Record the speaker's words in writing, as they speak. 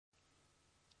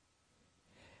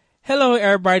Hello,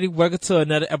 everybody. Welcome to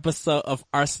another episode of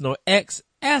Arsenal X.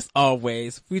 As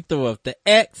always, we throw up the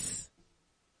X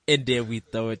and then we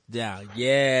throw it down.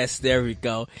 Yes, there we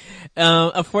go.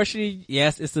 Unfortunately,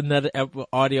 yes, it's another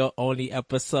audio only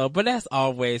episode, but as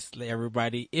always,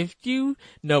 everybody, if you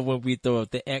know when we throw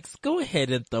up the X, go ahead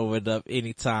and throw it up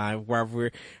anytime while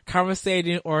we're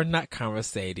conversating or not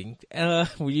conversating.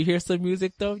 When you hear some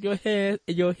music, throw your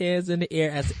hands in the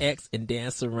air as X and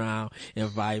dance around and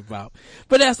vibe out.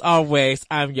 But as always,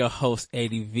 I'm your host,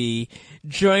 ADV.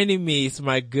 Joining me is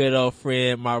my good old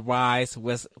friend, my wise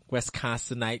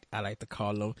Wisconsinite, I like to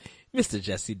call him, Mr.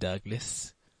 Jesse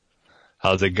Douglas.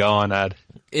 How's it going, Ed?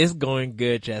 It's going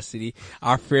good, Jesse.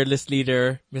 Our fearless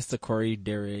leader, Mr. Corey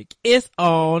Derrick, is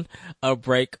on a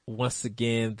break once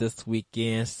again this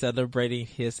weekend, celebrating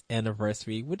his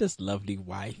anniversary with his lovely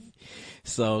wife.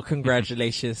 So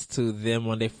congratulations to them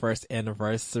on their first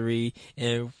anniversary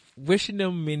and wishing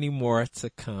them many more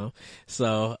to come.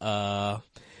 So,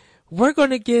 we're going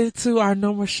to get to our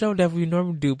normal show that we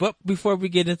normally do. But before we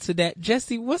get into that,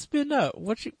 Jesse, what's been up?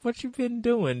 What you been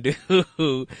doing, dude?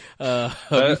 Before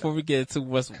we get into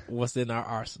what's in our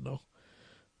arsenal.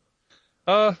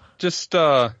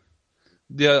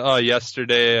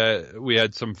 Yesterday, we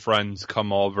had some friends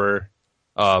come over.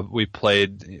 We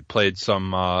played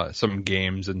some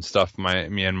games and stuff.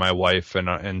 Me and my wife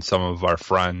and some of our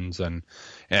friends and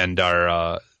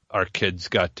our kids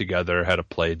got together, had a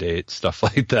play date, stuff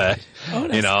like that. Oh,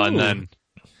 that's cool.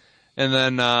 and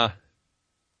then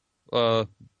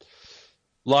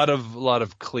lot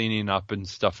of cleaning up and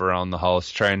stuff around the house,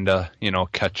 trying to,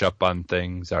 catch up on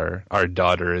things. Our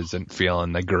daughter isn't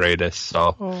feeling the greatest,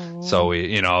 so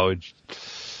we,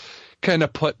 kind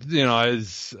of put,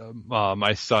 as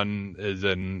my son is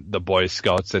in the Boy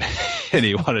Scouts and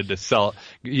he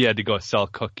he had to go sell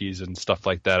cookies and stuff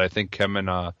like that. I think him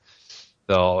and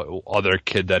the other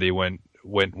kid that he went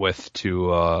with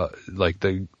to like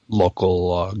the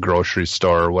local grocery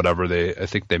store or whatever, I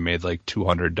think they made like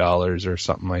 $200 or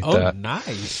something like that. Oh,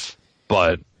 nice.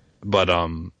 But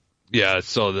yeah,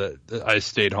 so I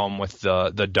stayed home with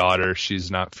the daughter.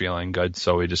 She's not feeling good,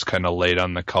 so we just kind of laid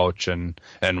on the couch and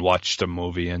watched a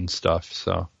movie and stuff.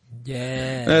 So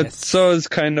yeah, so it's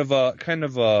kind of a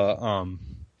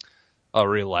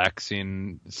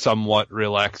somewhat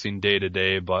relaxing day to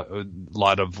day, but a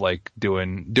lot of like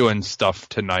doing stuff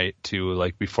tonight too,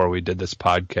 like before we did this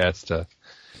podcast to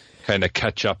kind of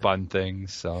catch up on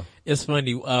things. So it's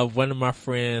funny. One of my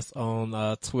friends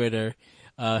on Twitter,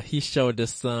 he showed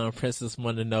his son Princess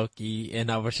Mononoke, and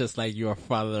I was just like, "You're a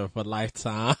father of a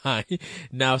lifetime."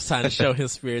 Now it's time to show him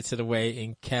Spirited Away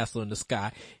and Castle in the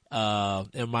Sky.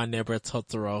 And My Neighbor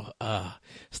Totoro,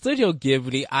 Studio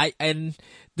Ghibli. And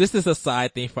this is a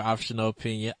side thing for optional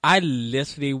opinion. I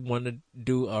literally want to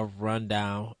do a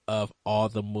rundown of all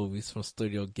the movies from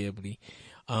Studio Ghibli.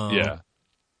 Yeah.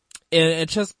 And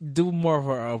just do more of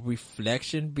a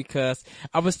reflection, because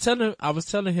I was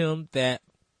telling him that,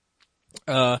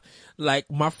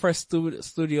 like my first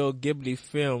Studio Ghibli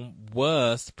film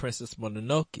was Princess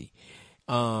Mononoke.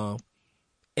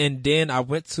 And then I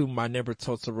went to My Neighbor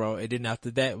Totoro, and then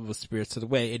after that it was Spirited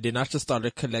Away, and then I just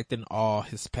started collecting all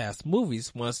his past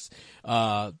movies once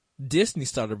Disney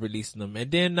started releasing them. And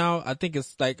then now I think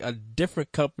it's like a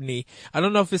different company. I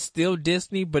don't know if it's still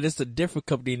Disney, but it's a different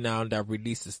company now that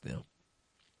releases them.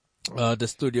 The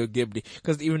Studio Ghibli,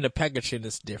 because even the packaging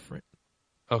is different.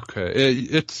 Okay,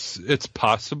 it's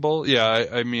possible. Yeah,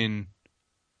 I mean.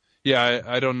 Yeah,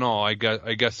 I don't know. I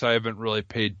guess I haven't really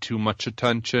paid too much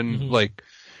attention, Mm-hmm. like,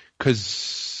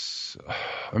 cause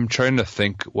I'm trying to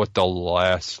think what the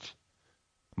last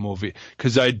movie,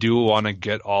 cause I do want to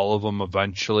get all of them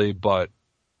eventually, but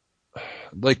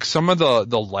like some of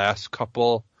the last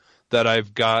couple that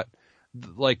I've got,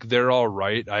 like they're all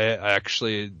right. I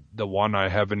actually, the one I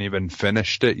haven't even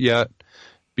finished it yet,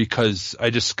 because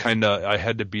I just I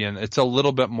had to be it's a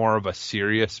little bit more of a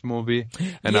serious movie,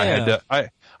 and Yeah.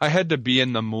 I had to be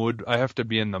in the mood. I have to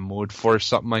be in the mood for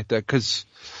something like that, cause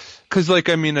like,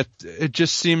 I mean, it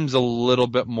just seems a little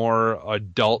bit more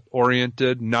adult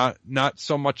oriented, not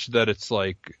so much that it's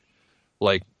like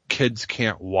kids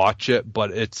can't watch it,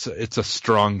 but it's a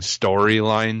strong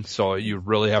storyline, so you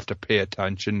really have to pay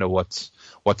attention to what's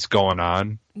going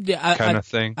on. Yeah, kind of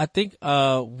thing. I think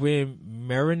when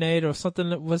Marinade or something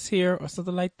that was here or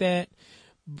something like that,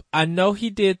 I know he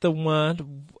did the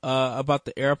one about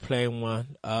the airplane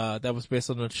one that was based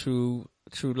on a true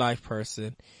life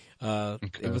person.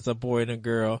 Okay. It was a boy and a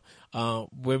girl.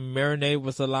 When Marinade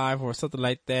was alive or something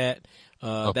like that.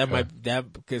 Okay. That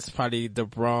is probably the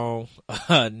wrong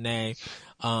name.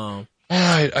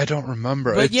 I don't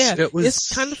remember. But yeah, It was,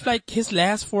 it's kind of like his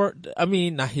last four, I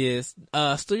mean, not his,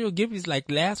 Studio Ghibli's like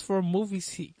last four movies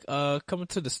he, coming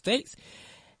to the States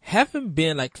haven't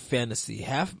been like fantasy,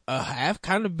 have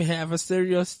kind of been, have a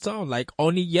serious tone, like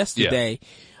Only Yesterday,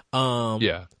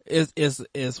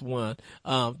 is one.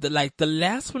 The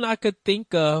last one I could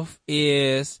think of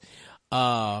is,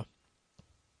 The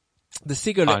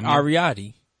Secret of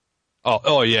Ariadne.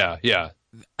 Oh yeah.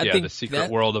 I think The Secret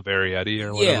World of Ariadne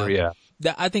or whatever, yeah.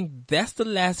 I think that's the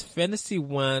last fantasy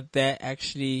one that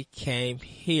actually came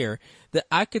here that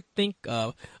I could think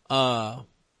of,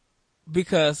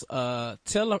 because,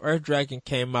 Tale of Earth Dragon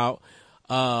came out,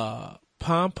 Pom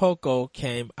Poko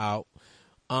came out,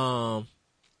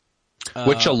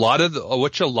 which a lot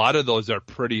of those are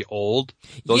pretty old.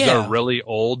 Those are really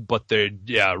old, but they,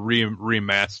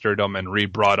 remastered them and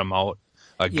re-brought them out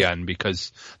again,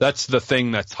 because that's the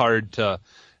thing that's hard to,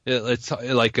 it's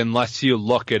like, unless you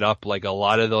look it up, like a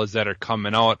lot of those that are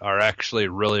coming out are actually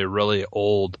really, really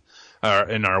old,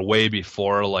 and are way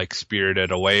before like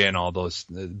Spirited Away and all those,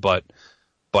 but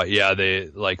yeah,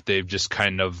 they've just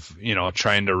kind of,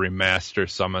 trying to remaster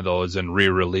some of those and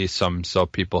re-release them so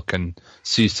people can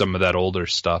see some of that older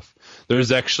stuff.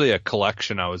 There's actually a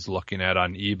collection I was looking at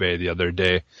on eBay the other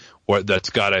day that's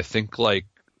got, I think, like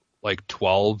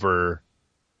 12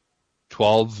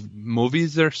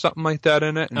 movies or something like that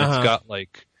in it. And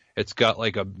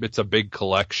it's a big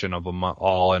collection of them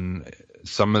all. And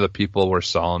some of the people were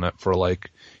selling it for you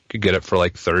could get it for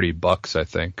like $30, I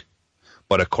think.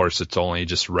 But of course it's only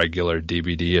just regular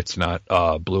DVD. It's not,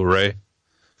 Blu-ray,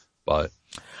 but.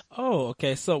 Oh,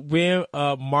 okay. So when,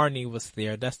 Marnie was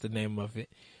there, that's the name of it.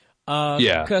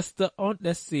 Cause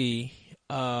let's see,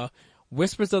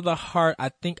 Whispers of the Heart, I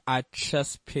think I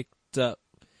just picked up.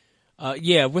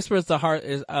 Whispers of the Heart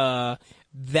is, I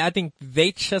think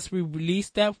they just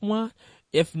re-released that one.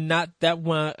 If not that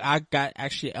one, I got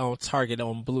actually on Target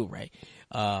on Blu-ray.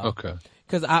 Okay.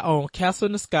 Cause I own Castle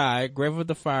in the Sky, Grave of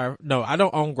the Fire. No, I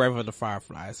don't own Grave of the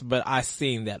Fireflies, but I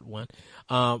seen that one.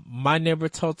 My Neighbor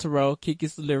Totoro,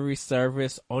 Kiki's Delivery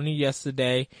Service, Only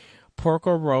Yesterday,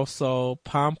 Porco Rosso,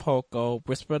 Pom Poko,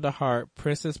 Whisper of the Heart,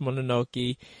 Princess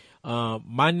Mononoke,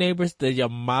 My Neighbors, the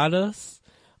Yamadas,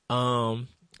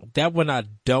 that one I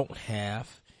don't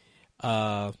have.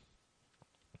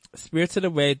 Spirited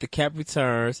Away, The Cat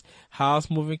Returns, Howl's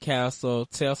Moving Castle,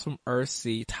 Tales from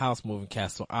Earthsea, Howl's Moving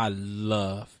Castle. I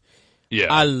love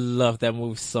that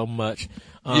movie so much.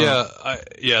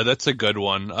 That's a good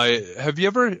one. Have you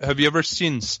ever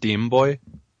seen Steam Boy?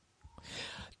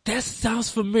 That sounds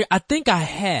familiar. I think I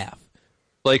have.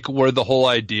 Like, where the whole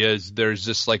idea is there's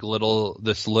this little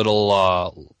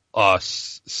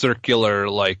circular,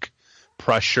 like,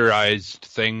 pressurized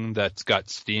thing that's got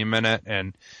steam in it,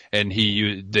 and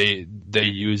they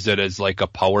use it as like a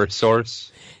power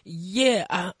source.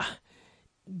 Yeah,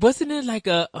 wasn't it like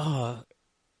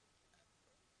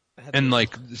and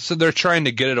like, so they're trying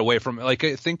to get it away from, like,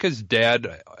 I think his dad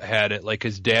had it, like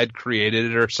his dad created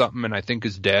it or something, and I think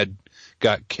his dad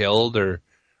got killed or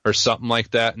something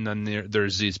like that, and then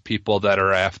there's these people that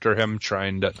are after him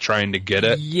trying to get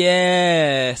it.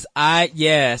 Yes, I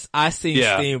seen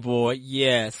Steam Boy.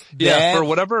 Yes.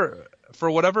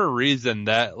 For whatever reason,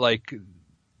 that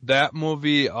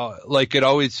movie, like, it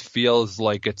always feels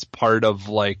like it's part of,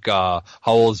 like,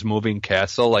 Howl's Moving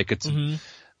Castle. Like, it's,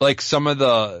 like,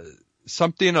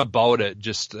 something about it,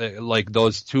 just, like,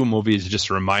 those two movies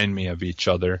just remind me of each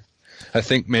other. I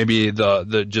think maybe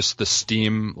the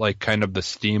steam, like, kind of the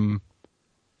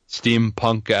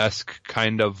steampunk-esque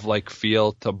kind of, like,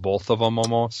 feel to both of them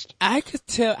almost. I could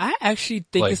tell. I actually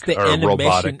think like, it's the animation.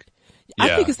 Robotic.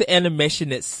 I think it's the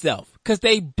animation itself, because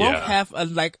they both have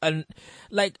like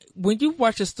when you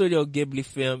watch a Studio Ghibli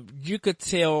film, you could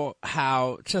tell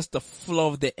how just the flow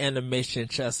of the animation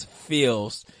just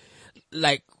feels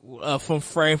like, from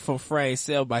frame,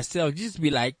 cell by cell. You just be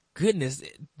like, goodness,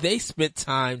 they spent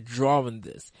time drawing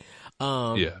this.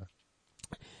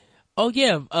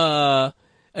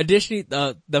 Additionally,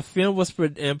 the film was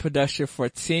in production for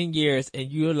 10 years and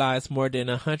utilized more than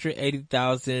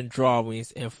 180,000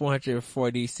 drawings and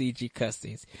 440 CG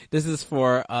cutscenes. This is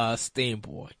for, Steam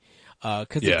Boy, cause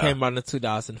it came out in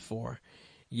 2004.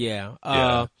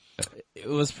 It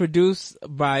was produced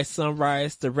by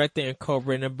Sunrise, directed and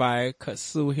co-written by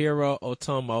Katsuhiro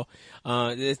Otomo.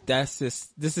 This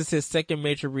is his second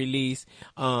major release,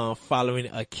 following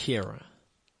Akira.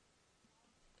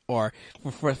 Or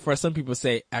for some people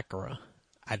say Akira.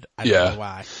 I don't know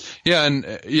why. And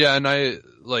I,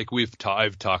 like,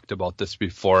 I've talked about this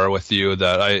before with you,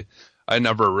 that I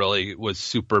never really was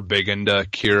super big into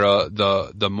Akira,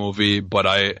 the movie,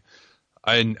 but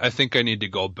I think I need to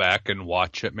go back and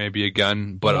watch it maybe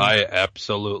again, but I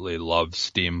absolutely love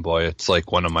Steam Boy. It's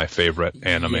like one of my favorite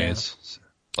animes,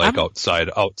 like outside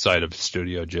of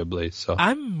Studio Ghibli. So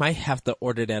I might have to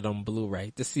order that on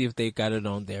Blu-ray to see if they got it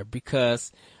on there,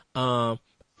 because I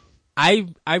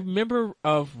remember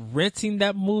of renting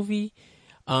that movie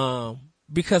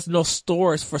because no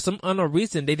stores, for some unknown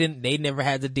reason, they never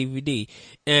had the DVD,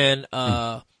 and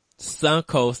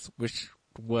Suncoast, which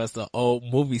was the old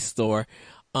movie store,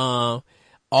 all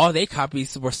their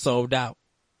copies were sold out.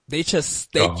 They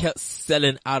kept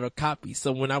selling out of copies.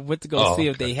 So when I went to go see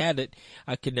if they had it,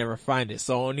 I could never find it.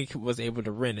 So I only was able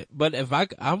to rent it. But if I'm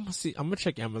gonna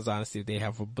check Amazon and see if they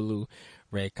have a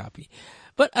Blu-ray copy.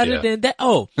 But other than that,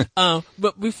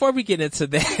 but before we get into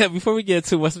that, before we get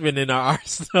into what's been in our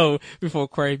arsenal, before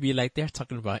Corey be like, they're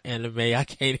talking about anime, I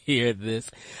can't hear this.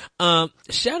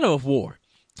 Shadow of War.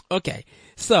 Okay.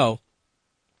 So,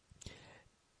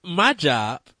 my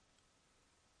job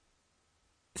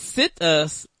sent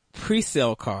us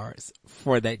pre-sale cards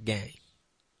for that game.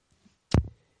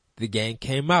 The game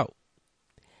came out.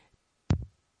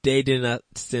 They did not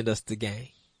send us the game.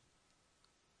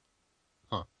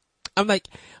 Huh. I'm like,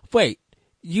 wait,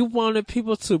 you wanted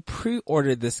people to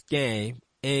pre-order this game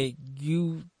and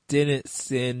you didn't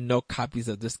send no copies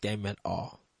of this game at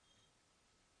all.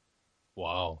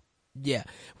 Wow. Yeah,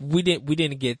 we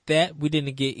didn't get that. We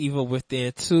didn't get Evil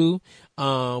Within 2.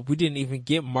 We didn't even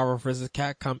get Marvel vs.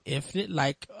 Capcom Infinite.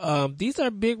 Like, these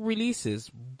are big releases.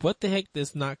 What the heck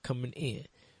is not coming in?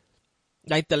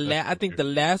 Like I think the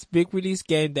last big release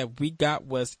game that we got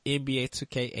was NBA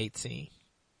 2K18.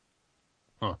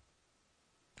 Huh.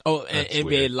 Oh, and That's NBA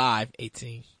weird. Live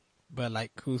 18. But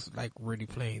like, who's like really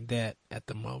playing that at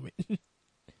the moment?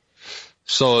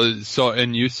 So,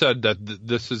 and you said that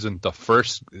this isn't the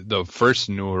first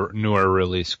newer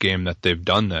release game that they've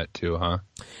done that to, huh?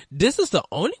 This is the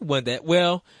only one that,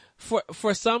 well,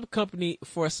 for some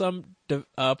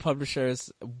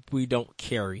publishers, we don't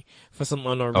carry for some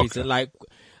unknown reason.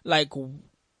 Like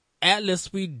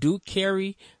Atlas, we do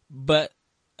carry, but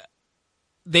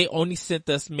they only sent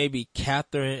us maybe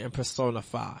Catherine and Persona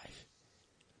 5.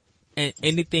 And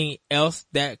anything else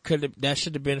that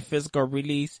should have been physical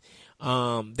release,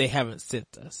 they haven't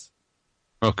sent us.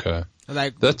 Okay.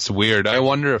 Like, that's weird. I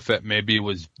wonder if it maybe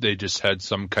was they just had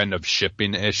some kind of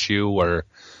shipping issue where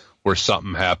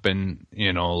something happened,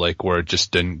 like where it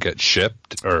just didn't get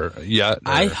shipped or yet.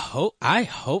 Or... I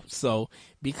hope so,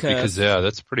 because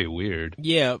that's pretty weird.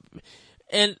 Yeah.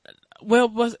 And well,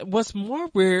 what's more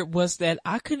weird was that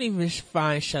I couldn't even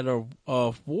find Shadow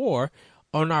of War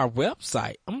on our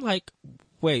website. I'm like,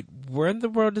 wait, where in the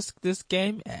world is this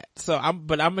game at? So I'm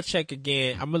gonna check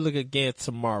again. I'm gonna look again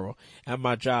tomorrow at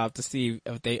my job to see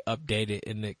if they updated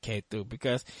and it came through,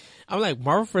 because I'm like,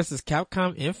 Marvel vs.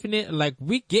 Capcom Infinite, like,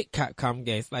 we get Capcom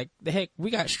games. Like, the heck,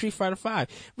 we got Street Fighter 5.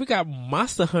 We got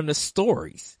Monster Hunter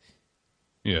Stories.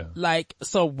 Yeah. Like,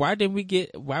 so why didn't we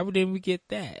get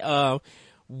that?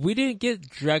 We didn't get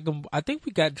I think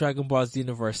we got Dragon Ball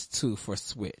Xenoverse 2 for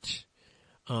Switch.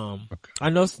 I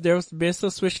know there's been some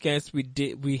Switch games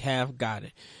we have got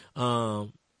it.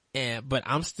 But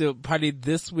I'm still, probably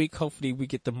this week, hopefully we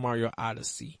get the Mario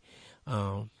Odyssey.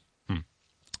 But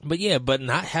yeah, but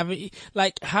not having,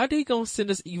 like, how they gonna send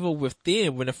us Evil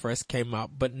Within when it first came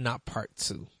out, but not part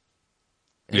 2?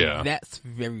 And that's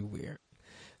very weird.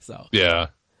 So. Yeah.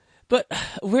 But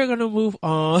we're gonna move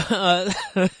on,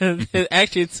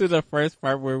 actually, to the first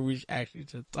part where we actually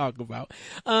just talk about.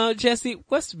 Jesse,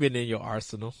 what's been in your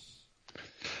arsenal?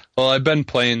 Well, I've been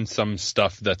playing some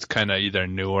stuff that's kind of either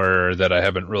newer or that I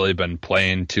haven't really been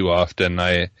playing too often.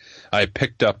 I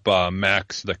picked up,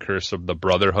 Max, The Curse of the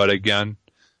Brotherhood again.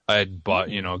 I had got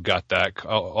that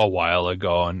a while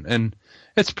ago, and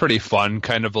it's pretty fun,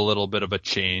 kind of a little bit of a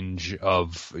change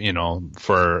of,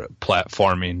 for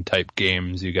platforming type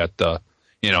games. You got the,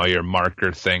 your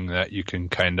marker thing that you can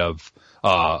kind of,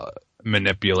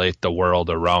 manipulate the world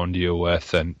around you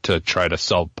with, and to try to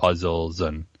solve puzzles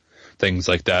and things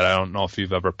like that. I don't know if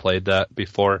you've ever played that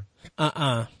before.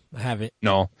 I haven't.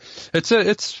 No,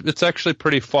 it's actually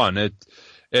pretty fun. It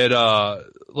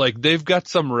like, they've got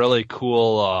some really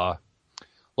cool,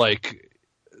 like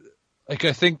I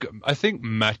think was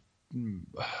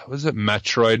it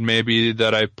Metroid maybe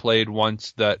that I played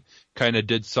once that kind of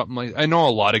did something like, I know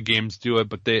a lot of games do it,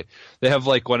 but they have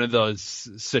like one of those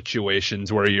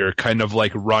situations where you're kind of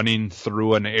like running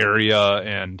through an area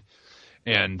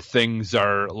and things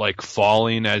are like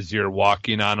falling as you're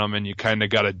walking on them, and you kind of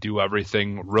got to do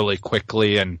everything really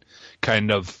quickly and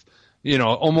kind of,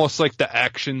 almost like the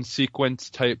action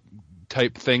sequence type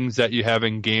type things that you have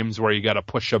in games where you got to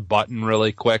push a button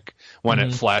really quick when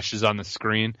it flashes on the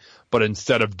screen. But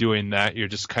instead of doing that, you're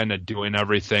just kind of doing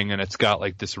everything, and it's got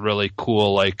like this really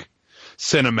cool like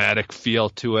cinematic feel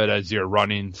to it as you're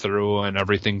running through, and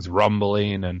everything's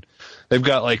rumbling, and they've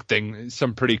got like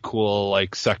some pretty cool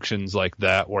like sections like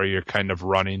that where you're kind of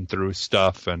running through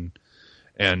stuff, and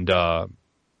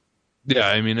yeah,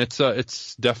 I mean,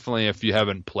 it's definitely, if you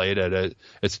haven't played it,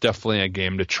 it's definitely a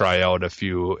game to try out if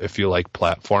you like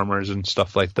platformers and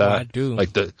stuff like that. Oh, I do.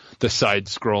 Like the side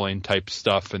scrolling type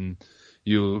stuff, and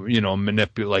you know,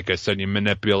 manipulate, like I said, you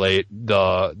manipulate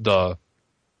the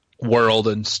world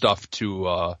and stuff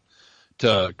to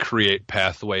create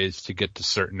pathways to get to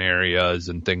certain areas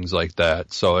and things like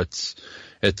that. So it's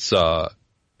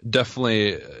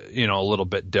definitely, you know, a little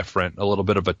bit different, a little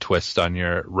bit of a twist on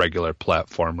your regular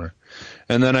platformer.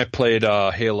 And then I played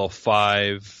Halo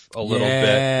 5 a little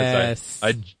bit, 'cause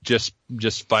I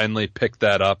just finally picked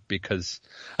that up because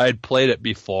I had played it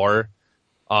before.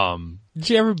 Did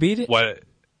you ever beat it? What?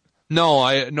 No,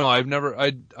 I've never.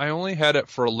 I only had it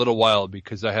for a little while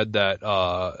because I had that.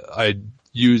 I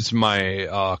used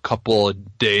my couple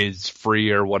of days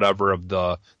free or whatever of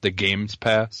the Games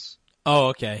Pass. Oh,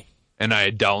 okay. And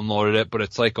I downloaded it, but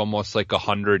it's like almost like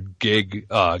 100 gig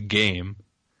game.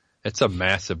 It's a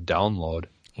massive download.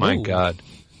 My Ooh. God.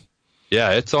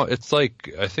 Yeah, it's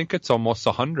like, I think it's almost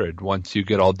 100 once you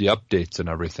get all the updates and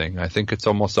everything. I think it's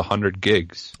almost 100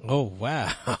 gigs. Oh,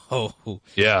 wow.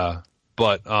 Yeah,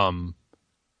 but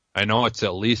I know it's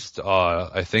at least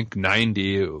I think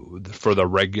 90 for the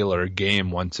regular game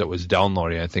once it was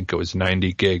downloading. I think it was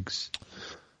 90 gigs.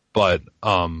 But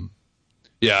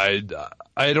yeah,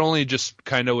 I'd only just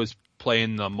kind of was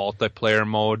playing the multiplayer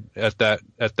mode at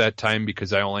that time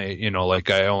because I only, you know, like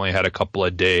I only had a couple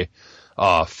of day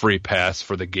free pass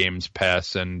for the Games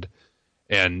Pass, and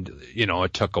you know,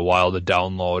 it took a while to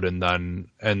download, and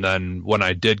then when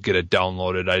I did get it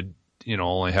downloaded, I, you know,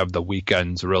 only have the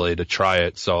weekends really to try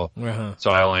it, so so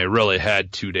I only really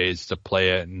had 2 days to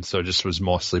play it, and so just was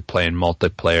mostly playing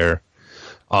multiplayer.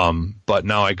 But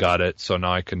now I got it, so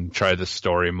now I can try the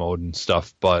story mode and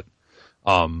stuff. But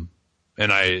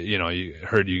and I, you know, you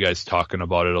heard you guys talking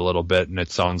about it a little bit, and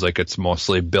it sounds like it's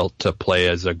mostly built to play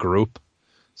as a group.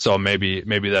 So maybe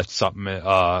that's something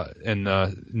in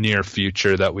the near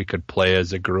future that we could play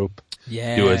as a group.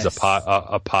 Yes. Do as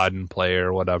a pod and play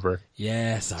or whatever.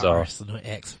 Yes, So. Arsenal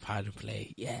X pod and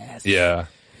play. Yes. Yeah.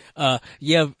 Well,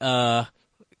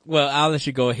 I'll let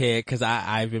you go ahead because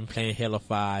I've been playing Halo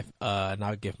 5, and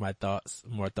I'll give my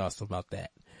more thoughts about that.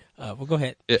 Well, go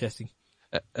ahead, Jesse.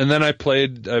 And then I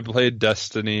played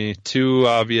Destiny 2,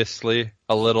 obviously,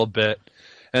 a little bit.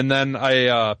 And then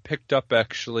I picked up,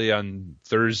 actually, on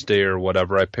Thursday or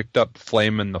whatever, I picked up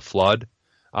Flame in the Flood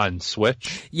on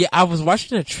Switch. Yeah, I was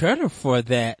watching a trailer for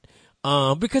that.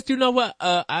 Because you know what,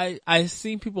 I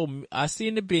seen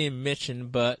it being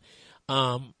mentioned, but,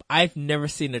 I've never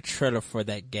seen a trailer for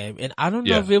that game. And I don't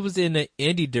know if it was in an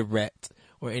indie direct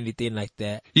or anything like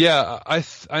that. Yeah,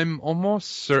 I'm almost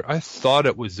certain. I thought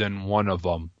it was in one of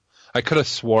them. I could have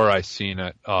swore I seen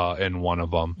it in one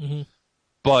of them. Mm-hmm.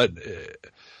 But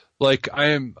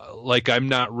I'm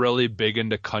not really big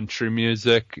into country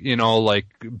music, you know,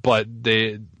 but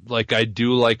I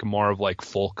do like more of like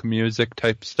folk music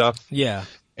type stuff. Yeah.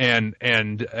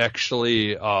 And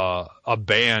actually a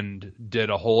band did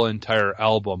a whole entire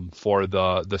album for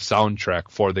the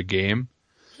soundtrack for the game.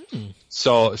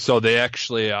 So they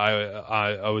actually,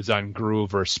 I was on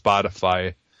Groove or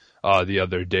Spotify the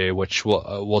other day, which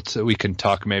we can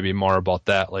talk maybe more about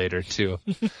that later too.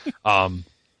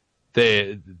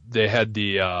 They had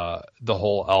the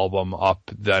whole album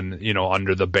up then, you know,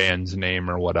 under the band's name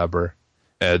or whatever.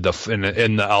 In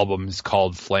the album is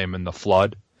called Flame in the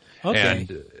Flood. Okay.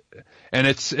 And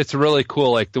it's really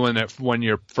cool. Like when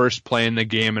you're first playing the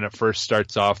game and it first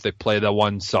starts off, they play the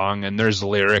one song and there's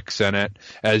lyrics in it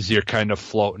as you're kind of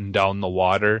floating down the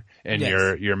water in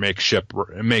your makeshift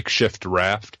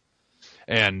raft.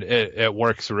 And it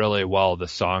works really well, the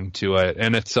song to it.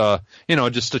 And it's you know,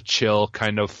 just a chill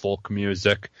kind of folk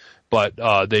music, but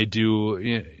they do,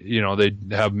 you know, they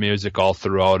have music all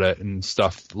throughout it and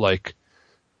stuff like.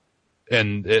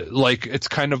 And it's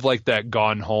kind of like that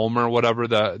Gone Home or whatever,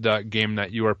 that game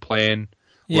that you were playing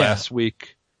last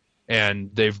week.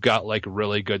 And they've got like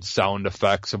really good sound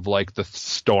effects of like the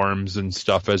storms and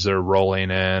stuff as they're rolling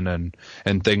in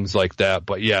and things like that.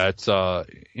 But yeah, it's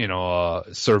you know,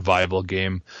 a survival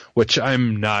game, which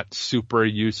I'm not super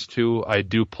used to. I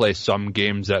do play some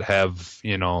games that have,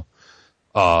 you know,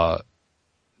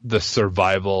 the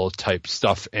survival type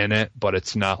stuff in it, but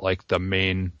it's not like the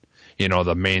main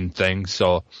thing.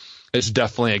 So it's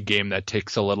definitely a game that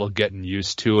takes a little getting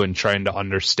used to and trying to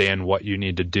understand what you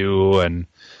need to do and,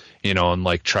 and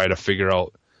like try to figure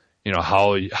out,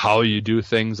 how you do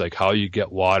things, like how you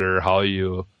get water, how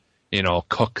you,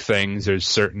 cook things. There's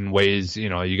certain ways,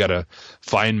 you got to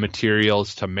find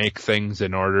materials to make things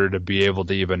in order to be able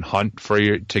to even hunt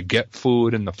to get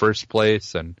food in the first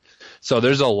place. And so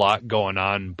there's a lot going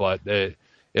on, but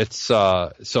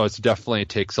so it's definitely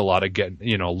takes a lot of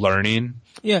learning.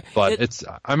 Yeah. But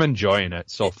I'm enjoying it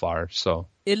so far. So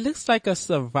it looks like a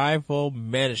survival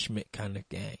management kind of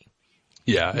game.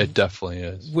 Yeah, it definitely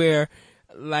is. Where,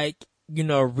 like,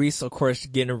 of course,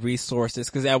 getting resources,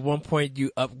 because at one point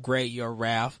you upgrade your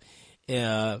raft.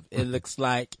 It looks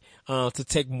like to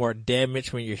take more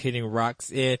damage when you're hitting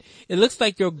rocks in. It looks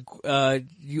like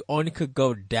you only could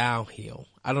go downhill.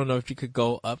 I don't know if you could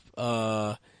go up.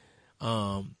 How'd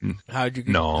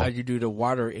you do the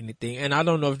water or anything? And I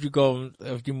don't know if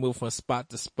you move from spot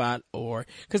to spot, or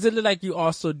because it looks like you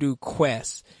also do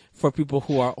quests for people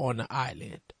who are on the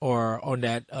island or on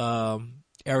that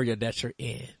area that you're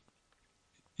in.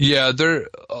 Yeah, they're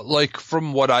like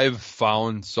from what I've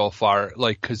found so far,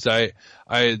 like, cause I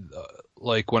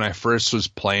like when I first was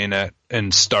playing it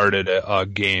and started a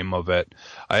game of it,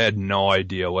 I had no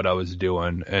idea what I was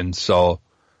doing. And so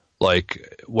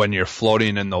like when you're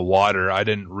floating in the water, I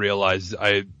didn't realize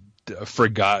I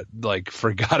forgot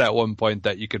at one point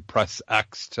that you could press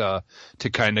X to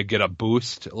kind of get a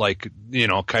boost, like,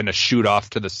 kind of shoot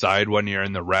off to the side when you're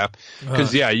in the raft.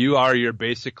 Cause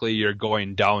you're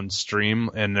going downstream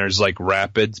and there's like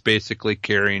rapids basically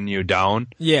carrying you down.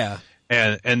 Yeah.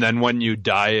 And then when you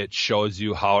die, it shows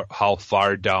you how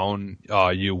far down,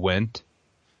 you went.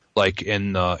 Like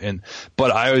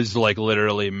but I was like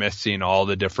literally missing all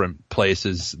the different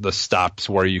places, the stops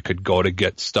where you could go to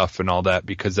get stuff and all that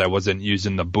because I wasn't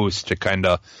using the boost to kind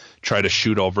of try to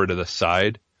shoot over to the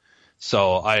side.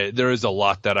 So there is a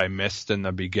lot that I missed in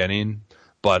the beginning,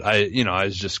 but I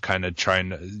was just kind of trying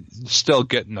to still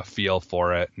getting the feel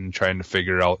for it and trying to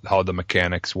figure out how the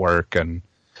mechanics work and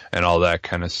all that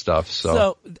kind of stuff.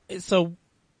 So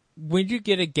when you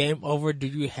get a game over, do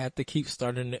you have to keep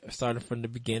starting from the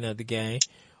beginning of the game,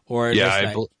 or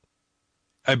yeah,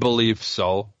 I believe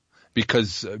so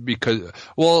because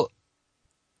well,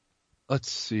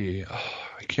 let's see,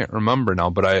 I can't remember now,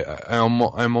 but I'm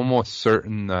almost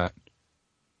certain that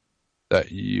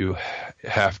you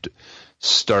have to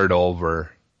start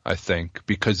over. I think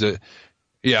because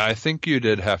I think you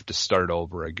did have to start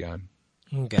over again.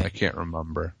 Okay. I can't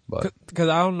remember, but because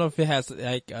I don't know if it has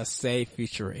like a save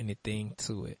feature or anything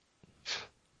to it.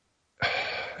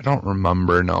 I don't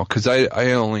remember now because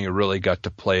I only really got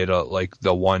to play it like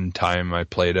the one time I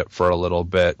played it for a little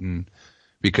bit, and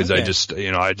because I just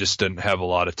didn't have a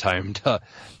lot of time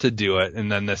to do it,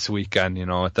 and then this weekend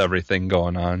with everything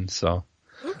going on, so.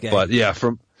 Okay. But yeah,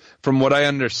 from what I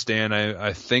understand,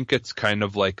 I think it's kind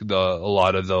of like a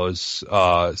lot of those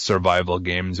survival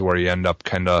games where you end up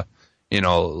kind of.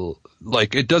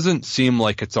 Like it doesn't seem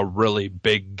like it's a really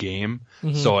big game.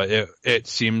 Mm-hmm. So it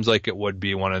seems like it would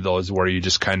be one of those where you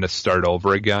just kind of start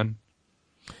over again.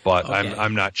 But okay.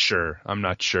 I'm not sure. I'm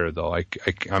not sure though.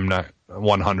 I'm not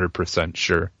 100%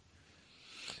 sure.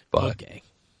 But okay.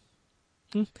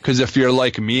 Cause if you're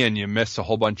like me and you miss a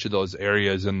whole bunch of those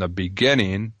areas in the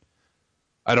beginning,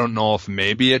 I don't know if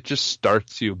maybe it just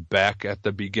starts you back at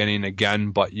the beginning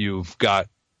again, but you've got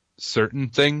certain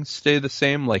things stay the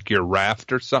same, like your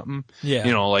raft or something.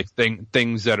 Yeah. Like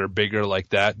things that are bigger like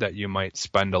that you might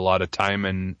spend a lot of time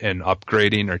in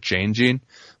upgrading or changing.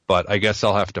 But I guess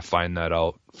I'll have to find that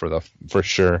out for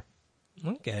sure.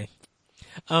 Okay.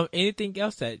 Anything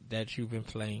else that you've been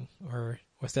playing, or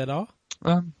was that all?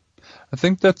 I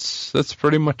think that's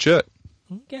pretty much it.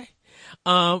 Okay.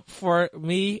 For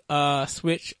me,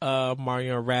 Switch,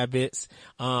 Mario Rabbids.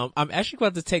 I'm actually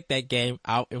going to take that game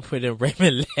out and put in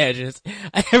Rayman Legends.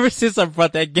 Ever since I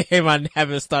brought that game, I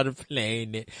haven't started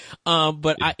playing it.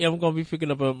 But I am going to be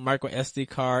picking up a micro SD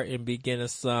card and be getting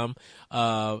some,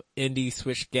 indie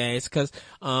Switch games, cause,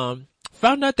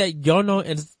 found out that Yono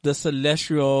and the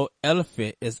Celestial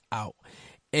Elephant is out.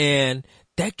 And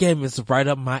that game is right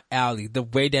up my alley. The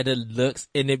way that it looks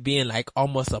and it being like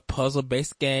almost a puzzle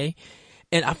based game.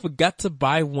 And I forgot to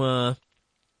buy one,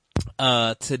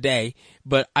 today,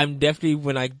 but I'm definitely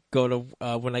when I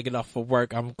get off of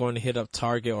work, I'm going to hit up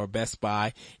Target or Best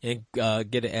Buy and,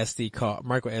 get an SD card,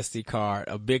 micro SD card,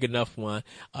 a big enough one,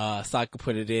 so I can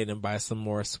put it in and buy some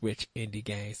more Switch indie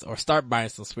games, or start buying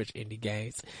some Switch indie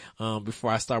games,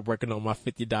 before I start working on my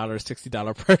 $50,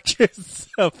 $60 purchase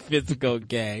of physical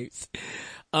games.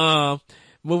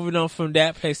 moving on from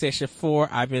that, PlayStation 4,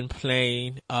 I've been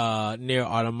playing, Nier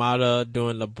Automata,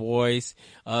 doing the boys,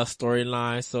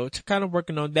 storyline. So kind of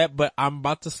working on that, but I'm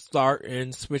about to start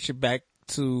and switch it back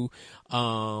to,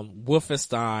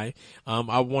 Wolfenstein.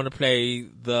 I want to play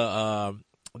the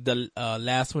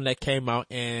last one that came out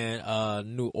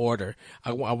and New Order.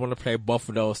 I want to play both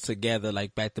of those together,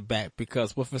 like back to back,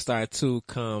 because Wolfenstein 2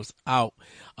 comes out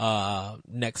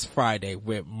next Friday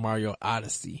with Mario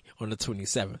Odyssey on the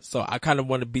 27th. So I kind of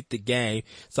want to beat the game,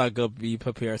 so I go be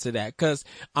prepared to that, because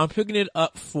I'm picking it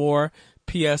up for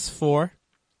PS4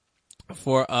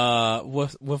 for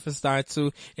Wolfenstein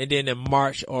 2, and then in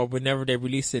March or whenever they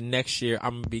release it next year,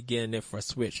 I'm gonna be getting it for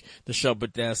Switch to show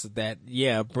Bethesda that,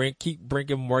 yeah, keep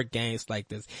bringing more games like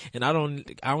this. And I don't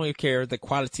even care if the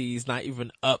quality is not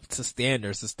even up to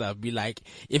standards and stuff. Be like,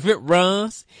 if it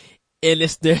runs and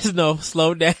there's no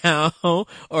slowdown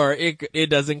or it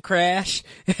doesn't crash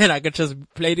and I can just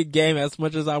play the game as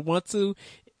much as I want to,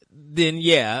 then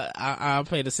yeah, I'll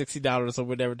pay the $60 or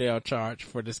whatever they'll charge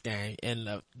for this game,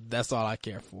 and that's all I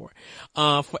care for.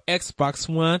 For Xbox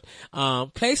One,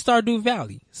 play Stardew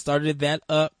Valley. Started that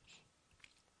up.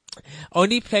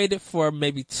 Only played it for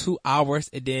maybe 2 hours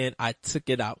and then I took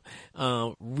it out.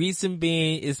 Reason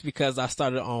being is because I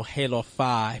started on Halo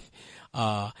 5,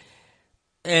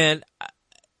 and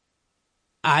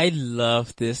I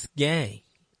love this game.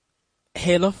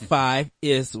 Halo 5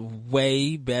 is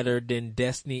way better than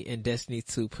Destiny and Destiny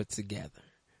 2 put together.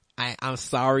 I'm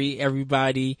sorry,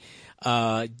 everybody.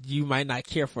 You might not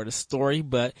care for the story,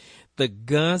 but the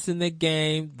guns in the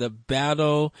game, the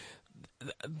battle,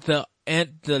 the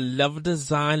level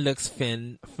design looks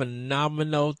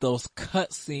phenomenal. Those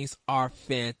cutscenes are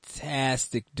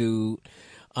fantastic, dude.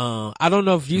 I don't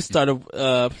know if you started,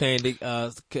 playing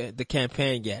the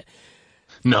campaign yet.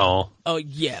 No. Oh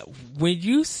yeah. When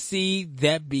you see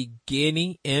that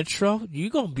beginning intro, you're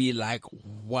gonna be like,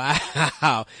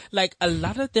 wow. Like a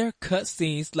lot of their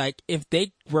cutscenes, like if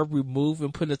they were removed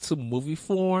and put into movie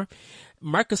form,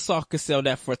 Microsoft could sell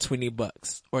that for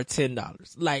 $20 or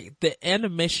 $10. Like the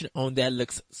animation on that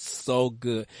looks so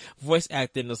good. Voice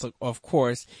acting is, of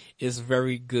course, is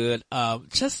very good.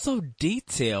 Just so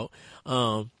detailed.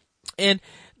 And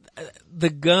the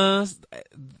guns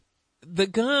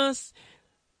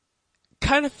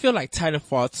kind of feel like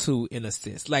Titanfall 2 in a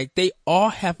sense. Like they all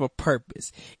have a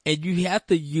purpose and you have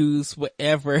to use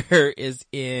whatever is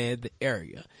in the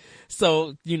area.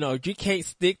 So, you can't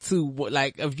stick to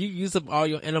like, if you use up all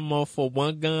your ammo for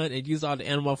one gun and use all the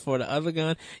ammo for the other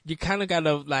gun, you kind of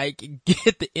gotta like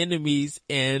get the enemies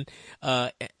and,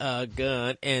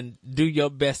 gun and do your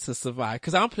best to survive.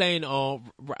 Cause I'm playing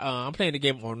the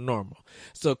game on normal.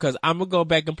 So, cause I'm gonna go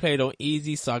back and play it on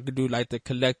easy so I can do like the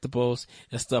collectibles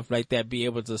and stuff like that, be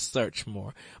able to search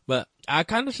more. But I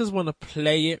kind of just want to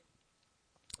play it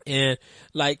and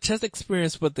like just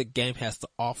experience what the game has to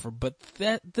offer. But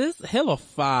this Halo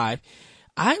 5,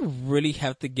 I really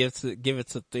have to give it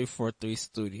to 343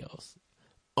 Studios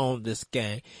on this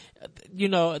game.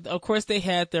 Of course they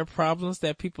had their problems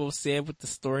that people said with the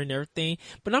story and everything,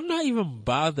 but I'm not even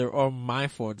bothered or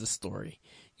mindful of the story.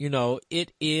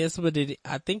 It is what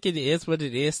I think it is what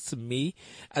it is to me.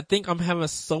 I think I'm having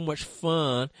so much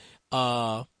fun,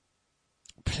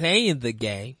 playing the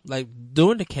game, like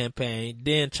doing the campaign,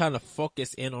 then trying to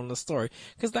focus in on the story.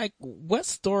 Cause like, what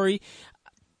story,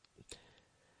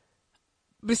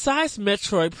 besides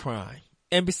Metroid Prime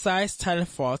and besides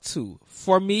Titanfall 2,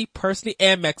 for me personally,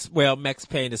 and Max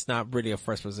Payne is not really a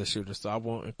first person shooter, so I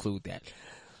won't include that.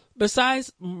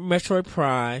 Besides Metroid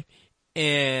Prime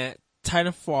and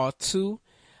Titanfall 2,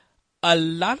 a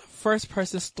lot of first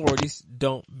person stories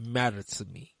don't matter to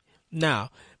me. Now,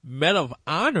 Medal of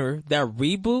Honor, that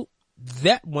reboot,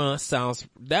 that one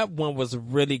was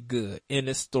really good in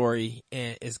its story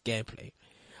and its gameplay.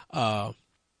 The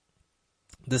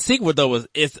sequel though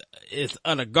is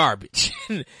utter garbage.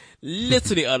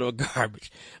 Literally utter garbage.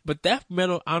 But that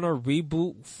Medal of Honor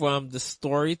reboot, from the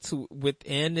story to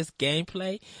within this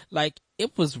gameplay, like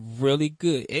it was really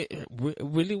good. It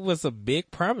really was a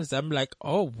big promise. I'm like,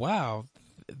 oh wow,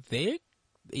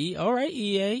 all right,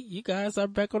 EA, you guys are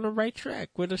back on the right track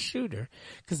with a shooter.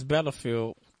 Cause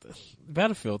Battlefield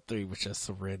 3 was just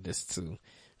horrendous too.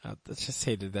 I just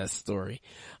hated that story.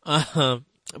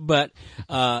 But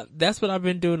that's what I've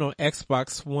been doing on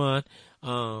Xbox One.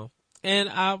 And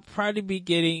I'll probably be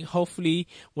getting, hopefully,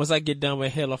 once I get done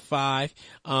with Halo 5,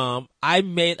 I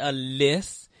made a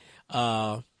list,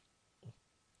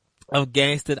 of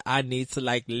games that I need to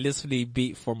like literally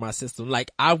beat for my system. Like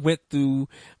I went through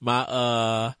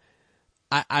my,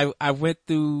 I went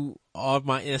through all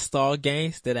my installed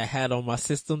games that I had on my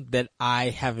system that I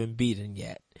haven't beaten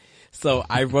yet. So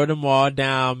I wrote them all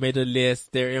down, made a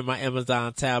list. They're in my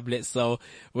Amazon tablet. So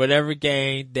whatever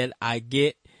game that I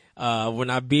get, when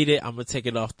I beat it, I'm gonna take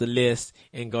it off the list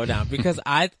and go down because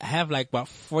I have like about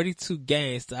 42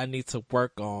 games that I need to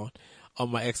work on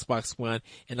my Xbox One,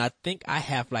 and I think I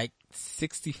have like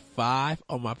 65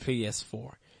 on my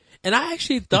PS4. And I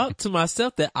actually thought to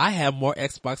myself that I have more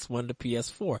Xbox One to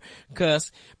PS4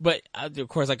 but of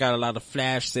course I got a lot of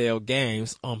flash sale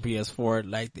games on PS4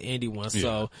 like the indie ones,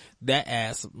 so that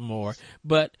adds more.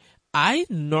 But I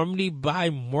normally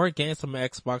buy more games on my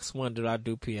Xbox One than I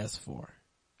do PS4.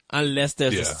 Unless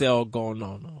there's a sale going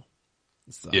on.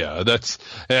 So. Yeah,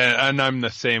 and I'm the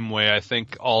same way. I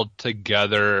think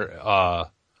altogether,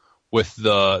 with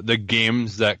the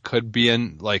games that could be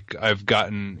in, like I've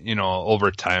gotten,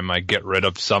 over time I get rid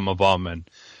of some of them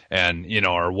and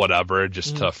or whatever,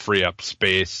 just to free up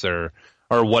space or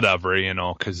whatever,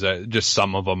 cause just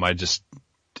some of them I'll just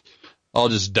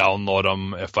download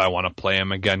them if I want to play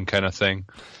them again kind of thing.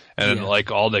 And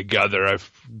like all together,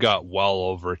 I've got well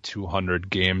over 200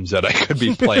 games that I could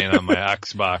be playing on my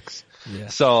Xbox. Yeah.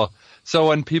 So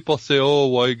when people say, "Oh,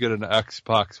 why get an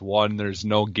Xbox One? There's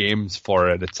no games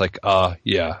for it." It's like,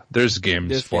 there's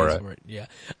games for it. Yeah.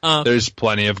 There's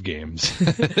plenty of games.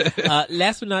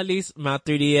 Last but not least, my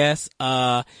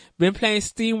 3DS. Been playing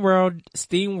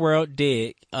SteamWorld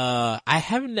Dig.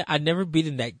 I never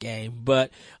beaten that game,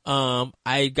 but,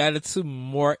 I got into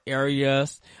more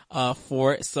areas,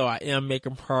 for it. So I am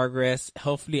making progress.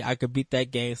 Hopefully I could beat that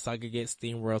game so I could get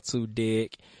SteamWorld 2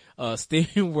 Dig.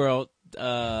 SteamWorld,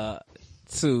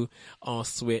 2 on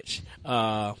Switch.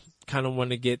 Kind of want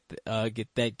to get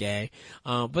that game.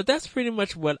 But that's pretty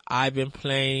much what I've been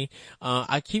playing.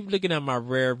 I keep looking at my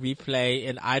Rare Replay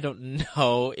and I don't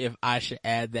know if I should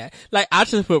add that. Like, I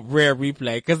just put Rare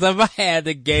Replay cause if I had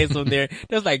the games on there,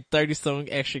 there's like 30 some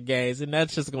extra games and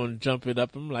that's just gonna jump it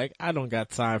up. I'm like, I don't got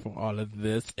time for all of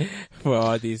this, for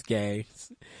all these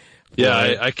games.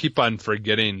 Yeah, I keep on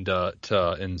forgetting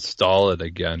to install it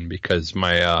again because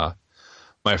my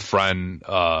friend,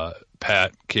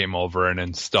 Pat came over and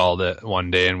installed it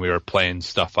one day and we were playing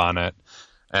stuff on it.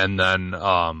 And then,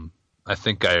 I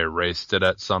think I erased it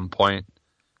at some point.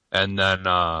 And then,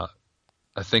 I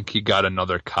think he got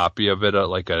another copy of it,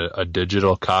 like a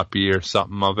digital copy or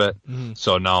something of it. Mm-hmm.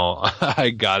 So now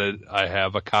I got it. I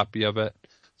have a copy of it.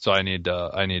 So I need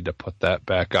to put that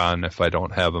back on if I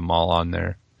don't have them all on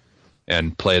there.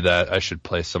 And play that. I should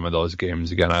play some of those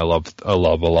games again. I love a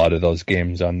lot of those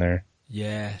games on there.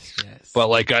 Yes. But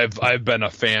like I've been a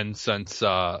fan since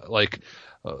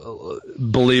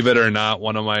believe it or not,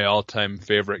 one of my all-time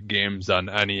favorite games on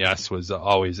NES was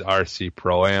always RC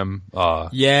Pro-Am.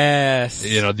 Yes.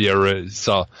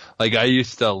 So like I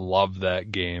used to love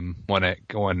that game when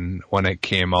it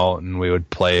came out and we would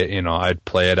play it. I'd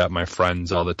play it at my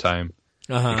friends all the time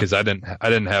because I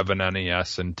didn't have an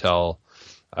NES until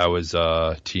I was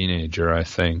a teenager, I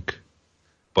think.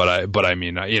 But I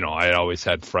mean, I always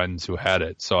had friends who had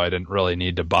it, so I didn't really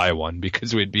need to buy one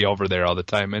because we'd be over there all the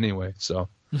time anyway. So,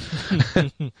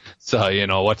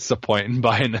 what's the point in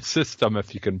buying a system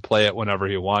if you can play it whenever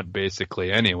you want,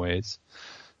 basically, anyways?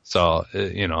 So,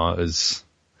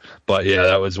 but yeah,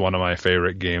 that was one of my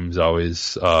favorite games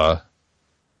always, was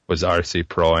RC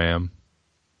Pro-Am.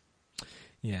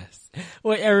 Yes.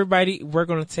 Well, everybody, we're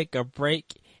going to take a break.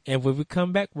 And when we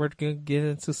come back, we're going to get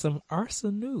into some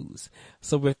Arsenal news.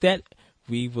 So with that,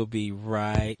 we will be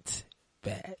right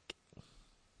back.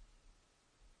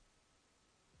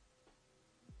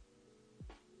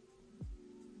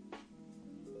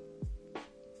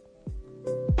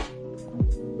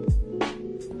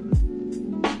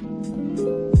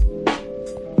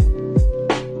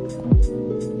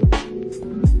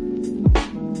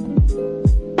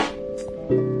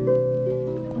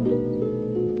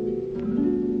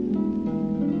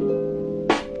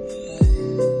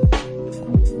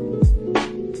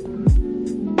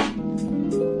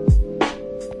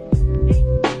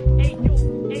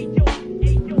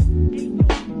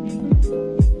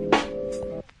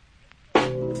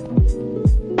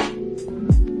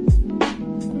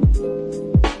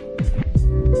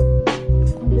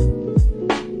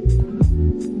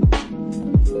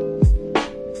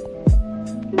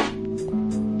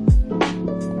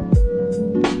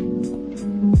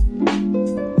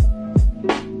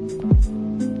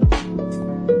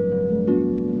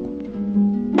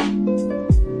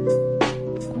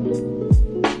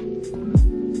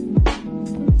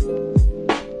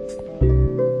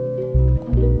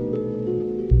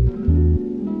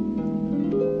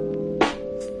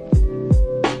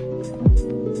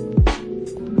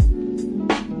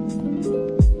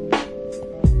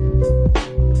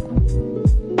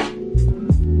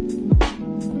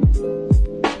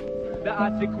 that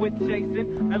I should quit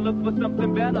chasing and look for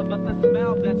something better. But the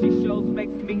smile that she shows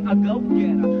makes me a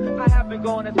go-getter. I haven't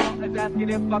gone as far as asking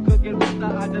if I could get with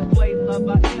her. I just play love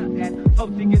by ear and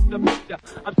hope she gets the picture.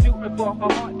 I'm shooting for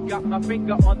her heart, got my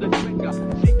finger on the trigger.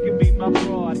 She can be my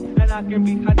broad, and I can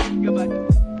be her nigga,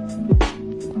 but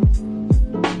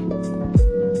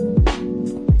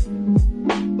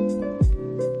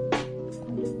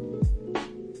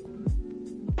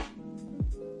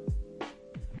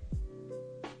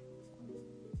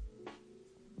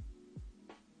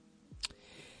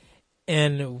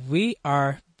and we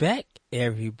are back,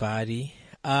 everybody.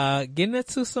 Getting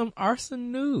into some Arsenal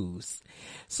news.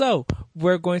 So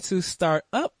we're going to start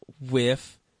up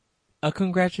with a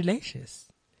congratulations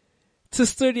to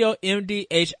Studio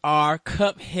MDHR.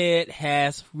 Cuphead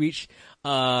has reached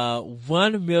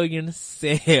 1 million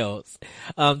sales.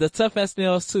 The Tough as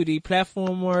Nails 2D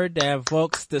platformer that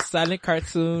evokes the silent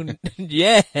cartoon,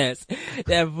 yes,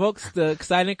 that evokes the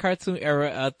silent cartoon era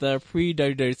of the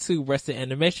pre-WWE Western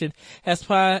animation has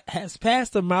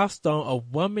passed the milestone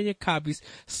of 1 million copies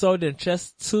sold in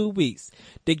just 2 weeks.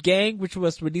 The game, which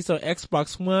was released on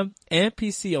Xbox One and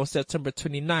PC on September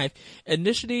 29th,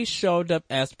 initially showed up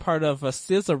as part of a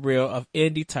sizzle reel of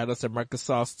indie titles at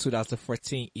Microsoft's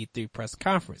 2014 E3 press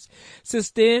conference.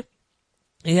 Since then,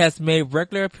 it has made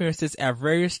regular appearances at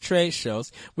various trade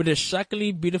shows with its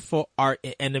shockingly beautiful art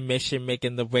and animation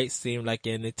making the wait seem like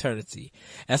an eternity.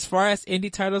 As far as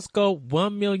indie titles go,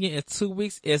 1 million in 2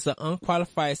 weeks is an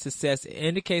unqualified success. It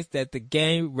indicates that the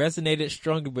game resonated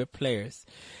strongly with players.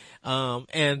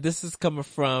 And this is coming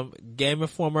from Game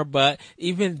Informer, but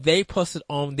even they posted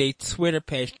on their Twitter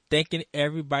page thanking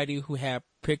everybody who had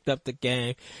picked up the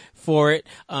game for it.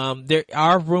 There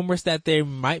are rumors that they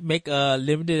might make a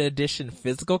limited edition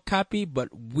physical copy, but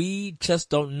we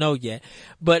just don't know yet.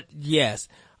 But yes,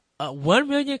 1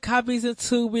 million copies in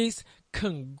 2 weeks.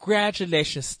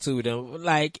 Congratulations to them.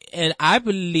 And I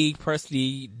believe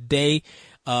personally they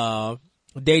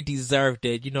deserved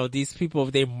it. You know, these people,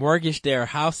 they mortgaged their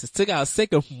houses, took out a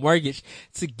second mortgage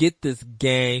to get this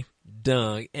game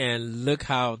done, and look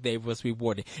how they was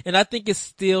rewarded. And I think it's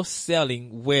still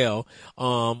selling well,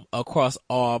 across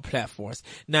all platforms.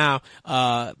 Now,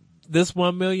 this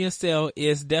 1 million sale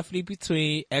is definitely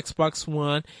between Xbox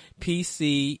One,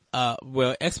 PC,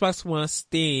 Xbox One,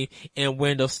 Steam, and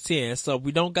Windows 10. So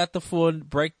we don't got the full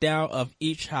breakdown of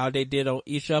how they did on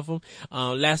each of them.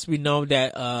 Last we know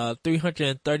that,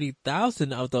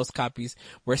 330,000 of those copies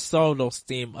were sold on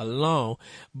Steam alone.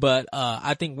 But,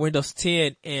 I think Windows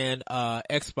 10 and,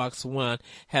 Xbox One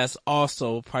has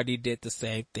also probably did the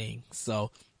same thing.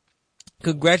 So,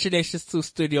 congratulations to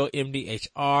Studio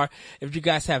MDHR. If you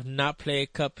guys have not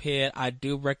played Cuphead, I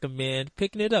do recommend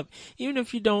picking it up. Even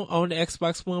if you don't own the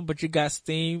Xbox One, but you got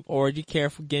Steam or you care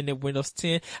for getting it Windows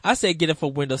 10, I say get it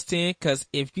for Windows 10, because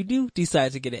if you do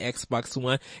decide to get an Xbox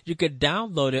One, you could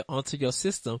download it onto your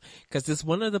system, because it's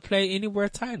one of the Play Anywhere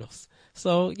titles.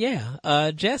 So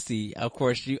yeah, Jesse, of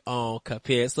course you own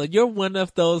Cuphead, so you're one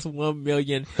of those 1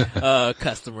 million,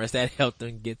 customers that helped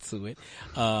them get to it.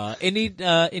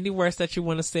 Any words that you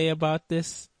want to say about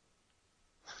this?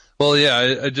 Well,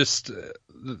 yeah, I just,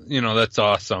 that's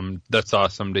awesome. That's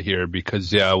awesome to hear,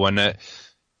 because when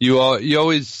you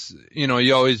always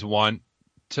want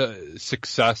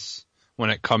success when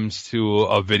it comes to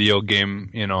a video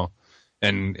game,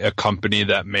 and a company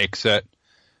that makes it.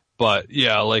 But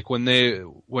yeah, like when they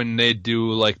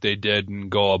do like they did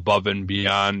and go above and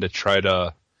beyond to try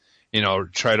to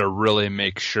really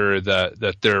make sure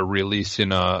that they're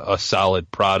releasing a solid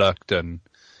product and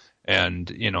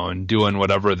doing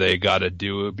whatever they got to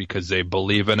do because they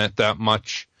believe in it that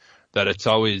much, that it's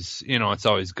always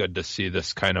good to see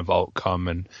this kind of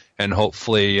outcome, and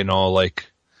hopefully, it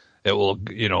will,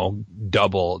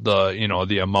 double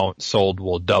the amount sold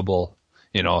will double,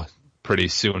 pretty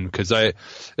soon. Cause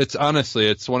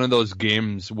it's one of those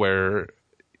games where,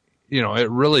 it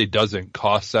really doesn't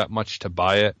cost that much to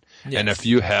buy it. Yes. And if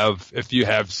you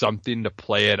have something to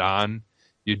play it on,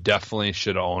 you definitely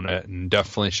should own it and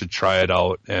definitely should try it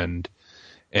out. And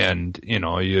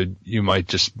you might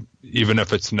just, even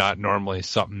if it's not normally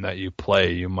something that you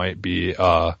play, you might be,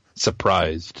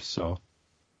 surprised. So.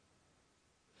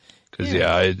 Cause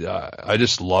I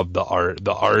just love the art.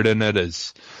 The art in it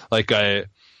is like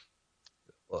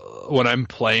when I'm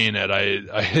playing it,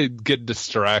 I get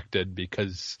distracted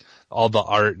because all the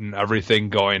art and everything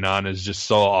going on is just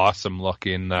so awesome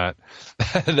looking that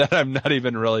I'm not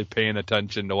even really paying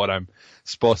attention to what I'm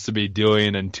supposed to be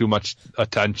doing, and too much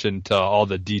attention to all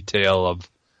the detail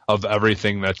of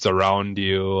everything that's around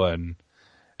you. And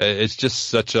It's just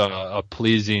such a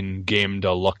pleasing game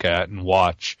to look at and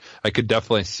watch. I could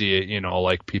definitely see it,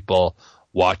 like people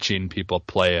watching people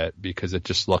play it because it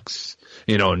just looks,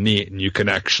 neat, and you can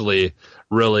actually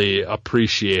really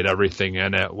appreciate everything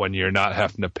in it when you're not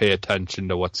having to pay attention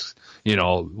to what's,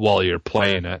 while you're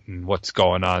playing it and what's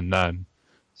going on then.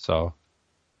 So.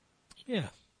 Yeah.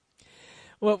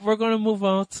 Well, we're going to move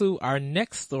on to our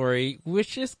next story,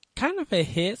 which is kind of a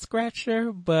head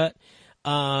scratcher, but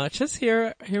just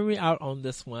hear me out on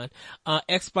this one.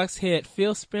 Xbox head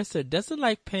Phil Spencer doesn't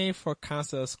like paying for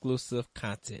console exclusive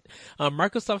content.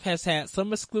 Microsoft has had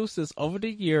some exclusives over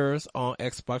the years on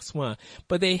Xbox One,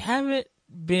 but they haven't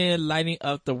been lighting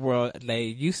up the world they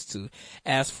used to,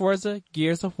 as Forza,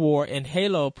 Gears of War, and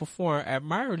Halo perform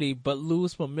admirably but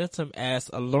lose momentum as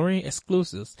alluring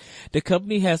exclusives. The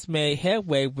company has made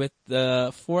headway with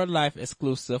the For Life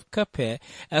exclusive Cuphead,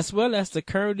 as well as the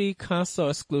currently console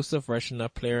exclusive version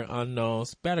of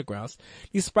PlayerUnknown's Battlegrounds.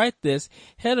 Despite this,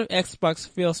 head of Xbox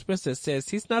Phil Spencer says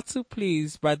he's not too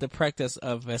pleased by the practice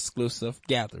of exclusive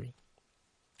gathering.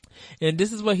 And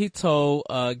this is what he told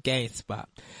GameSpot.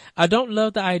 I don't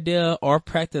love the idea or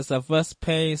practice of us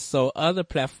paying so other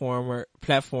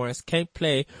platforms can't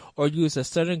play or use a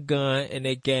certain gun in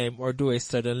a game or do a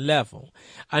certain level.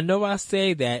 I know I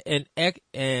say that in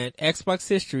Xbox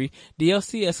history,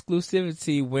 DLC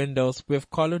exclusivity windows with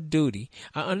Call of Duty.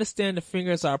 I understand the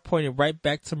fingers are pointing right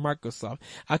back to Microsoft.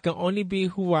 I can only be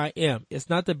who I am. It's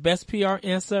not the best PR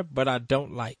answer, but I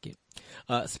don't like it.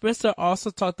 Spencer also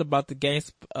talked about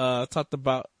GameSpot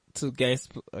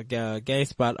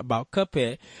about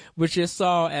Cuphead, which is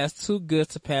saw as too good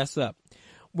to pass up.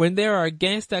 When there are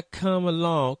games that come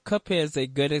along, Cuphead is a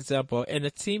good example, and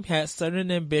the team had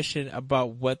certain ambition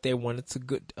about what they wanted to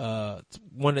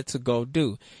go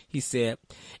do, he said.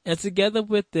 And together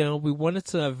with them, we wanted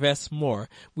to invest more.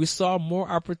 We saw more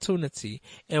opportunity,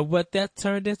 and what that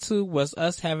turned into was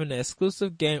us having an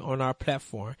exclusive game on our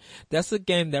platform. That's a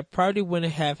game that probably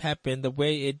wouldn't have happened the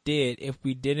way it did if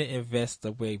we didn't invest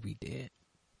the way we did.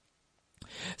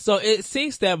 So it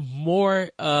seems that more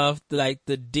of the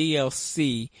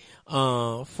DLC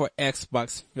for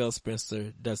Xbox Phil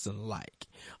Spencer doesn't like.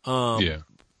 Yeah.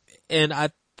 And I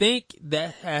think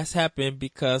that has happened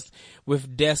because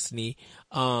with Destiny,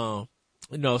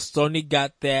 Sony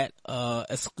got that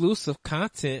exclusive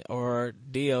content or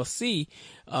DLC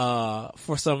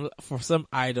for some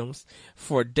items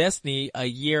for Destiny a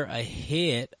year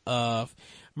ahead of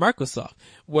Microsoft,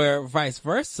 where vice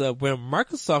versa, when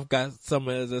Microsoft got some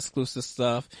of the exclusive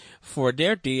stuff for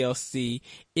their DLC,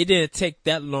 it didn't take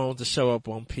that long to show up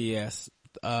on PlayStation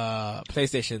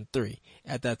 3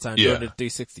 at that time, during the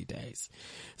 360 days.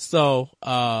 So,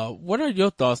 what are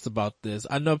your thoughts about this?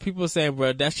 I know people saying,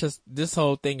 well, this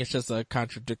whole thing is just a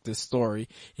contradictory story,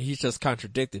 and he's just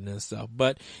contradicting himself.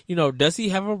 But, does he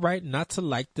have a right not to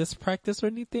like this practice or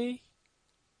anything?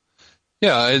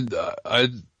 Yeah,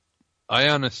 I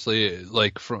honestly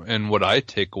and what I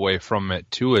take away from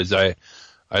it too is I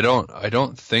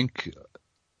don't think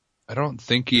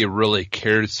he really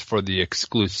cares for the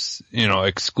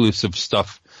exclusive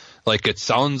stuff. Like, it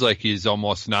sounds like he's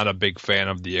almost not a big fan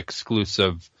of the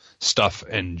exclusive stuff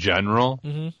in general.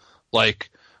 Mm-hmm.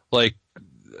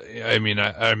 I mean,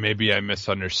 maybe I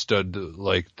misunderstood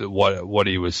what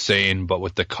he was saying, but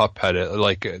with the Cuphead,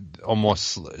 it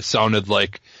almost sounded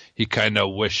like he kind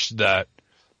of wished that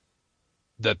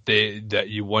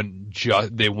they wouldn't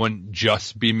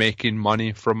just be making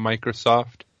money from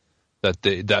Microsoft, that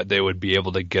they would be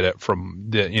able to get it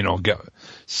from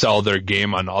sell their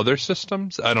game on other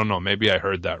systems. I don't know, maybe I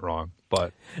heard that wrong,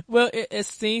 but it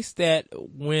seems that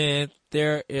when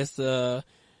there's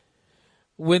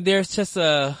just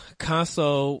a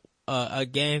console, a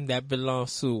game that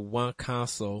belongs to one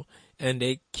console, and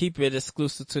they keep it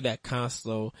exclusive to that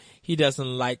console, he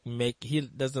doesn't like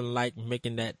making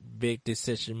that big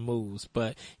decision moves.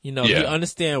 But he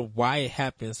understands why it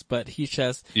happens, but he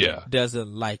just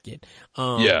doesn't like it.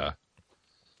 So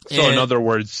in other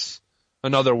words,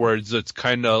 it's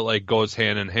kind of goes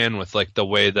hand in hand with the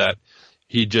way that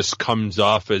he just comes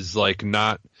off as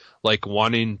not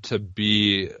wanting to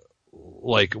be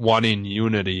wanting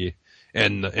unity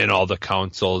in all the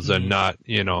consoles, mm-hmm.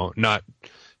 and not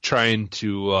trying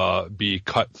to be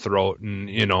cutthroat and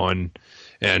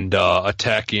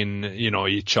attacking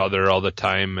each other all the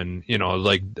time, and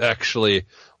actually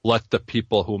let the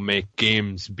people who make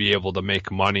games be able to make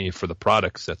money for the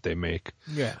products that they make.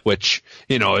 Yeah. Which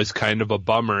is kind of a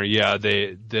bummer. Yeah,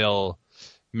 they'll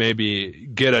maybe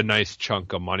get a nice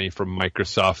chunk of money from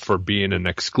Microsoft for being an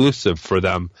exclusive for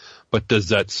them, but does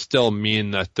that still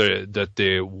mean that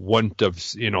they wouldn't have,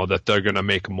 that they're going to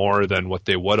make more than what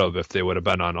they would have if they would have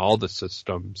been on all the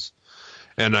systems?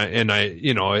 And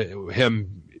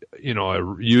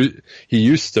he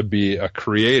used to be a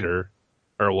creator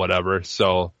or whatever,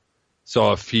 so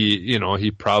if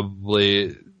he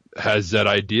probably has that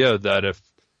idea that if,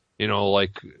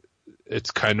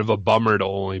 it's kind of a bummer to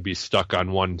only be stuck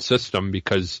on one system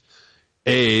because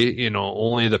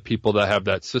only the people that have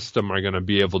that system are going to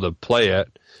be able to play it,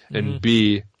 and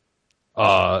B,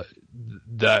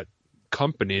 that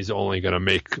company's only going to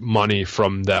make money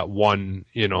from that one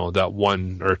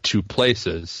or two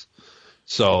places.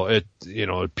 So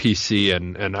PC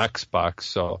and Xbox.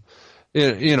 So,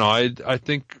 I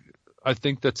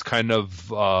think that's kind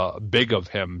of big of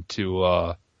him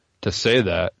to say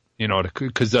that,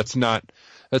 because that's not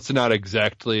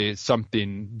exactly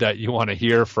something that you want to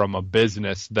hear from a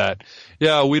business that,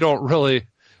 we don't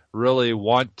really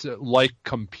want like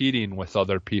competing with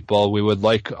other people. We would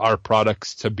like our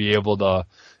products to be able to,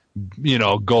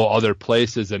 go other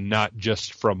places and not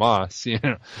just from us,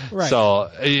 Right. So,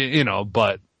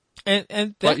 but.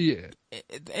 And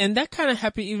that kind of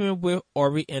happened even with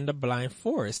Ori and the Blind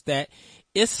Forest, that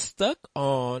it's stuck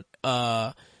on,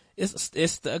 it's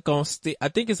stuck on Steam. I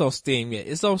think it's on Steam. Yeah,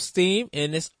 it's on Steam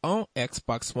and it's on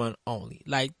Xbox One only.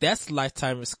 Like, that's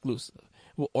lifetime exclusive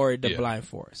with Ori the Blind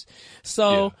Forest.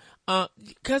 So,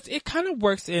 cause it kind of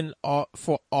works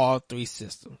for all three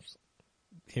systems.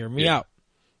 Hear me out.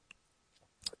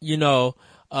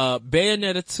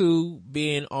 Bayonetta 2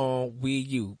 being on Wii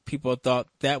U, people thought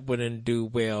that wouldn't do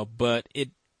well, but it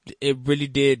really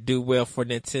did do well for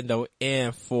Nintendo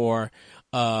and for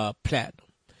Platinum.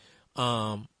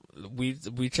 We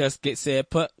just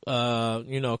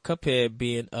Cuphead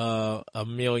being a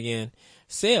million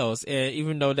sales, and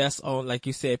even though that's on, like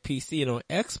you said, PC and on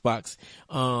Xbox,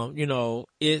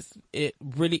 it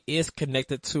really is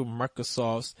connected to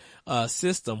Microsoft's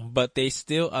system, but they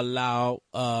still allow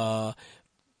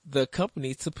the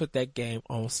company to put that game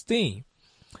on Steam.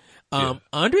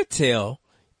 Undertale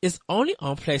is only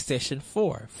on PlayStation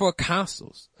 4 for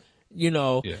consoles.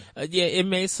 It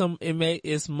made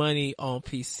its money on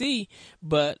PC,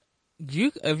 but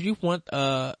if you want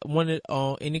it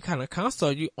on any kind of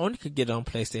console, you only could get it on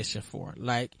PlayStation 4.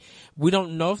 Like, we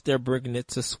don't know if they're bringing it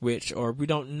to Switch, or we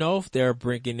don't know if they're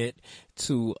bringing it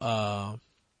to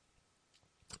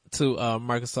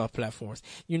Microsoft platforms.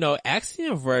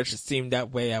 Axiom Verge seemed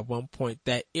that way at one point,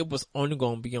 that it was only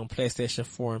going to be on PlayStation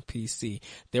 4 and PC.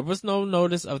 There was no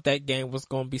notice of that game was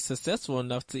going to be successful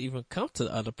enough to even come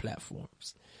to other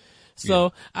platforms.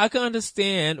 So I can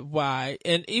understand why,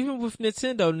 and even with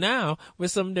Nintendo now,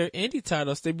 with some of their indie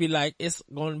titles, they'd be like, it's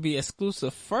going to be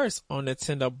exclusive first on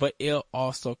Nintendo, but it'll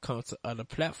also come to other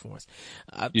platforms.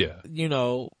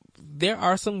 There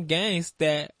are some games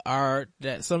that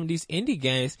some of these indie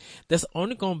games that's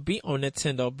only going to be on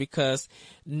Nintendo because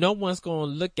no one's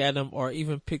going to look at them or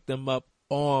even pick them up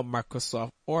on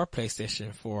Microsoft or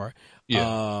PlayStation 4,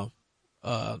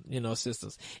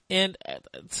 systems. And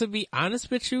to be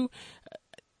honest with you,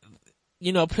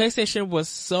 PlayStation was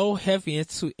so heavy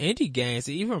into indie games,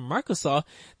 and even Microsoft,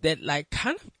 that like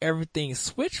kind of everything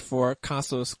switched for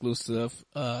console exclusive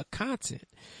content.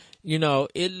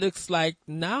 It looks like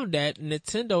now that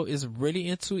Nintendo is really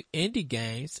into indie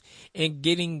games and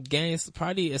getting games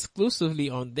probably exclusively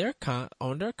on their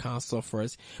console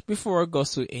first before it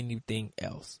goes to anything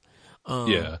else.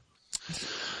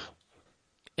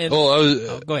 And,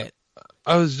 go ahead.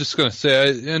 I was just gonna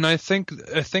say, I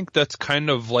think that's kind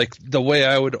of like the way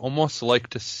I would almost like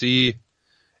to see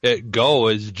it go,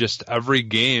 is just every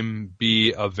game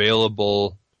be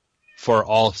available for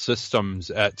all systems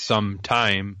at some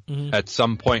time, at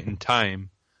some point in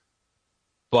time.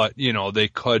 But, they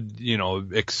could,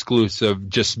 exclusive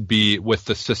just be with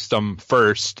the system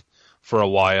first for a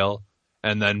while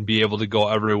and then be able to go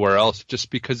everywhere else,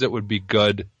 just because it would be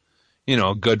good,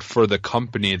 good for the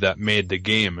company that made the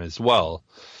game as well.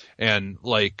 And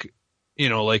like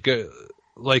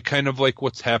kind of like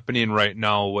what's happening right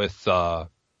now with the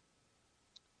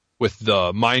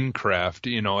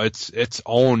Minecraft, it's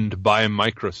owned by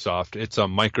Microsoft. It's a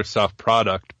Microsoft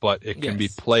product, but it can be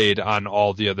played on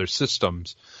all the other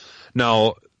systems.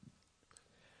 Now,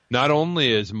 not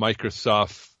only is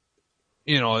Microsoft,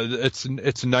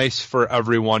 it's nice for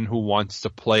everyone who wants to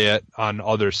play it on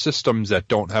other systems that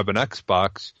don't have an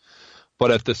Xbox,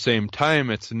 but at the same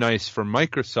time, it's nice for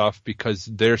Microsoft because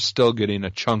they're still getting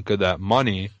a chunk of that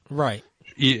money. Right.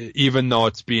 Even though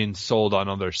it's being sold on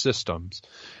other systems.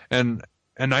 And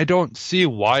I don't see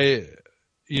why,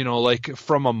 you know, like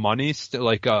from a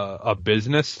like a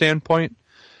business standpoint,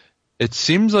 it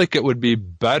seems like it would be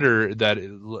better that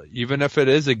even if it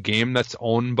is a game that's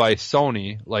owned by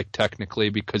Sony, like technically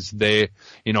because they,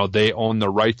 you know, they own the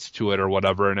rights to it or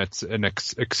whatever, and it's an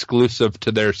exclusive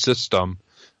to their system,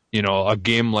 you know, a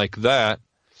game like that,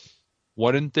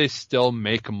 wouldn't they still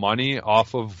make money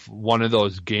off of one of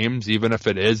those games, even if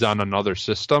it is on another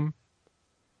system?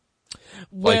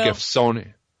 Well, like if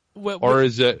Sony, or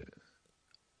is it?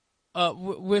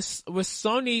 With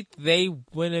Sony, they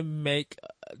wouldn't make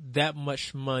that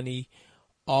much money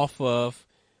off of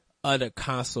other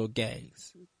console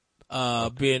games,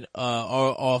 being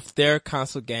or off their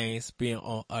console games being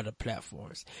on other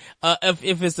platforms.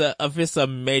 If it's a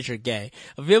major game,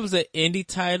 if it was an indie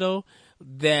title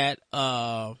that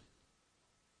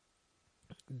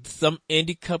some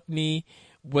indie company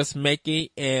was making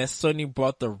and Sony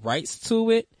bought the rights to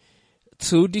it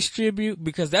to distribute,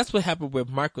 because that's what happened with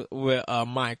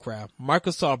Minecraft.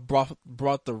 Microsoft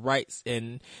brought the rights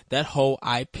and that whole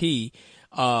IP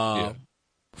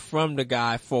from the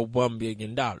guy for $1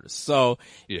 billion. So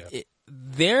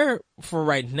they're, for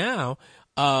right now,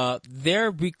 they're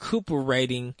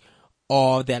recuperating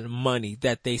all that money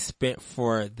that they spent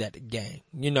for that game.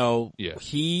 You know,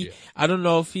 I don't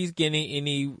know if he's getting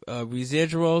any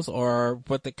residuals or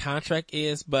what the contract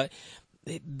is, but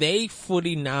they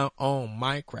fully now own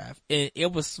Minecraft. And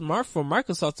it was smart for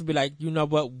Microsoft to be like, you know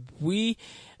what,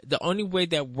 the only way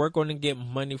that we're going to get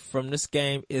money from this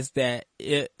game is that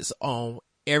it's on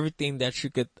everything that you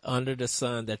could, under the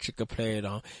sun, that you could play it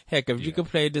on. Heck, if you could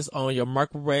play this on your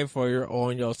microwave or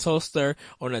on your toaster,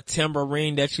 on a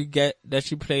tambourine that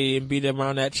you play and beat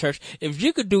around at church, if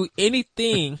you could do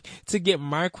anything to get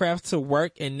Minecraft to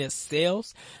work and it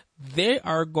sells, they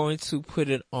are going to put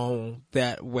it on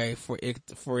that way for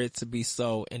it to be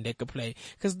sold and they could play.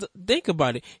 Cause think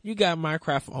about it. You got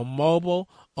Minecraft on mobile,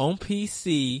 on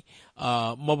PC,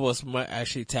 mobile is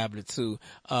actually tablet too.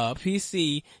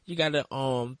 PC, you got it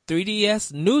on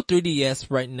 3DS, new 3DS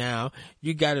right now.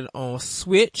 You got it on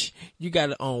Switch. You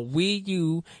got it on Wii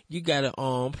U. You got it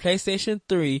on PlayStation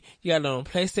 3. You got it on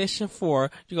PlayStation 4.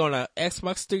 You got it on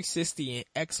Xbox 360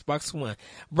 and Xbox One.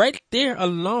 Right there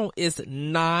alone is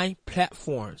 9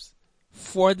 platforms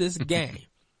for this game.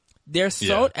 They're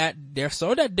sold at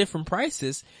different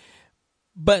prices,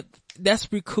 but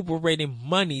that's recuperating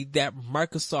money that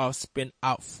Microsoft spent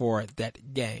out for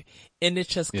that game. And it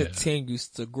just continues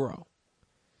to grow.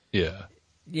 Yeah.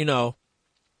 You know,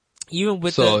 even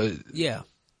with Go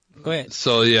ahead.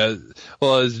 So,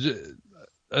 well,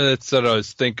 that's what I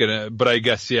was thinking, but I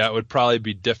guess, it would probably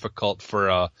be difficult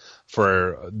for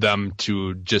them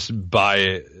to just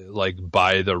buy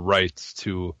the rights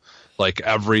to, like,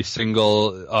 every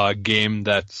single, game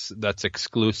that's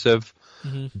exclusive.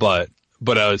 Mm-hmm.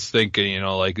 But I was thinking, you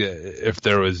know, like if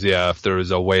there was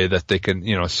a way that they can,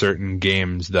 you know, certain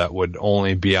games that would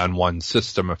only be on one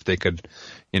system, if they could,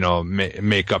 you know,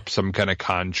 make up some kind of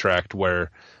contract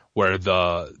where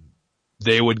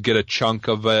they would get a chunk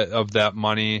of that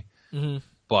money, mm-hmm.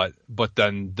 but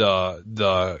then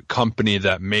the company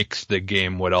that makes the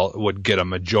game would get a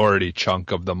majority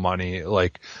chunk of the money,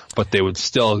 but they would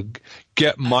still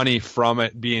get money from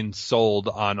it being sold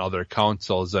on other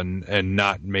consoles and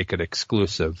not make it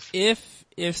exclusive. If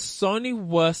Sony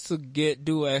was to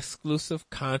do an exclusive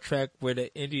contract with an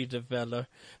indie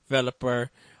developer,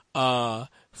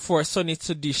 for Sony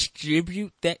to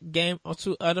distribute that game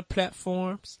onto other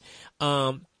platforms,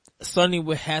 Sony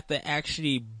would have to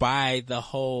actually buy the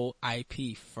whole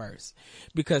IP first,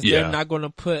 because they're not going to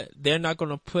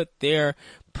put their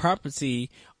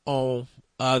property on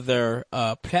other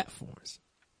platforms.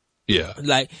 Yeah.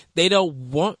 Like, they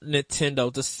don't want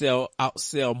Nintendo to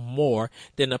outsell more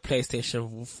than a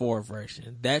PlayStation 4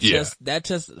 version. That just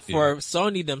for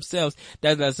Sony themselves,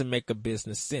 that doesn't make a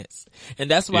business sense. And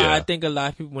that's why I think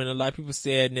when a lot of people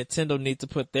said Nintendo need to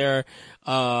put their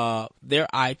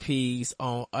IPs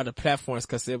on other platforms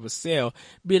because it would sell,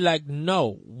 be like,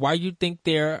 no, why you think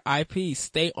their IPs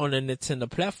stay on a Nintendo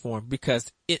platform?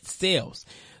 Because it sells.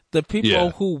 The people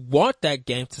who want that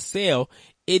game to sell,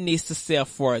 it needs to sell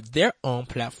for their own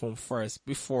platform first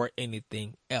before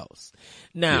anything else.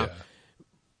 Now,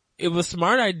 it was a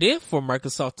smart idea for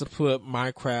Microsoft to put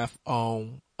Minecraft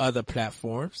on other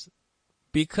platforms,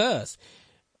 because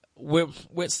with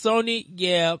Sony,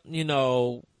 you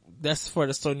know, that's for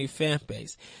the Sony fan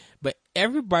base. But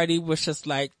everybody was just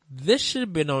like, this should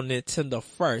have been on Nintendo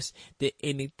first than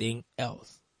anything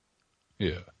else.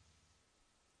 Yeah.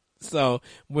 So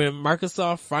when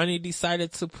Microsoft finally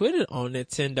decided to put it on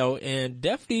Nintendo, and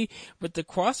definitely with the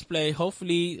crossplay,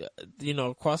 hopefully, you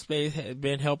know, crossplay has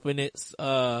been helping it,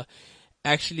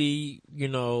 actually,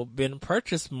 been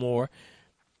purchased more,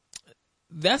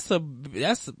 that's a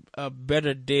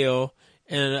better deal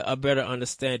and a better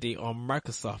understanding on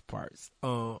Microsoft part.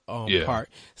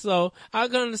 So I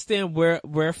can understand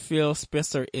where Phil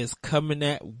Spencer is coming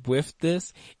at with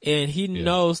this, and he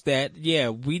knows that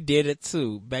we did it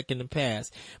too back in the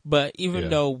past. But even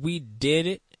though we did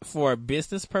it for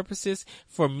business purposes,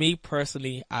 for me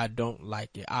personally, I don't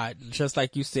like it. Just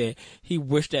like you said, he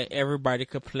wished that everybody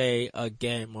could play a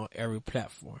game on every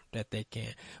platform that they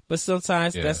can. But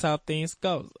sometimes that's how things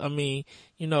go. I mean,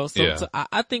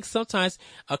 I think sometimes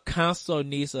a console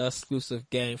needs an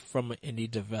exclusive game from an indie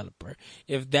developer.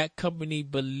 If that company,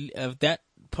 if that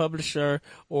publisher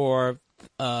or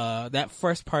that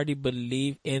first party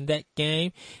believe in that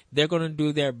game, they're going to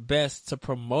do their best to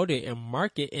promote it and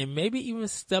market and maybe even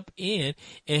step in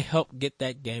and help get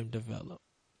that game developed.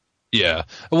 Yeah.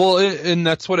 Well, and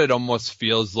that's what it almost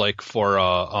feels like for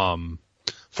an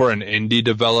indie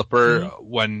developer.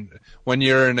 When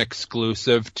you're an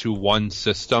exclusive to one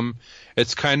system,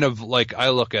 it's kind of like, I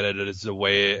look at it as a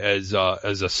way, as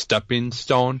a stepping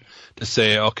stone to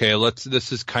say, okay,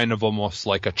 this is kind of almost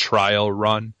like a trial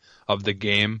run of the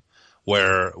game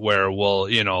where we'll,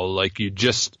 you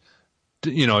just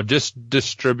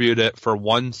distribute it for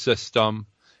one system,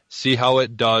 see how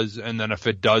it does, and then if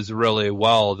it does really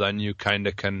well, then you kind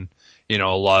of can, a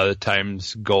lot of the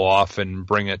times go off and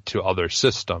bring it to other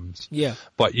systems. Yeah.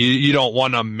 But you don't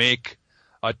want to make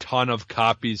a ton of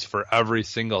copies for every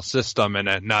single system and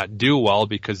it not do well,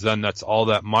 because then that's all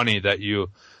that money that you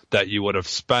would have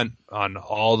spent on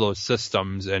all those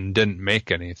systems and didn't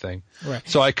make anything. Right.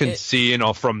 So I can see,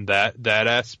 from that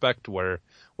aspect where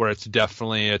it's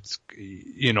definitely,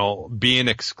 being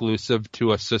exclusive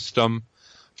to a system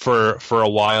for a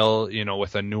while,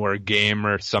 with a newer game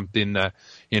or something that,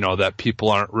 that people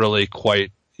aren't really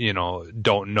quite,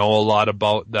 don't know a lot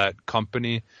about that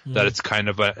company, that it's kind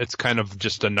of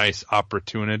just a nice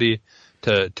opportunity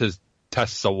to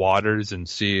test the waters and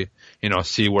see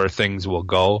where things will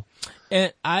go.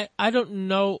 And I don't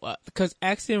know, because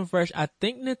Axiom Verge, I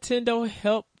think Nintendo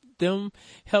helped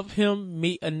him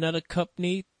meet another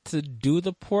company to do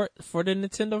the port for the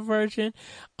Nintendo version.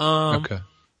 Okay.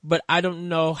 But I don't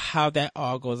know how that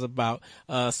all goes about.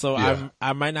 I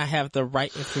might not have the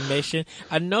right information.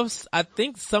 I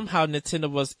think somehow Nintendo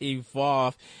was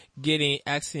involved getting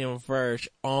Axiom Verge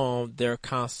on their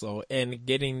console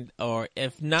and or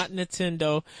if not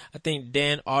Nintendo, I think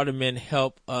Dan Alderman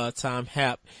helped, Tom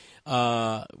Happ,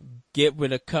 get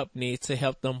with a company to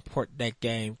help them port that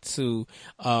game to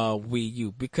Wii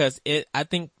U, because I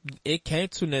think it came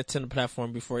to Nintendo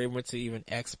platform before it went to even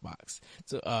Xbox.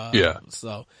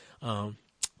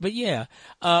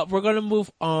 We're gonna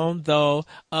move on though.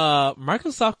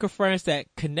 Microsoft confirms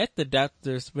that Kinect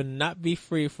adapters will not be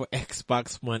free for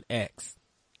Xbox One X.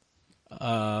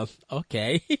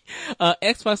 Okay.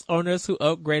 Xbox owners who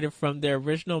upgraded from their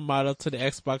original model to the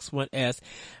Xbox One S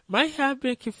might have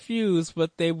been confused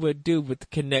what they would do with the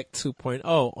Kinect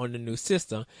 2.0 on the new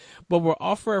system, but were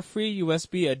offered a free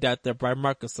USB adapter by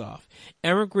Microsoft.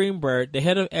 Aaron Greenberg, the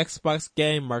head of Xbox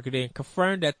game marketing,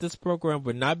 confirmed that this program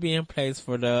would not be in place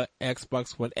for the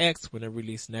Xbox One X when it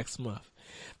released next month.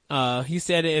 He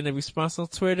said in a response on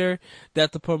Twitter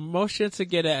that the promotion to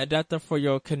get an adapter for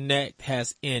your Kinect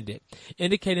has ended,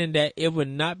 indicating that it would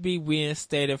not be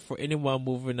reinstated for anyone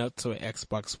moving up to an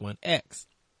Xbox One X.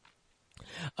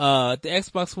 The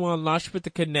Xbox One launched with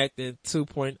the Kinect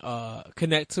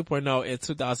 2.0 in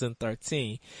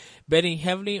 2013, betting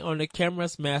heavily on the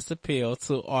camera's mass appeal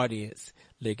to audience.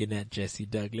 Looking at Jesse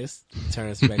Douglas,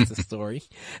 turns back to story.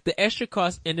 The extra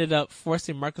cost ended up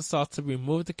forcing Microsoft to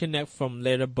remove the Kinect from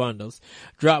later bundles,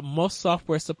 drop most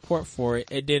software support for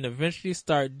it, and then eventually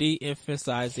start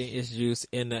de-emphasizing its use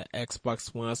in the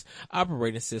Xbox One's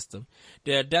operating system.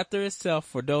 The adapter itself,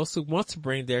 for those who want to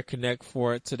bring their Kinect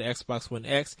forward to the Xbox One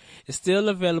X, is still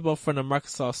available from the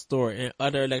Microsoft Store and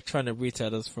other electronic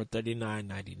retailers for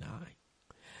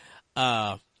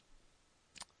 $39.99.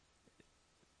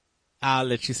 I'll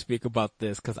let you speak about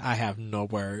this because I have no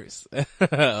words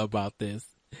about this.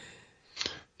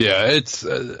 Yeah, it's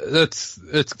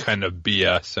kind of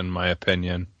BS in my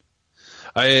opinion.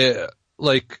 I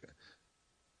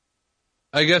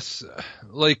guess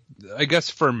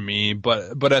for me,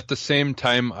 but at the same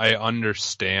time, I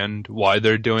understand why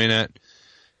they're doing it,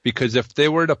 because if they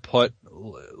were to put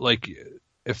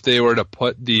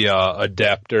the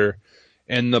adapter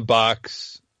in the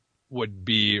box, would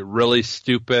be really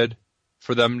stupid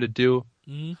for them to do.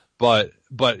 But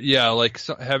yeah,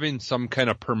 having some kind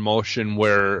of promotion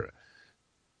where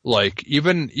like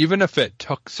even if it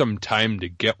took some time to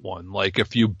get one, like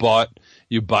if you buy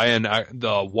the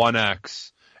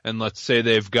 1X, and let's say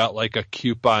they've got like a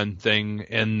coupon thing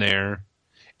in there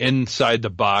inside the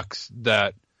box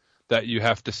that you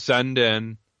have to send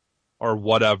in or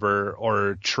whatever,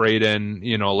 or trade in,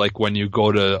 like when you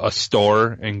go to a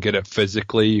store and get it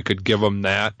physically, you could give them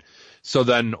that. So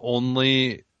then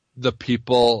only the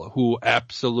people who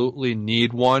absolutely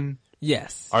need one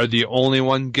Yes. are the only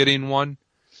one getting one.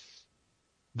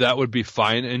 That would be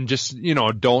fine. And just,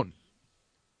 don't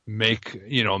make,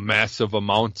 massive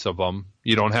amounts of them.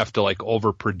 You don't have to like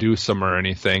overproduce them or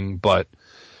anything, but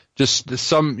just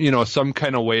some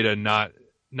kind of way to not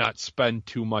spend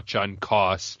too much on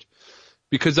cost.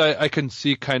 Because I can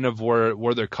see kind of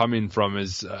where they're coming from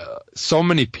is so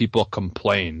many people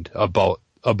complained about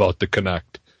the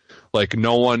Kinect. Like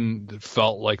no one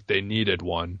felt like they needed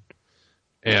one.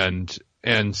 And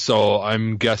so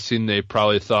I'm guessing they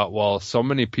probably thought, well, so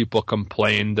many people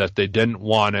complained that they didn't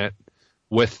want it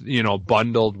with,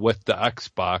 bundled with the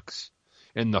Xbox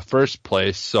in the first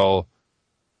place. So,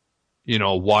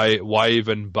 why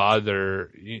even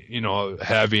bother,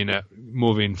 having it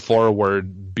moving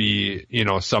forward be,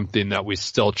 something that we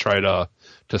still try to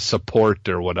support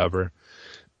or whatever.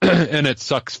 And it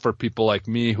sucks for people like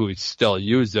me who still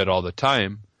use it all the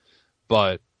time,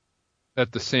 but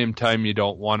at the same time, you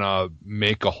don't want to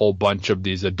make a whole bunch of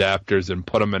these adapters and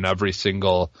put them in every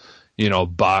single,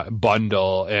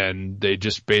 bundle, and they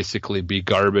just basically be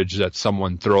garbage that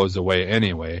someone throws away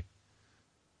anyway.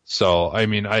 So, I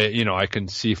mean, I can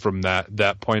see from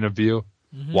that point of view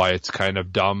why it's kind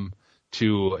of dumb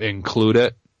to include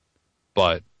it,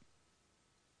 but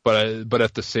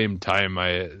at the same time,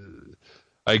 I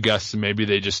guess maybe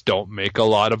they just don't make a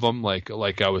lot of them,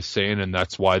 like I was saying, and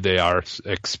that's why they are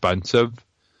expensive.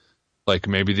 Like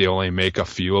maybe they only make a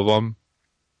few of them.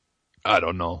 I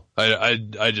don't know.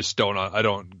 I just don't. I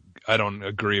don't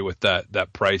agree with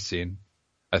that pricing.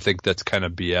 I think that's kind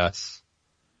of BS.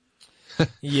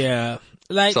 Yeah.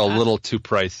 Like It's a little too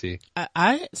pricey.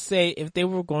 I say if they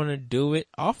were going to do it,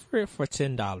 offer it for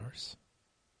 $10.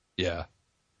 Yeah.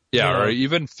 Yeah. Or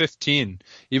even 15.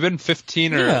 Even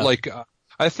 15 or Yeah. like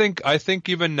I think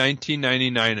even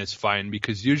 $19.99 is fine,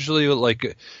 because usually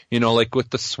like like with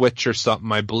the Switch or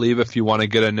something, I believe if you want to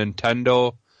get a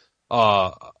Nintendo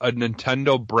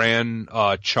brand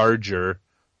charger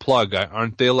plug,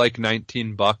 aren't they like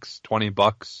 $19,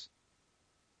 $20?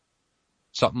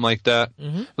 Something like that.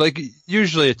 Mm-hmm. Like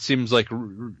usually it seems like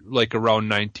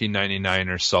around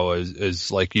 $19.99 or so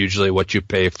is like usually what you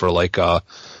pay for like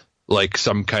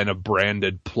some kind of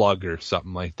branded plug or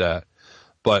something like that.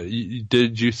 But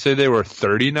did you say they were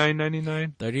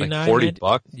 $39.99? $39, like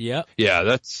 $40? Yep. Yeah,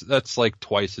 that's like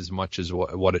twice as much as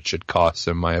what it should cost,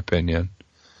 in my opinion.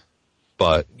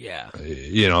 But Yeah.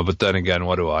 But then again,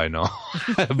 what do I know?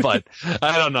 But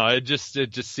I don't know. It just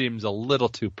seems a little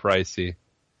too pricey.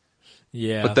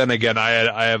 Yeah. But then again,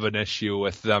 I have an issue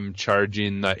with them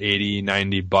charging the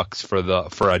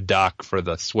 $80-$90 for a dock for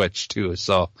the Switch too.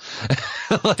 So,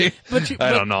 like,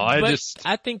 I don't know. I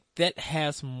think that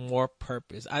has more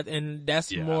purpose. And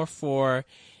that's more for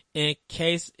in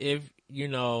case if,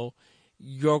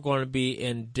 you're going to be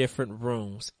in different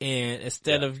rooms, and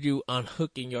instead of you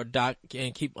unhooking your dock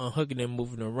and keep unhooking and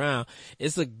moving around,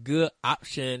 it's a good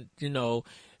option,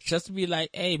 just to be like,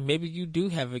 hey, maybe you do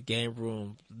have a game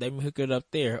room. Let me hook it up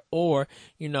there. Or,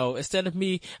 instead of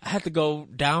me, I have to go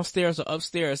downstairs or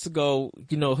upstairs to go,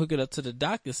 hook it up to the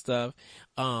dock and stuff.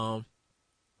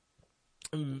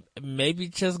 Maybe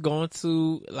just going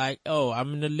to like, oh,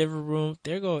 I'm in the living room.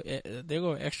 There go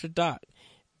extra dock.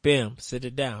 Bam, sit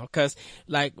it down. Cause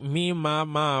like me and my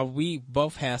mom, we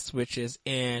both have Switches,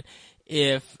 and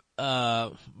if,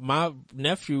 my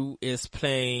nephew is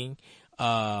playing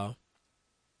the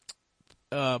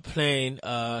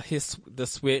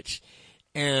Switch,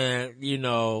 and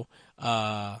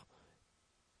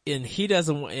and he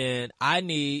doesn't, and I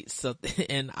need something,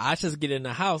 and I just get in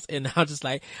the house, and I'm just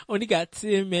like, only got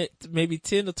 10 minutes, maybe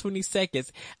 10 or 20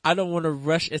 seconds. I don't want to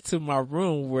rush into my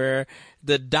room where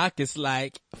the dock is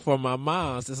like, for my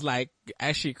mom's, it's like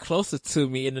actually closer to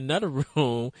me in another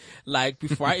room. Like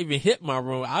before I even hit my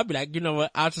room, I'll be like, you know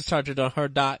what, I'll just charge it on her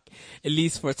dock at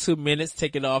least for 2 minutes,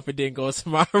 take it off, and then go to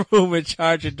my room and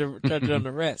charge it on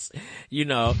the rest.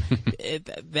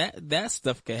 That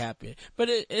stuff could happen. But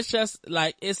it's just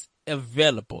like, it's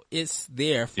available. It's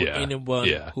there for anyone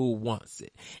who wants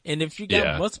it. And if you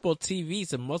got multiple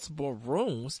TVs and multiple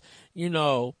rooms,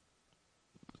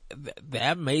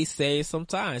 that may save some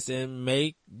time and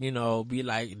make, be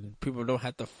like, people don't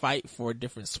have to fight for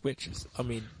different switches. I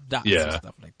mean, docks and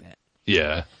stuff like that.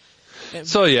 Yeah.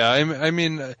 So yeah, I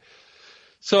mean,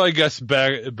 so I guess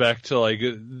back to like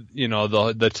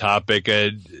the topic.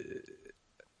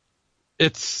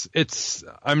 It's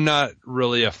I'm not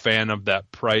really a fan of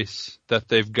that price that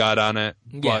they've got on it,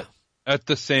 but at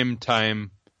the same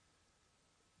time,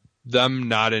 them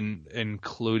not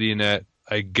including it,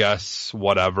 I guess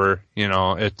whatever,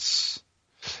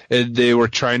 they were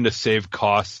trying to save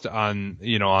cost on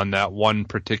that one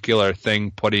particular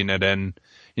thing, putting it in,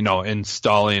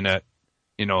 installing it,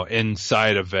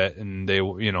 inside of it, and they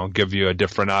give you a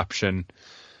different option.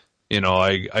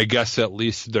 I guess at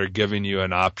least they're giving you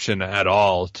an option at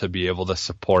all to be able to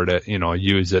support it,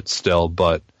 use it still.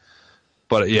 But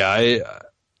yeah,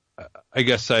 I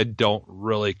guess I don't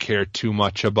really care too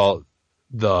much about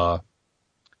the,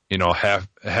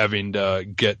 having to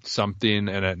get something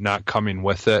and it not coming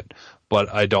with it.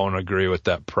 But I don't agree with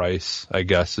that price, I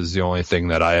guess, is the only thing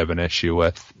that I have an issue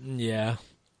with. Yeah.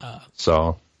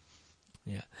 So.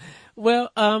 Yeah.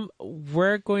 Well,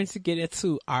 we're going to get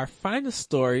into our final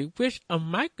story, which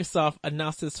Microsoft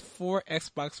announces 4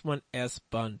 Xbox One S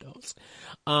bundles.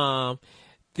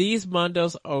 These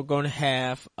bundles are going to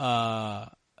have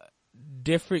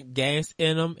different games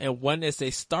in them, and one is a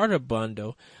starter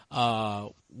bundle,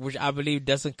 which I believe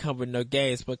doesn't come with no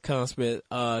games, but comes with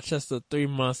just the 3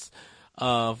 months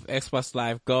of Xbox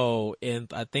Live Gold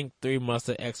and I think 3 months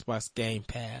of Xbox Game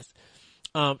Pass.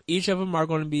 Each of them are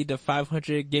going to be the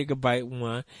 500 gigabyte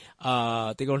one.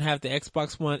 They're going to have the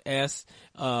Xbox One S,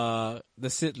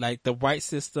 the white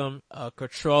system,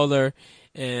 controller,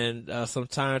 and some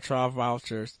time trial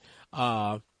vouchers.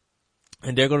 And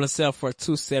they're going to sell for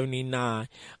 $279.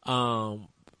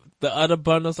 The other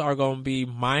bundles are going to be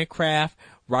Minecraft,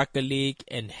 Rocket League,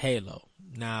 and Halo.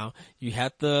 Now, you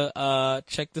have to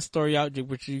check the story out,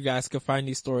 which you guys can find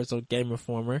these stories on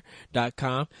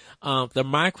GameInformer.com. The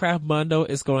Minecraft bundle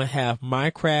is going to have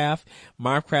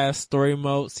Minecraft Story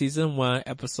Mode Season 1,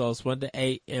 Episodes 1 to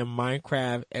 8, and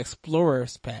Minecraft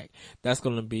Explorers Pack. That's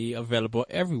going to be available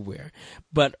everywhere.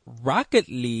 But Rocket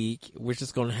League, which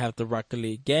is going to have the Rocket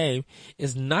League game,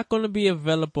 is not going to be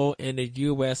available in the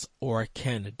US or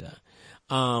Canada.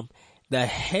 The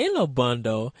Halo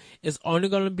bundle is only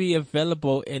going to be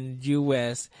available in the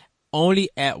US only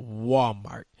at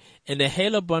Walmart. And the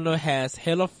Halo bundle has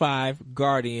Halo 5,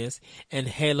 Guardians, and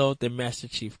Halo the Master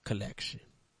Chief Collection.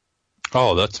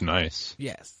 Oh, that's nice.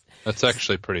 Yes. That's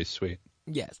actually pretty sweet.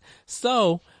 Yes.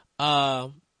 So,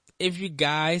 if you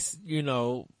guys,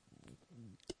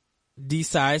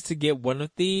 decide to get one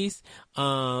of these,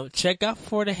 check out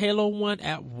for the Halo one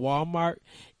at Walmart.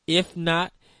 If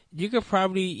not, you could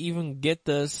probably even get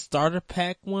the starter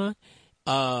pack one,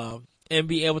 and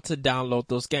be able to download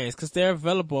those games because they're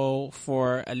available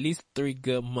for at least 3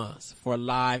 good months for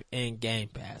Live and Game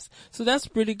Pass. So that's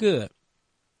pretty good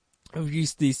if you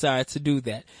decide to do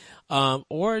that.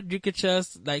 Or you could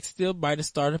just still buy the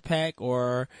starter pack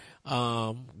or,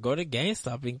 go to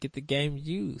GameStop and get the game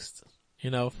used,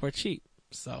 for cheap.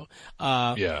 So,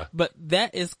 yeah, but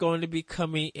that is going to be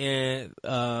coming in,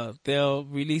 they'll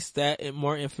release that and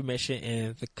more information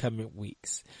in the coming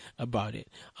weeks about it.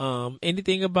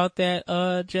 Anything about that,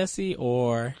 Jesse,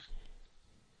 or?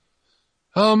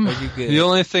 Are you good? The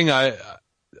only thing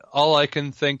all I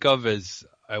can think of is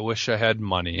I wish I had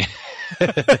money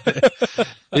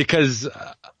because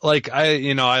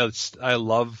I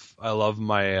love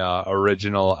my,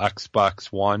 original Xbox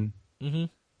One,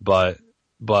 but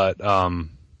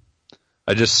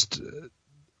I just,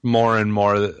 more and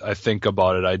more I think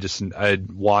about it, I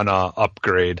want to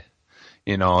upgrade,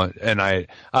 and I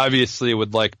obviously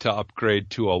would like to upgrade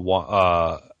to a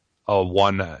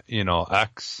One,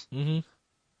 X.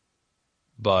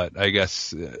 But I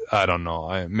guess, I don't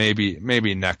know,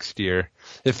 maybe next year.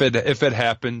 If it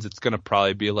happens, it's going to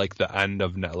probably be like the end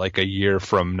of a year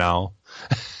from now.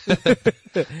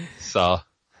 So.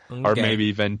 Okay. Or maybe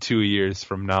even 2 years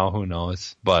from now, who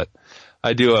knows? But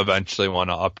I do eventually want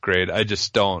to upgrade.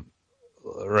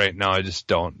 Right now I just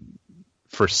don't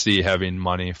foresee having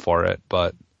money for it,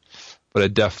 but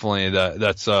it definitely,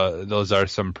 those are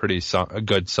some pretty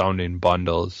good sounding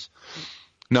bundles.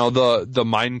 Now the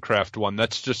Minecraft one,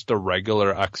 that's just a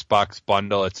regular Xbox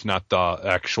bundle. It's not the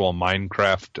actual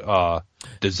Minecraft,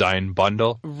 design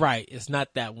bundle. Right. It's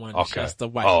not that one. Okay. It's just the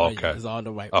white one. Okay. It's all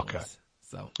the white ones.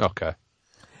 So. Okay.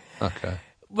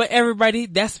 But everybody,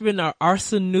 that's been our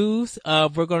Arsenal news.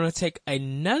 We're going to take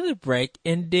another break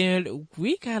and then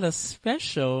we got a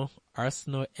special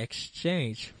Arsenal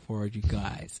exchange for you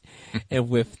guys. And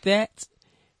with that,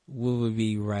 we will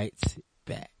be right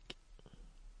back.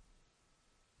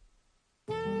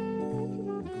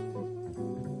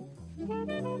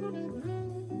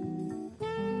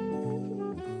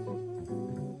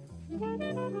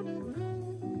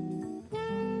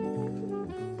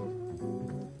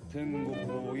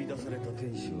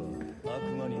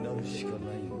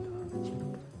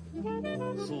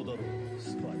 そうだろう、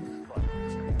スパイ。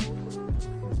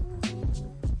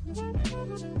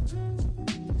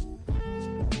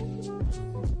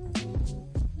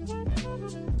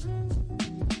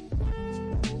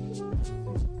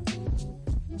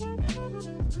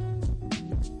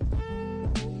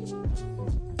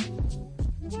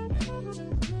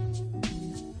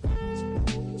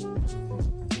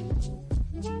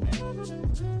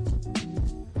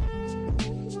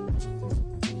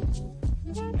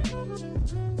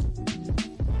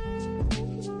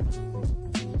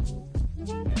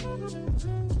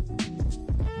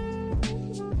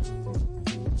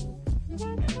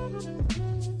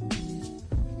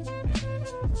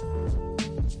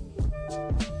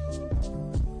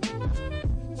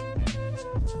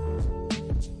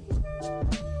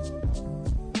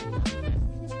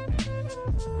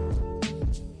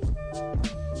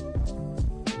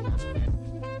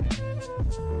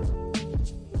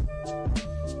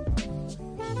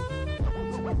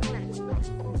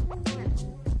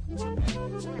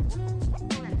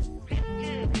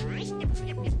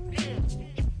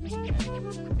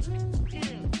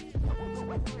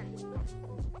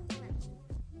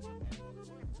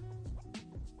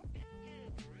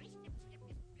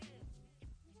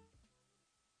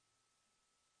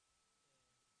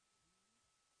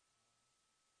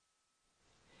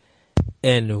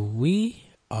And we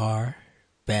are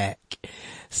back.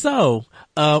 So,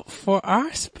 for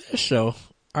our special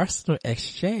Arsenal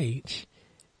Exchange,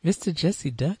 Mr.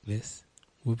 Jesse Douglas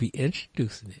will be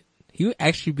introducing it. He will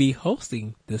actually be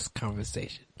hosting this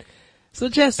conversation. So,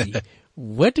 Jesse,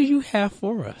 what do you have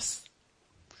for us?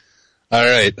 All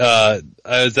right. I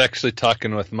was actually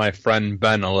talking with my friend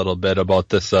Ben a little bit about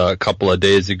this a couple of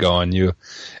days ago, and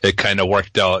it kind of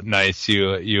worked out nice.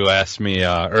 You asked me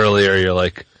earlier, you're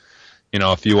like,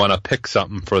 if you want to pick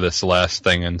something for this last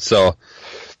thing. And so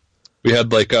we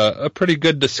had like a pretty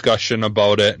good discussion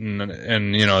about it and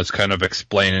it's kind of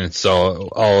explaining. So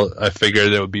I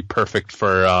figured it would be perfect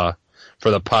for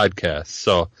the podcast.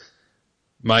 So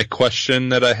my question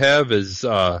that I have is,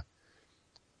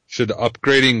 should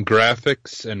upgrading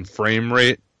graphics and frame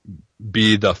rate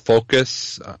be the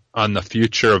focus on the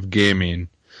future of gaming,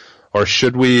 or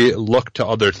should we look to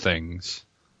other things?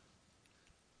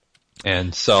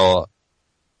 And so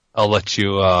I'll let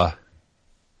you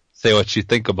say what you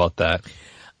think about that.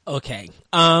 Okay.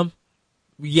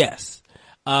 Yes.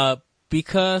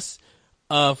 Because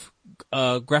of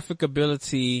graphic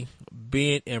ability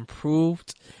being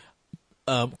improved,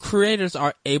 creators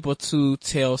are able to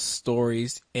tell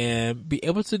stories and be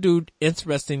able to do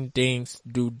interesting things,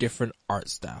 do different art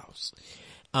styles.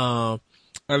 A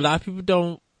lot of people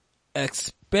don't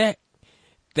expect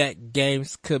that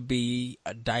games could be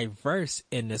diverse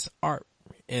in this art,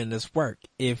 in this work.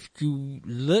 If you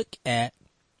look at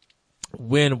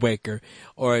Wind Waker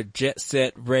or Jet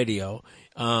Set Radio,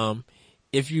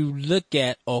 if you look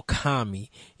at Okami,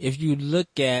 if you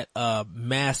look at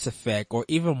Mass Effect or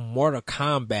even Mortal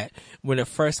Kombat when it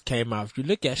first came out, if you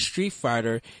look at Street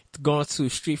Fighter going to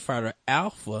Street Fighter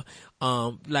Alpha,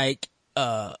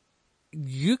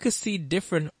 you could see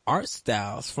different art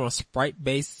styles from sprite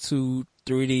based to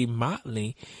 3D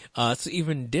modeling, to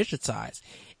even digitized.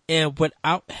 And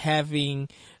without having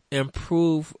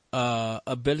improved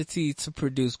ability to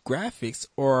produce graphics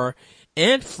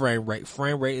and frame rate.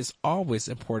 Frame rate is always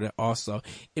important also.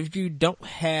 If you don't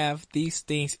have these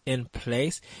things in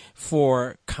place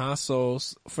for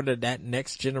consoles, for that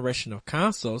next generation of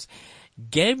consoles,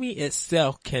 gaming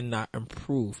itself cannot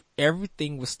improve.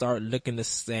 Everything will start looking the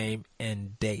same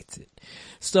and dated.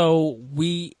 So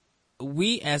we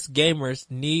as gamers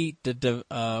need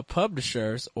the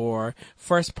publishers, or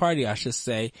first party I should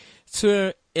say,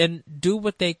 to do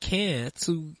what they can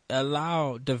to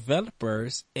allow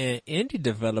developers and indie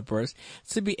developers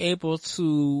to be able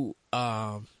to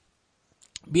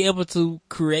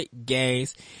create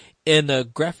games in a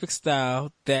graphic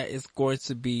style that is going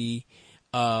to be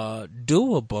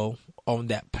doable on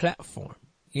that platform.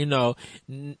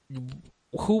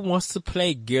 Who wants to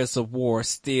play Gears of War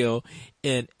still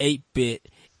in 8-bit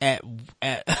at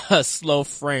a slow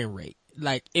frame rate?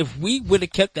 Like, if we would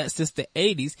have kept that since the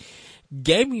 80s,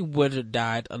 gaming would have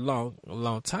died a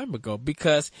long time ago,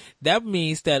 because that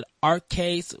means that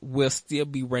arcades will still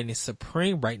be reigning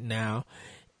supreme right now,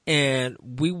 and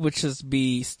we would just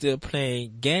be still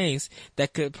playing games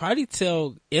that could probably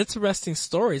tell interesting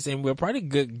stories, and we'll probably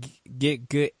get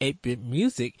good 8-bit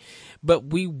music, but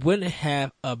we wouldn't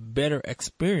have a better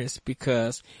experience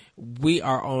because we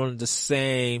are on the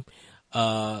same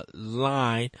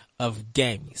line of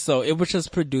gaming. So it would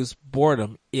just produce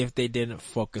boredom if they didn't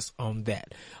focus on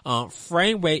that.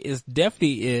 Frame rate is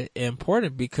definitely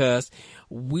important because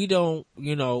we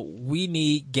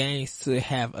need games to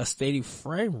have a steady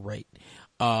frame rate,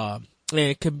 and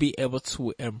it can be able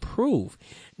to improve.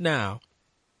 Now,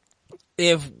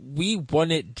 if we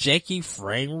wanted janky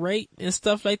frame rate and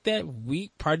stuff like that, we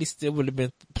probably still would have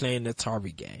been playing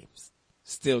Atari games,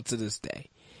 still to this day.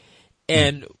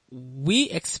 And we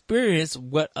experience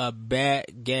what a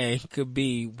bad game could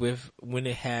be when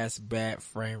it has bad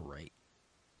frame rate.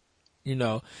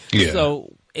 Yeah.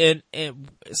 So,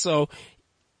 so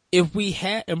if we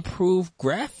had improved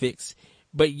graphics,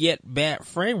 but yet bad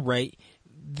frame rate,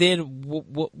 then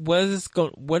what is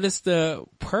the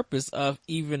purpose of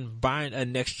even buying a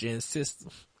next gen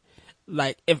system?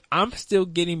 Like, if I'm still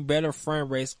getting better frame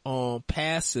rates on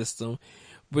past system,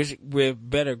 with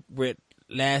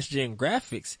last gen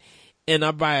graphics, and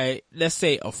I buy, let's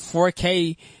say, a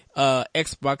 4K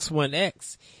Xbox One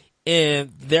X,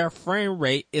 and their frame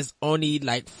rate is only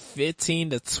like 15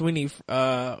 to 20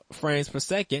 frames per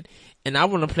second, and I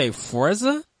want to play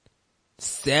Forza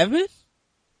 7,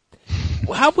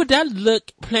 how would that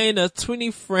look playing a 20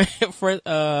 frame for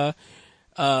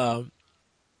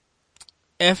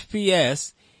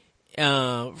FPS,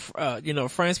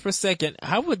 frames per second?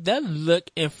 How would that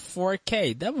look in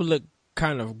 4K? That would look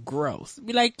kind of gross.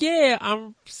 Be like, yeah,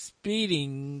 I'm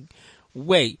speeding.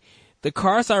 Wait, the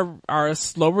cars are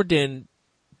slower than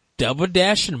Double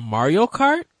Dash in Mario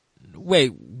Kart?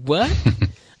 Wait, what?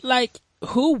 Like,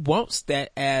 who wants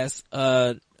that as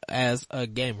a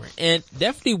gamer? And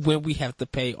definitely when we have to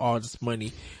pay all this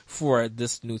money for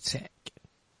this new tech.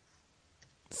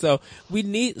 So we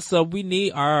need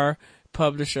our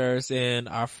publishers and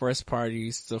our first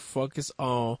parties to focus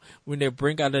on, when they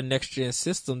bring out a next gen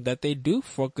system, that they do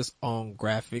focus on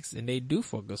graphics and they do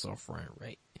focus on frame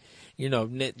rate.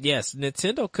 Yes,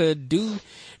 Nintendo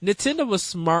was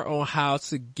smart on how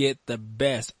to get the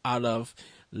best out of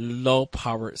low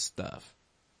powered stuff.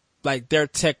 Like, they're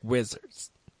tech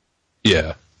wizards.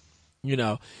 Yeah.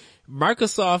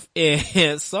 Microsoft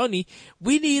and Sony,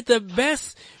 we need the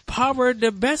best power,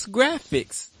 the best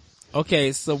graphics.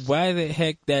 Okay, so why the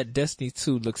heck that Destiny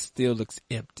 2 still looks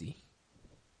empty?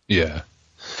 Yeah.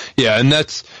 Yeah, and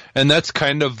that's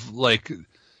kind of like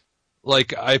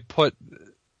I put,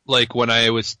 like, when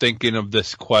I was thinking of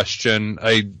this question,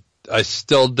 I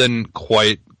still didn't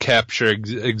quite capture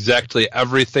exactly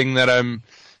everything that I'm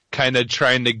kind of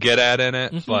trying to get at in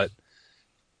it, but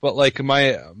like,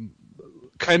 my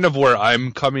kind of where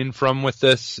I'm coming from with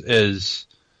this is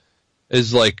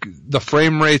like, the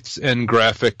frame rates and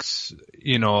graphics,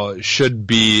 should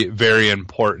be very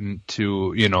important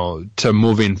to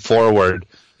moving forward.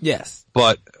 Yes.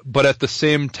 But at the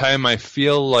same time, I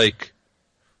feel like,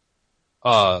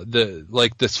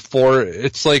 it's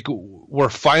like we're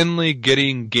finally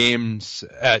getting games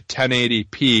at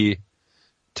 1080p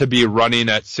to be running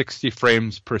at 60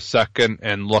 frames per second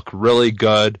and look really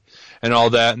good and all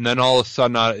that. And then all of a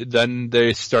sudden, then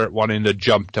they start wanting to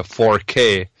jump to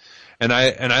 4K. And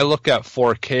I look at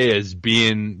 4K as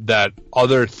being that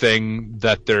other thing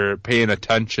that they're paying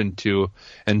attention to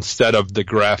instead of the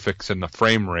graphics and the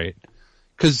frame rate.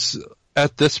 'Cause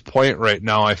at this point right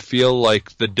now, I feel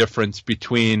like the difference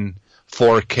between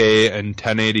 4K and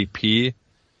 1080p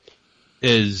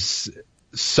is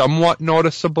somewhat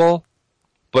noticeable,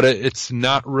 but it's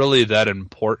not really that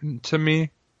important to me.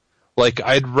 Like,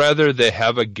 I'd rather they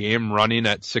have a game running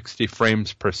at 60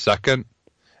 frames per second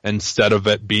instead of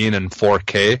it being in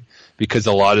 4K, because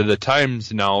a lot of the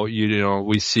times now,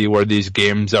 we see where these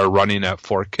games are running at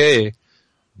 4K,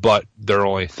 but they're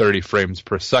only 30 frames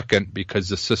per second because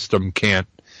the system can't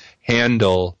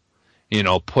handle,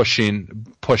 pushing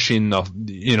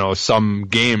the, some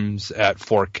games at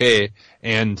 4K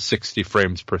and 60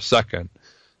 frames per second.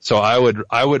 So I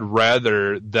would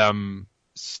rather them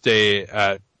stay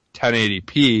at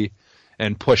 1080p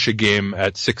and push a game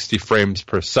at 60 frames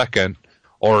per second,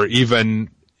 or even,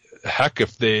 heck,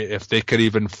 if they could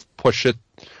even push it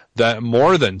that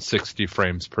more than 60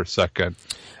 frames per second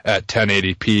at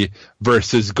 1080p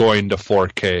versus going to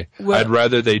 4K. Well, I'd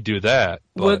rather they do that.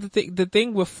 But. Well, the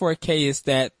thing with 4K is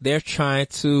that they're trying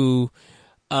to,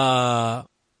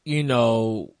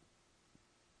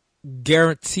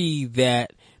 guarantee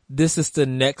that this is the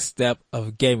next step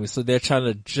of gaming. So they're trying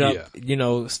to jump,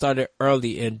 start it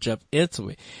early and jump into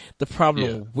it. The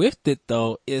problem with it,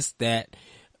 though, is that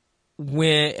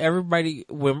even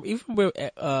with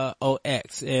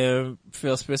OX and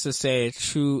Phil Spencer saying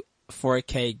true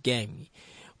 4K gaming,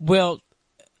 well,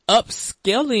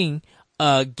 upscaling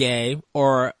a game,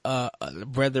 or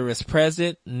whether it's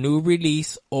present, new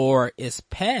release, or it's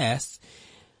past,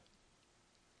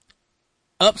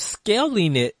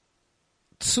 upscaling it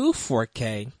to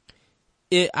 4K,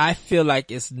 I feel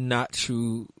like it's not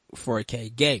true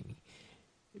 4K gaming.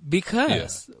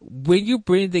 Because when you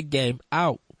bring the game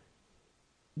out,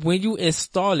 when you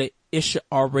install it, it should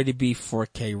already be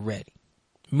 4K ready.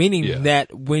 Meaning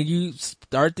that when you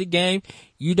start the game,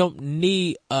 you don't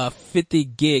need a 50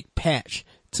 gig patch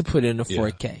to put in the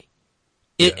 4K.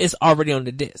 It's already on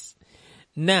the disc.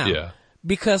 Now,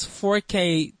 because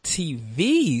 4K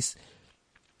TVs,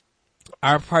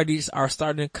 our parties are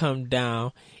starting to come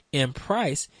down in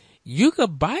price, you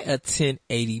could buy a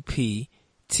 1080p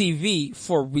TV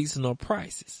for reasonable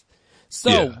prices.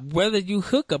 So whether you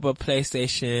hook up a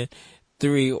PlayStation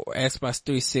 3 or Xbox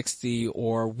 360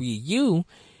 or Wii U,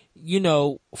 you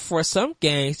know, for some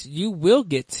games you will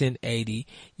get 1080.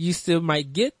 You still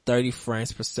might get 30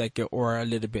 frames per second or a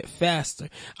little bit faster.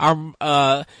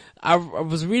 I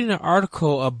was reading an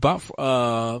article about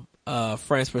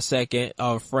frames per second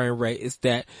frame rate, is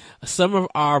that some of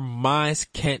our minds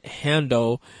can't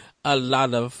handle a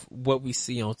lot of what we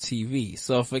see on TV.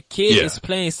 So if a kid is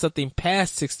playing something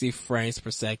past 60 frames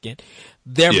per second,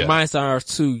 their minds are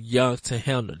too young to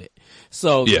handle it.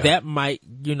 So that might,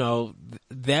 you know,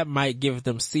 that might give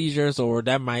them seizures, or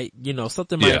that might, you know,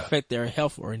 something might affect their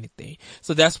health or anything.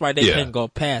 So that's why they can't go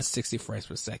past 60 frames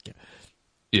per second.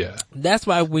 Yeah. That's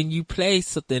why when you play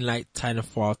something like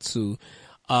Titanfall 2,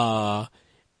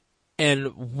 and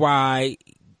why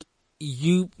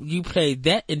you play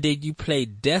that, and then you play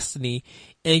Destiny,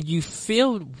 and you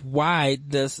feel why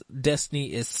this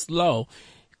Destiny is slow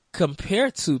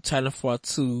compared to Titanfall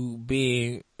 2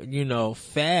 being, you know,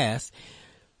 fast.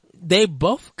 They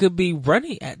both could be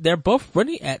they're both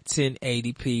running at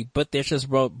 1080p, but they're just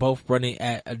both running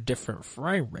at a different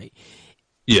frame rate.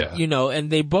 Yeah. You know, and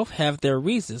they both have their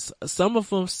reasons. Some of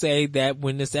them say that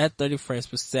when it's at 30 frames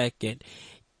per second,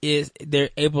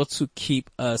 they're able to keep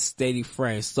a steady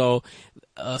frame. So,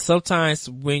 sometimes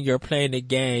when you're playing the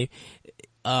game,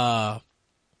 and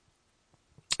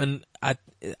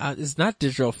it's not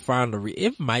Digital Foundry,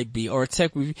 it might be, or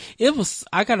Tech Review.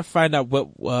 I gotta find out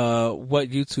what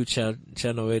YouTube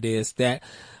channel it is, that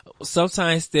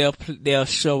sometimes they'll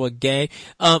show a game,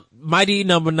 Mighty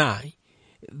Number 9.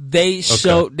 They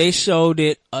showed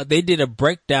it, they did a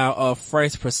breakdown of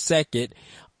frames per second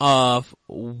of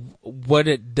what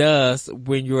it does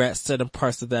when you're at certain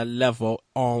parts of that level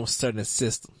on certain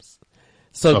systems.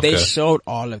 So they showed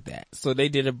all of that. So they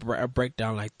did a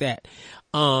breakdown like that.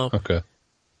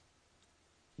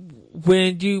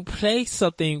 When you play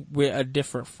something with a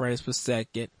different frames per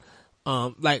second,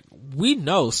 like we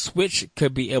know Switch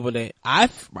could be able to, I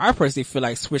personally feel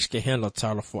like Switch can handle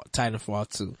Titanfall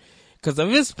 2. Cause if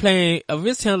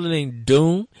it's handling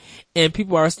Doom, and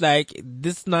people are like,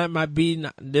 it might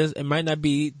not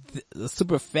be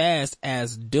super fast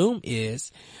as Doom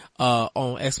is,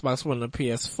 on Xbox One and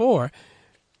PS4,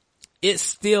 it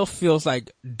still feels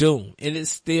like Doom, and it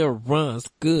still runs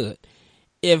good.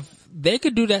 If they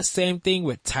could do that same thing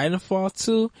with Titanfall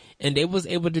 2, and they was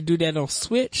able to do that on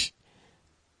Switch,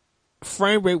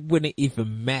 frame rate wouldn't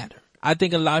even matter. I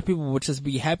think a lot of people would just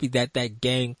be happy that that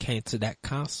game came to that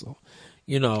console,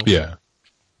 you know. Yeah.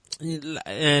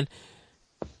 And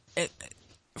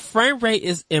frame rate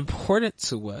is important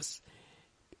to us.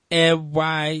 And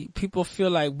why people feel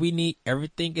like we need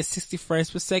everything at 60 frames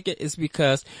per second is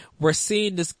because we're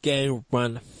seeing this game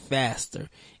run faster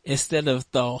instead of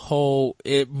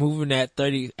it moving at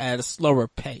 30 at a slower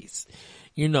pace.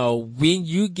 You know, when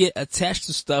you get attached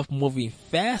to stuff moving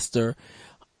faster,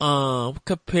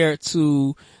 compared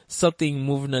to something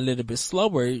moving a little bit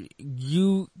slower,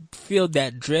 you feel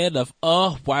that dread of,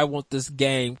 why won't this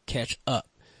game catch up?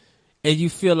 And you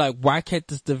feel like, why can't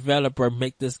this developer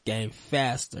make this game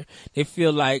faster? They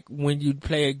feel like when you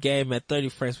play a game at 30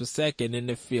 frames per second and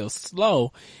it feels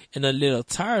slow and a little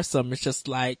tiresome, it's just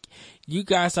like, you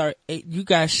guys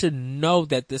should know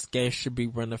that this game should be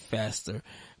running faster,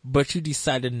 but you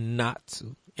decided not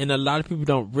to. And a lot of people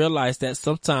don't realize that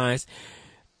sometimes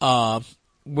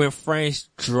when frames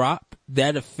drop,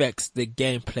 that affects the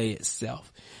gameplay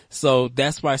itself. So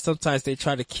that's why sometimes they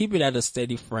try to keep it at a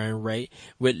steady frame rate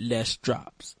with less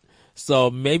drops.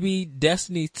 So maybe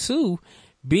Destiny 2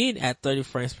 being at 30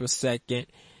 frames per second,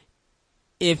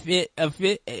 if it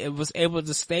was able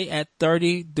to stay at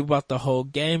 30 throughout the whole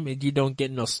game and you don't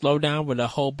get no slowdown when a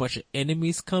whole bunch of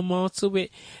enemies come onto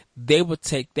it, they would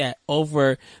take that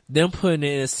over them putting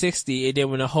it at 60, and then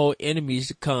when the whole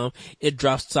enemies come, it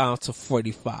drops down to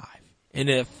 45, and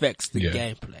it affects the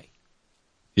gameplay.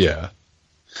 Yeah.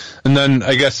 And then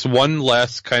I guess one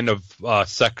last kind of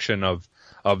section of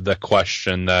the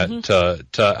question that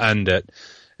to end it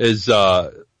is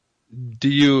do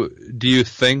you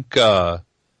think that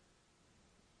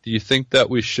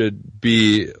we should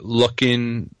be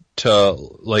looking to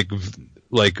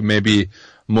like maybe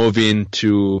moving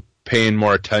to paying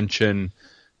more attention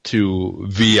to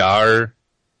VR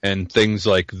and things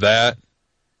like that?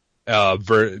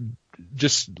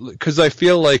 Just because I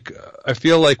feel like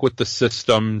with the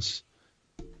systems,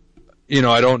 you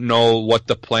know, I don't know what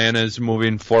the plan is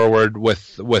moving forward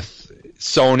with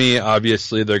Sony.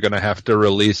 Obviously, they're going to have to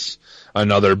release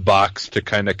another box to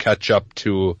kind of catch up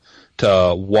to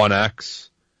One X.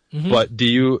 But do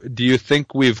you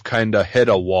think we've kind of hit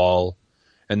a wall?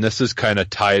 And this is kind of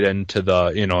tied into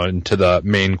the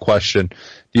main question.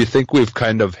 Do you think we've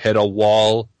kind of hit a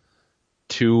wall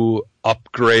to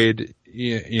upgrade,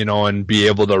 you know, and be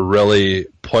able to really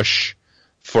push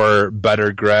for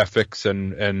better graphics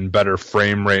and better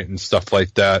frame rate and stuff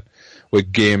like that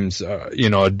with games? You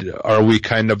know, are we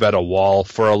kind of at a wall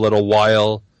for a little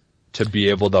while to be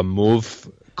able to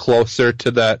move closer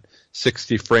to that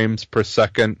 60 frames per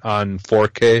second on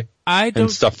 4K and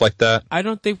stuff like that? I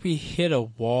don't think we hit a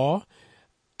wall.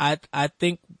 I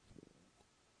think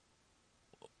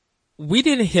we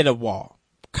didn't hit a wall.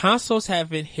 Consoles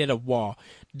haven't hit a wall.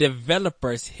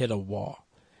 Developers hit a wall.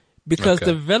 Because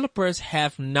developers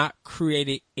have not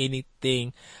created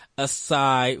anything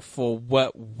aside for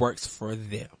what works for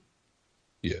them.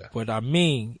 Yeah. What I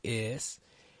mean is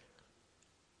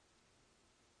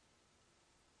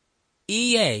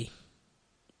EA,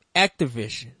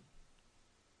 Activision,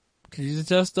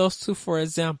 just those two for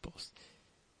examples.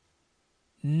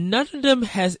 None of them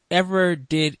has ever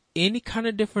did any kind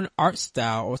of different art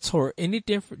style or told any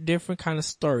different kind of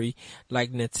story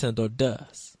like Nintendo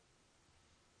does.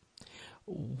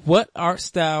 What art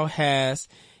style has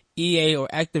EA or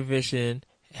Activision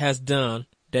has done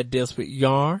that deals with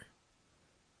yarn,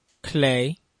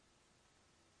 clay,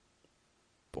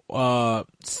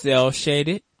 cell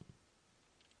shaded,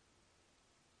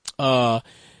 the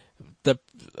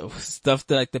stuff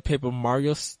that like the Paper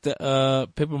Mario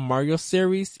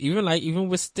series, even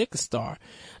with Sticker Star,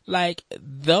 third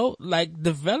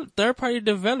party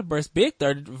developers, big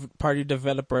third party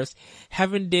developers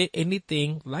haven't did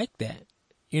anything like that.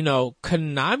 You know,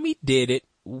 Konami did it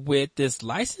with this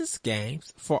licensed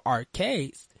games for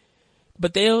arcades,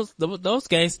 but those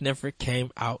games never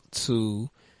came out to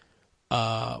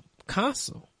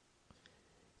console.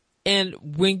 And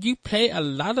when you play a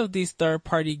lot of these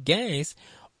third-party games,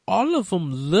 all of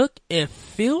them look and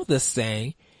feel the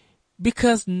same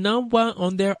because no one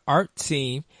on their art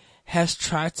team has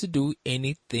tried to do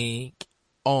anything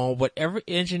on whatever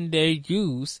engine they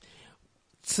use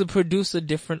to produce a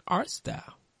different art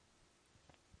style.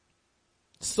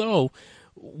 So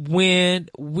when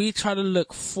we try to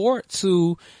look forward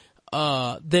to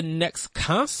the next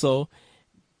console,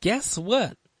 guess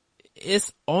what?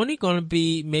 It's only going to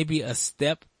be maybe a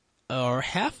step or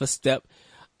half a step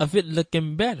of it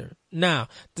looking better. Now,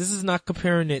 this is not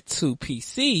comparing it to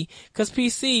PC, because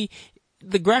PC,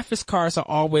 the graphics cards are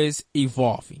always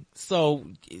evolving. So,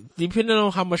 depending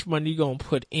on how much money you're going to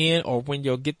put in or when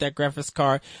you'll get that graphics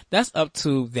card, that's up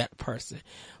to that person.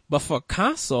 But for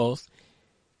consoles,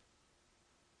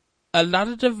 a lot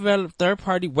of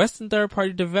Western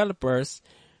third-party developers,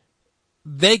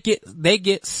 they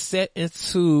get set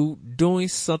into doing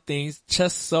something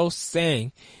just so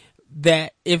saying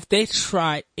that if they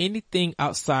try anything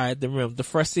outside the realm, the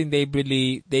first thing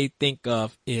they think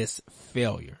of is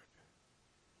failure.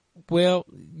 Well,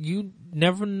 you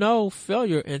never know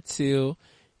failure until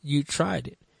you tried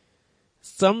it.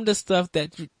 Some of the stuff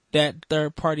that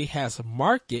third party has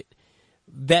market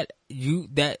that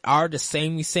are the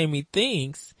samey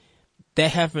things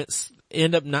that haven't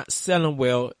end up not selling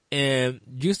well and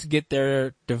used to get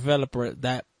their developer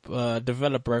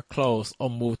closed or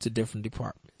moved to different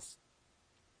departments.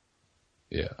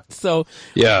 Yeah. So,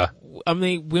 yeah. I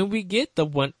mean, when we get the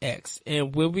One X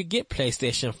and when we get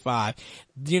PlayStation 5,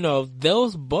 you know,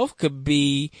 those both could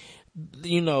be,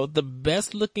 you know, the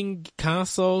best looking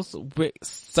consoles with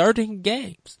certain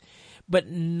games. But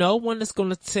no one of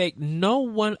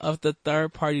the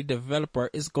third party developer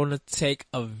is going to take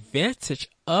advantage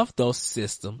of those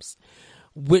systems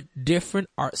with different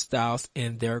art styles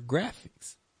in their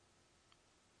graphics.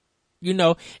 You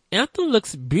know, Anthem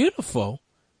looks beautiful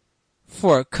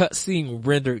for a cutscene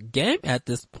rendered game at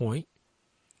this point,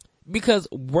 because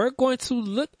we're going to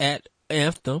look at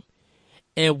Anthem,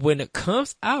 and when it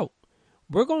comes out,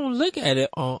 we're going to look at it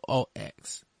on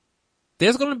OX.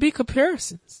 There's going to be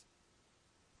comparisons.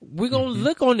 We're going to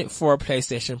look on it for a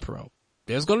PlayStation Pro.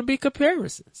 There's going to be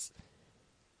comparisons.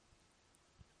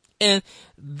 And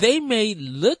they may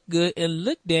look good and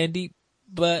look dandy,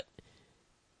 but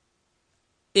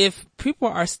if people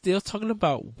are still talking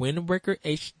about Wind Waker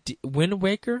and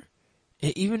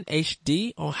even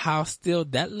HD on how still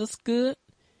that looks good,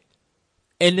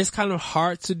 and it's kind of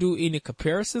hard to do any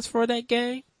comparisons for that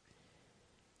game,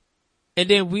 and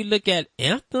then we look at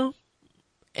Anthem,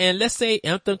 and let's say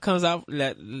Anthem comes out,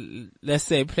 let's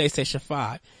say PlayStation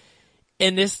 5,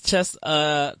 and it's just,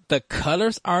 the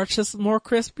colors are just more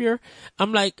crispier.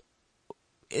 I'm like,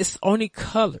 it's only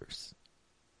colors.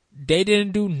 They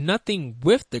didn't do nothing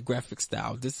with the graphic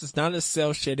style. This is not a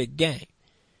cel shaded game.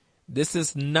 This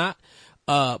is not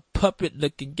a puppet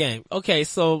looking game. Okay,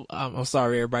 so, I'm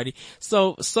sorry everybody.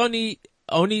 So Sony,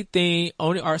 only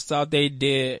art style they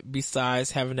did besides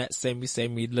having that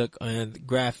samey look on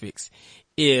graphics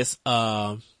is,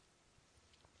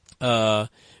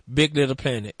 Big Little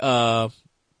Planet. Not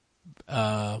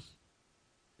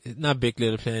Big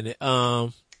Little Planet.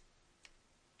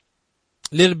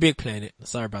 Little Big Planet.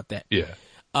 Sorry about that. Yeah.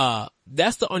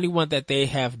 That's the only one that they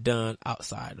have done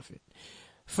outside of it.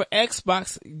 For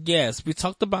Xbox, yes, we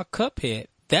talked about Cuphead.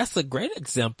 That's a great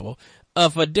example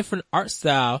of a different art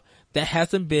style that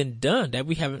hasn't been done, that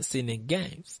we haven't seen in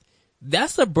games.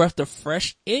 That's a breath of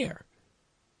fresh air.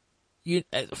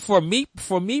 For me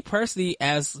personally,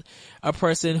 as a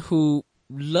person who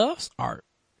loves art,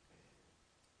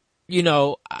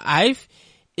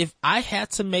 if I had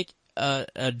to make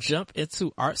a jump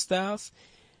into art styles,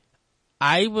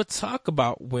 I would talk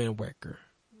about Wind Waker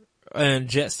and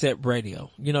Jet Set Radio.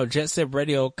 Jet Set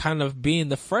Radio kind of being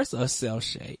the first of cel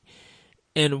shade,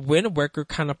 and Wind Waker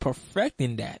kind of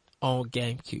perfecting that on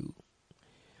GameCube.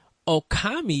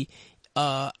 Okami,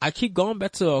 I keep going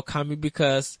back to Okami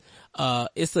because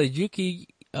it's a Yuki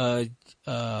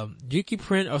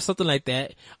print or something like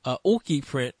that, Uki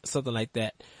print, something like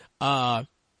that.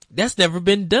 That's never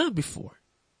been done before.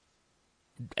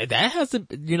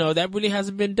 That really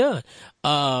hasn't been done.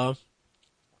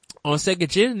 On Sega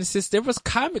Genesis, there was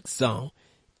Comic Zone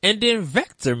and then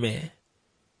Vector Man.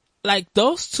 Like,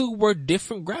 those two were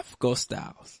different graphical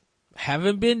styles.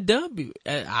 Haven't been done.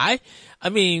 I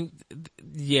mean,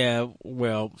 yeah,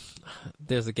 well,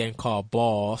 there's a game called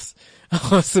Balls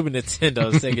on Super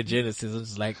Nintendo, Sega Genesis.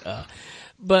 It's like,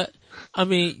 but I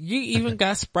mean, you even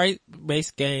got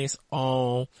sprite-based games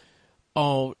on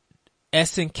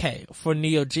SNK for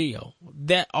Neo Geo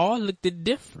that all looked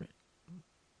different.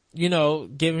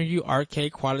 Giving you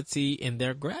arcade quality in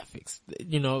their graphics.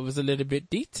 It was a little bit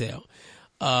detailed.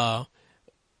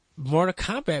 Mortal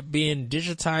Kombat being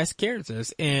digitized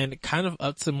characters, and kind of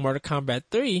up to Mortal Kombat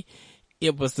 3,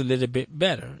 it was a little bit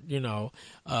better.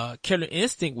 Killer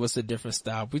Instinct was a different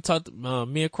style. We talked,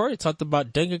 me and Corey talked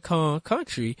about Donkey Kong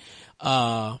Country,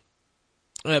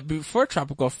 before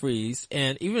Tropical Freeze,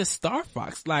 and even Star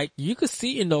Fox. Like, you could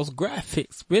see in those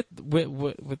graphics with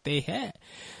what they had.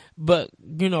 But,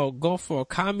 go for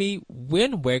Okami,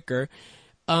 Wind Waker,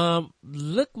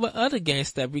 look what other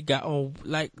games that we got on,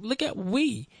 like, look at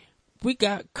Wii. We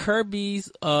got Kirby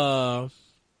Yarn.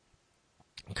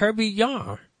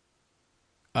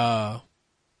 That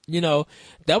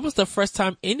was the first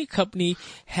time any company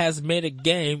has made a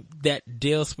game that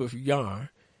deals with yarn.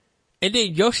 And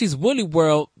then Yoshi's Woolly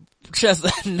World just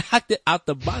knocked it out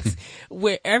the box,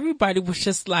 where everybody was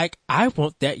just like, I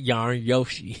want that yarn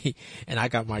Yoshi. And I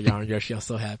got my yarn Yoshi. I'm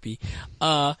so happy.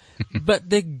 But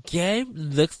the game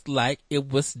looks like it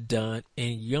was done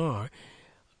in yarn.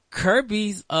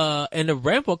 Kirby's, and the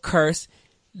Rainbow Curse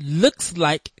looks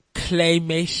like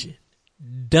claymation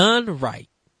done right.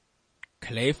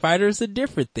 Clay Fighter is a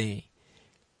different thing.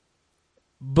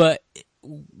 But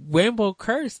Rainbow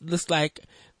Curse looks like,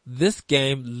 this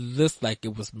game looks like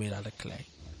it was made out of clay.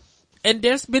 And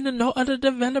there's been no other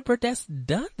developer that's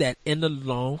done that in a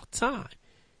long time.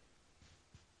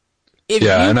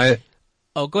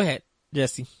 Oh, go ahead,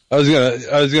 Jesse. I was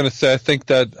gonna say, I think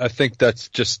that's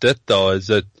just it though, is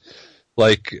that,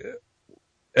 like,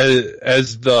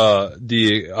 as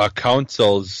the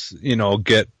consoles,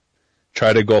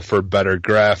 try to go for better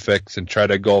graphics and try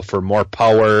to go for more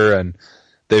power, and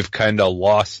they've kind of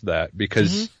lost that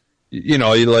because,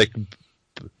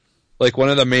 like one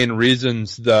of the main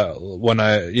reasons that when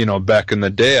back in the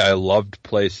day, I loved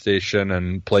PlayStation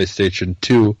and PlayStation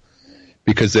 2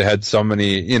 because they had so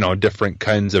many, different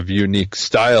kinds of unique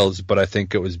styles, but I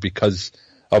think it was because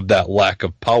of that lack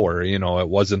of power. It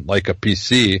wasn't like a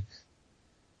PC.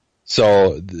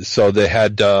 So they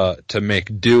had to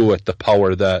make do with the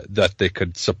power that they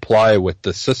could supply with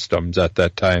the systems at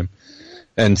that time.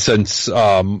 And since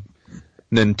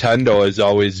Nintendo has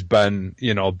always been,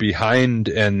 behind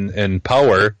in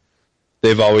power.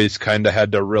 They've always kind of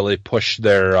had to really push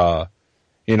their,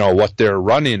 what they're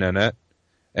running in it.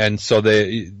 And so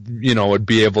they, would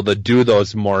be able to do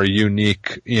those more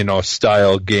unique,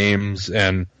 style games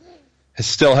and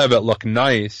still have it look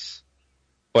nice,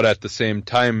 but at the same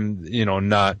time,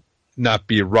 not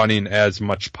be running as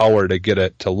much power to get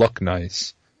it to look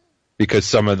nice, because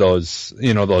some of those,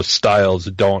 those styles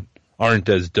aren't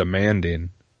as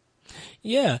demanding.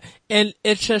 Yeah, and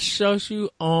it just shows you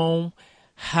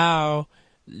how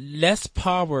less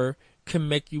power can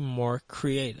make you more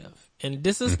creative. And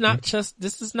this is not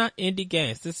indie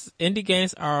games. Indie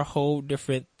games are a whole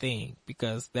different thing,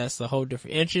 because that's a whole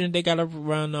different engine they gotta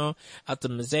run on,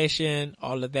 optimization,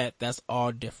 all of that, that's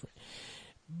all different.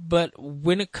 But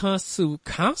when it comes to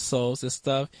consoles and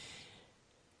stuff,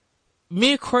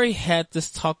 me and Corey had this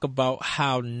talk about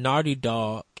how Naughty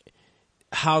Dog,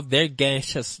 how their games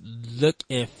just look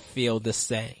and feel the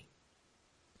same.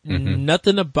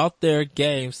 Nothing about their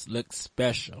games looks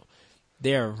special.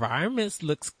 Their environments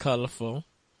looks colorful.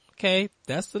 Okay,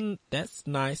 that's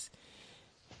nice.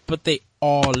 But they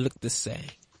all look the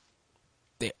same.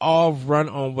 They all run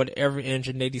on whatever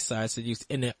engine they decide to use,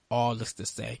 and it all looks the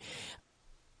same.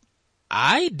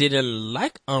 I didn't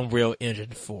like Unreal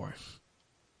Engine 4.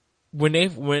 When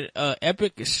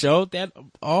Epic showed that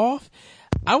off,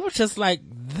 I was just like,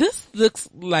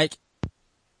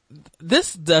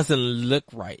 this doesn't look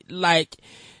right. Like,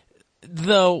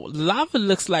 the lava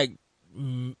looks like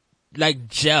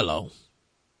Jello,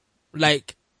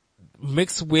 like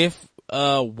mixed with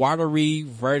a watery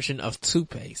version of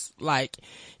toothpaste. Like,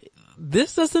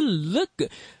 this doesn't look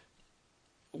good.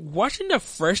 Watching the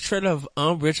first trailer of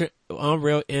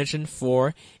Unreal Engine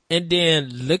 4 and then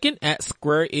looking at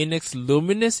Square Enix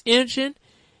Luminous Engine,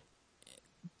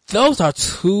 those are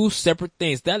two separate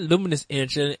things. That Luminous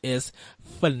Engine is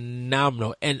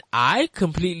phenomenal, and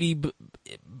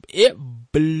it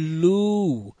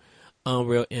blew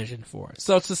Unreal Engine 4.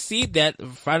 So to see that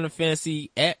Final Fantasy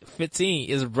 15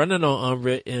 is running on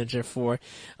Unreal Engine 4,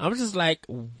 I'm just like,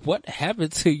 what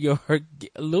happened to your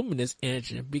Luminous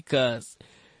Engine? Because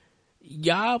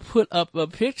y'all put up a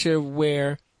picture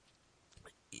where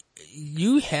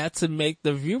you had to make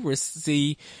the viewers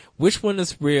see which one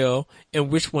is real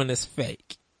and which one is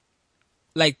fake.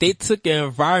 Like, they took an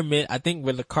environment, I think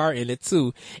with a car in it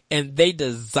too, and they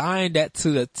designed that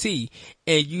to the T,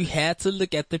 and you had to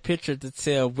look at the picture to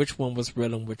tell which one was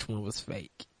real and which one was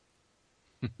fake.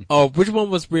 Or which one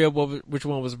was real, which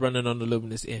one was running on the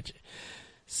Luminous Engine.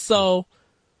 So,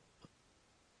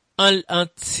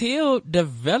 until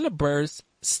developers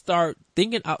start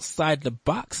thinking outside the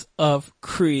box of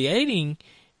creating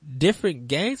different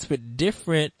games with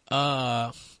different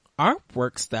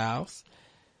artwork styles,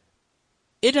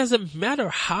 it doesn't matter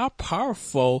how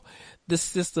powerful the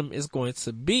system is going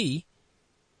to be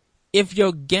if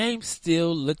your game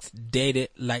still looks dated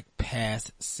like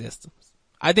past systems.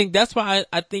 I think that's why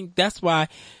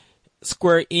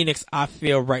Square Enix, I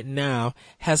feel right now,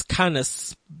 has kind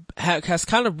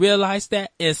of realized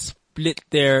that and split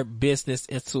their business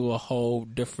into a whole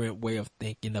different way of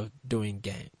thinking of doing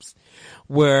games,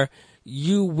 where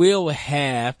you will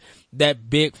have that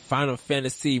big Final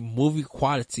Fantasy movie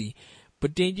quality,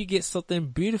 but then you get something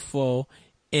beautiful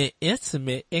and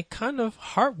intimate and kind of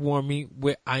heartwarming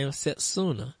with I Am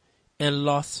Setsuna and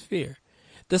Lost Sphere.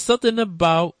 There's something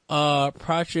about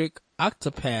Project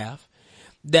Octopath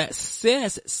that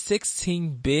says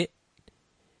 16-bit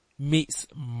meets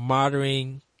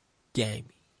modern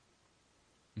gaming.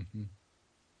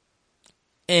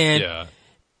 And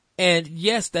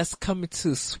yes, that's coming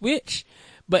to Switch,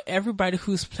 but everybody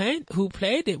who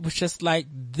played it was just like,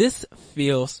 this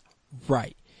feels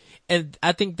right. And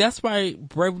I think that's why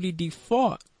Bravely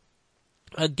Default,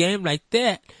 a game like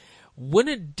that,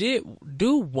 wouldn't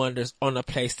do wonders on a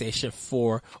PlayStation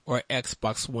 4 or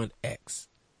Xbox One X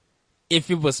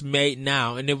if it was made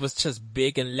now and it was just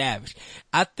big and lavish.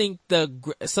 I think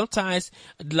sometimes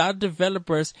a lot of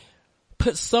developers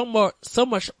put so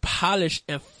much polish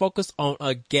and focus on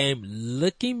a game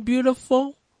looking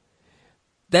beautiful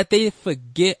that they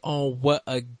forget on what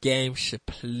a game should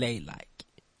play like,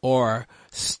 or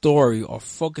story, or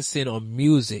focusing on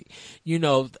music. You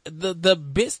know, the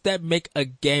bits that make a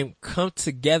game come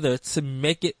together to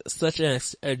make it such an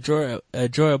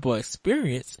enjoyable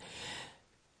experience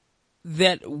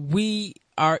that we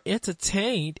are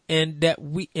entertained and that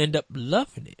we end up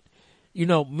loving it. You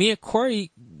know, me and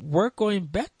Corey were going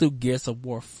back through Gears of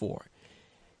War 4,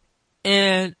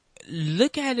 and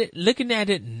looking at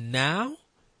it now,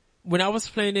 when I was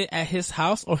playing it at his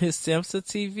house on his Samsung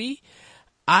TV,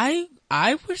 I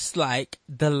was like,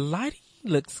 the lighting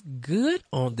looks good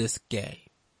on this game.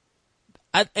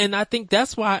 And I think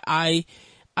that's why I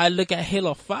look at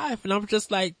Halo 5 and I'm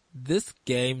just like, this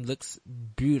game looks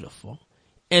beautiful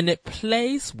and it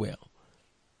plays well.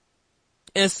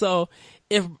 And so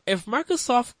if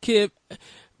Microsoft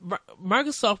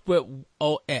with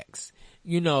OX,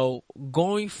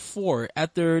 going forward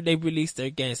after they release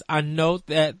their games, I know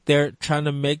that they're trying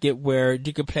to make it where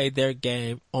you can play their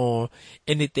game on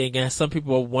anything, and some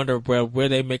people will wonder where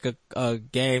they make a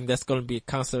game that's going to be a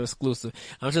console exclusive.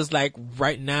 I'm just like,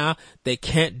 right now they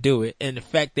can't do it, and in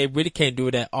fact they really can't do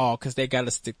it at all because they got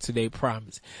to stick to their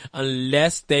promise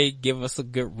unless they give us a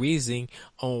good reason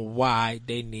on why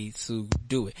they need to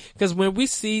do it. Because when we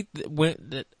see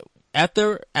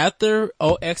after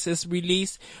OX is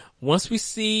released, once we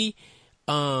see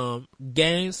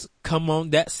games come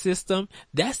on that system,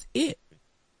 that's it.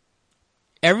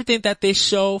 Everything that they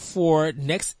show for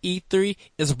next E3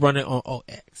 is running on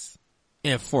OX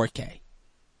in 4K.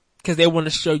 Because they want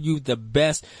to show you the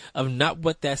best of not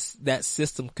what that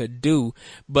system could do,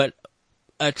 but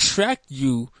attract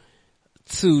you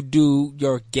to do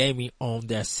your gaming on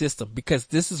their system. Because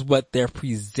this is what they're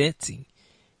presenting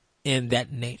in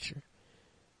that nature.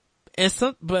 And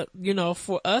but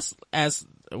for us as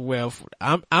well,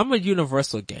 I'm a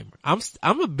universal gamer. I'm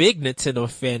a big Nintendo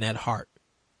fan at heart.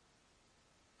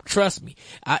 Trust me.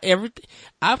 I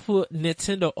put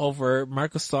Nintendo over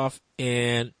Microsoft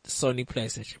and Sony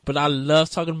PlayStation, but I love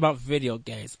talking about video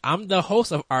games. I'm the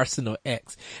host of Arsenal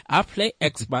X. I play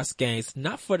Xbox games,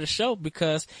 not for the show,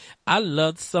 because I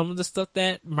love some of the stuff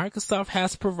that Microsoft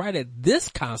has provided this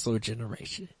console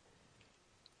generation.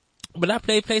 But I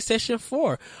play PlayStation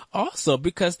 4 also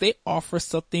because they offer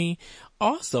something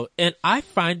also. And I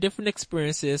find different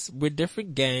experiences with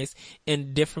different games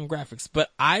and different graphics.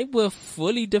 But I will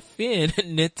fully defend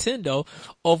Nintendo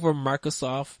over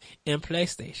Microsoft and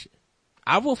PlayStation.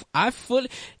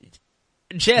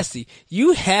 Jesse,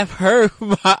 you have heard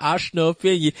my optional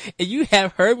opinion, and you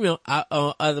have heard me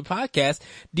on other podcasts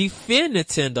defend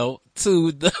Nintendo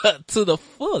to the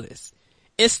fullest.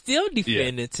 And still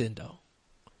defend Nintendo.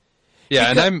 Yeah,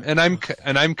 and I'm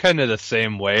kind of the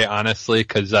same way, honestly,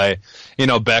 because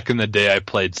back in the day I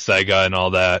played Sega and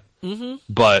all that. Mm-hmm.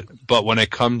 But when it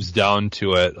comes down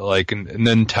to it, like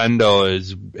Nintendo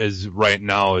is right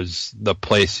now is the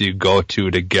place you go to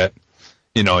get,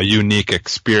 unique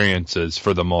experiences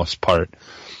for the most part.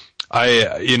 I'm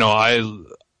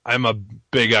a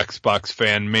big Xbox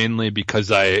fan mainly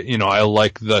because I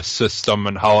like the system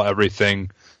and how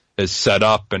everything is set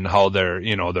up and how their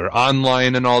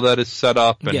online and all that is set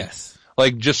up, and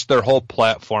like just their whole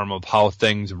platform of how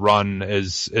things run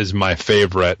is my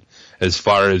favorite as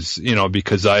far as,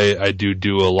 because I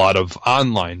do a lot of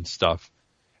online stuff,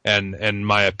 and in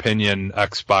my opinion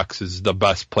Xbox is the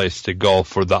best place to go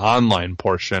for the online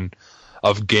portion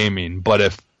of gaming. But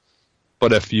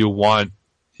if you want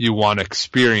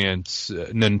experience,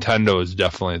 Nintendo is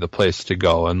definitely the place to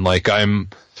go. And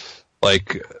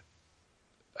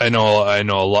I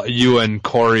know a lot. You and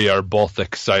Corey are both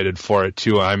excited for it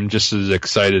too. I'm just as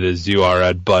excited as you are,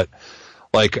 Ed. But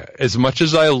as much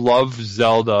as I love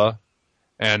Zelda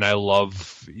and I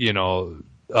love,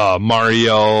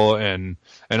 Mario and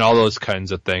all those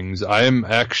kinds of things, I am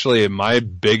actually, my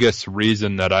biggest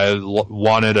reason that I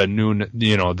wanted a new,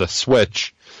 the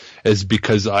Switch is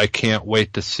because I can't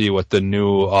wait to see what the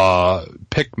new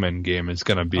Pikmin game is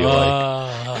going to be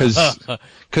like.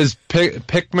 Because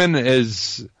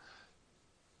Pikmin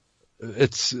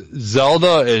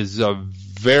Zelda is a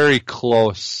very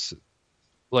close,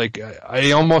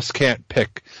 I almost can't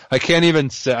pick. I can't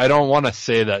even say, I don't want to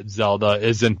say that Zelda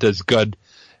isn't as good,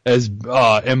 as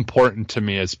important to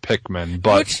me as Pikmin,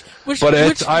 but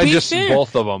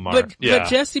both of them are. But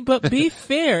Jesse, be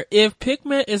fair. If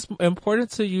Pikmin is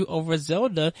important to you over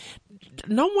Zelda,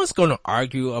 no one's going to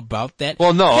argue about that.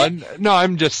 Well,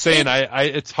 I'm just saying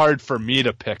it's hard for me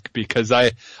to pick because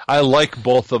I like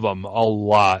both of them a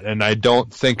lot, and I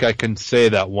don't think I can say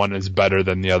that one is better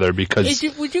than the other because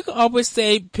would you always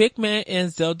say Pikmin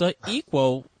and Zelda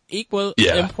equal importance?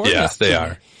 Yeah, they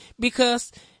are.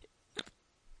 Because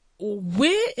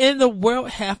where in the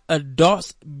world have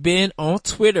adults been on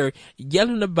Twitter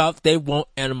yelling about they want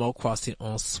Animal Crossing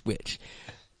on Switch?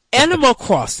 Animal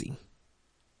Crossing.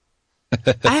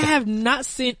 I have not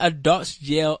seen adults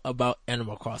yell about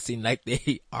Animal Crossing like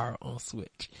they are on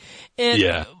Switch.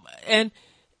 And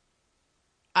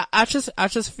I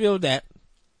just feel that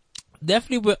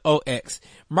definitely with OX,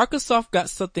 Microsoft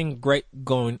got something great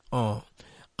going on.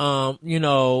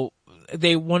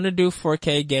 they want to do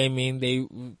 4K gaming. They,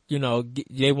 you know,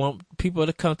 they want people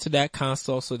to come to that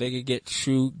console so they can get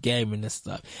true gaming and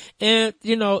stuff. And,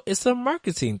 you know, it's a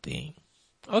marketing thing.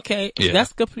 Okay. Yeah.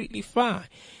 That's completely fine.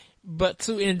 But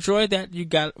to enjoy that,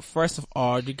 first of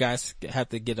all, you guys have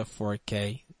to get a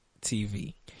 4K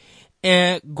TV.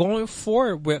 And going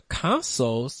forward with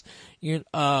consoles, it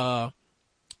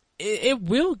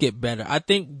will get better. I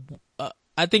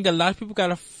think a lot of people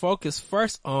gotta focus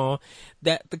first on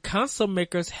that the console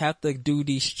makers have to do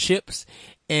these chips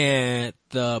and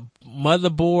the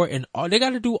motherboard and all. They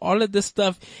gotta do all of this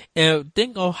stuff and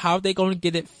think of how they're gonna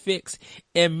get it fixed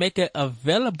and make it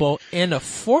available and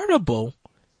affordable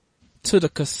to the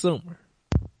consumer.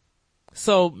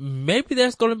 So maybe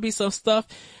there's gonna be some stuff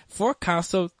for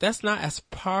console that's not as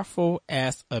powerful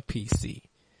as a PC.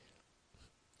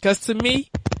 Cause to me,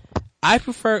 I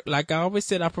prefer, like I always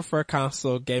said, I prefer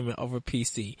console gaming over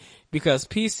PC because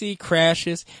PC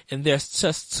crashes and there's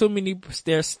still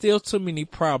too many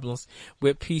problems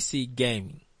with PC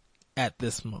gaming at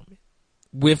this moment.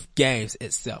 With games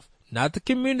itself. Not the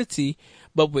community,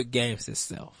 but with games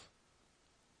itself.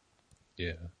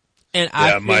 Yeah. And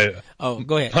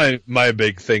go ahead. My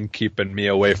big thing keeping me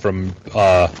away from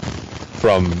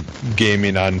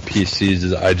gaming on PCs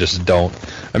is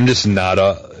I'm just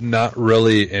not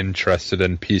really interested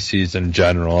in PCs in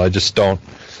general. I just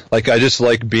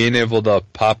like being able to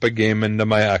pop a game into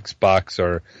my Xbox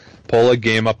or pull a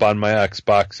game up on my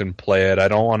Xbox and play it. I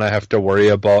don't want to have to worry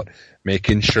about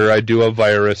making sure I do a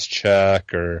virus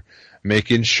check or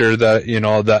making sure that, you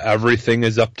know, that everything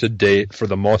is up to date. For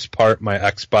the most part, my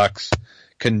Xbox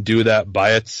can do that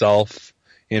by itself,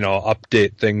 you know,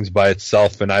 update things by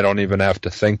itself, and I don't even have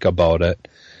to think about it.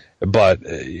 But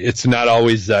it's not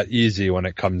always that easy when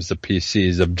it comes to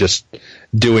PCs of just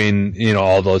doing, you know,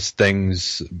 all those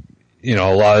things. You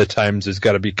know, a lot of times there's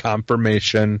got to be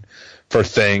confirmation for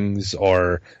things,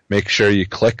 or make sure you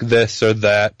click this or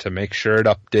that to make sure it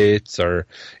updates, or,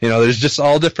 you know, there's just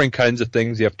all different kinds of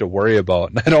things you have to worry about.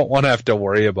 And I don't want to have to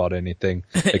worry about anything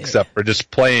except for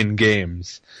just playing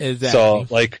games.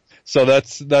 Exactly. So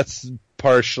that's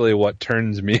partially what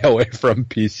turns me away from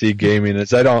PC gaming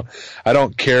is I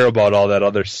don't care about all that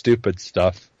other stupid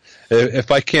stuff.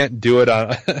 If I can't do it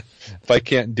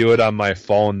on my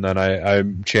phone,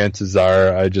 then chances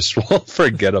are I just will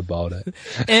forget about it.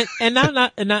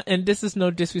 And this is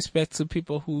no disrespect to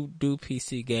people who do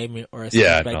PC gaming or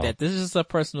stuff that. This is just a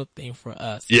personal thing for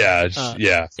us. For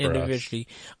individually.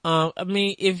 Us. I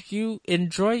mean, if you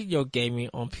enjoy your gaming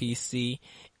on PC,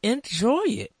 enjoy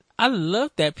it. I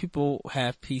love that people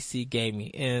have PC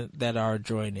gaming and that are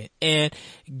enjoying it and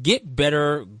get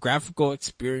better graphical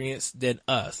experience than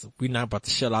us. We're not about to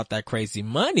shell out that crazy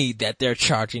money that they're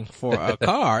charging for a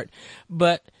card.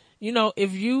 But, you know,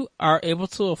 if you are able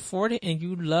to afford it and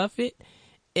you love it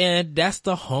and that's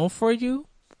the home for you,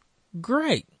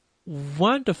 great.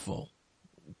 Wonderful.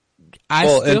 I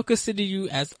still consider you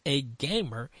as a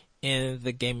gamer in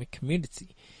the gaming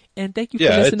community. And thank you for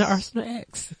listening to Arsenal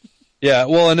X. Yeah,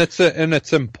 well, and it's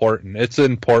important. It's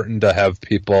important to have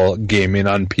people gaming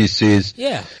on PCs.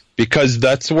 Yeah. Because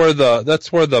that's where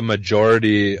the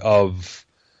majority of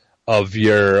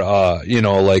your you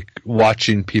know, like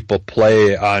watching people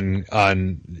play on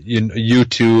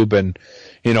YouTube and,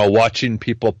 you know, watching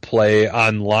people play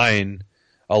online,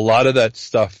 a lot of that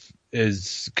stuff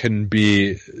can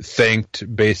be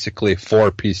thanked basically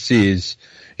for PCs,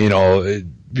 you know,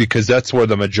 because that's where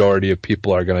the majority of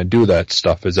people are going to do that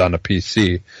stuff is on a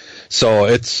PC. So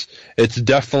it's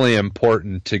definitely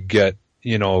important to get,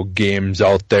 you know, games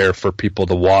out there for people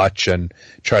to watch and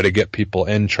try to get people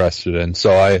interested in.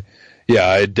 So I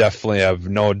definitely have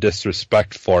no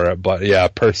disrespect for it, but yeah,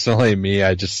 personally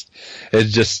there's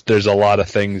a lot of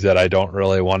things that I don't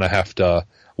really want to have to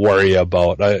worry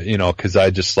about, you know, cause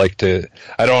I just like to,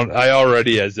 I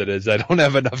already as it is, I don't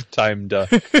have enough time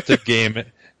to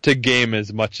game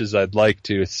as much as I'd like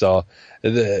to. So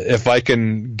if I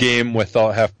can game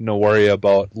without having to worry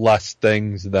about less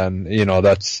things, then, you know,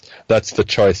 that's the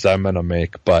choice I'm going to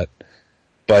make. But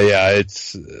yeah,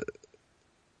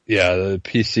 the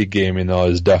PC gaming though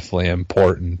is definitely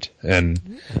important.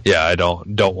 And yeah, I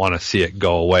don't want to see it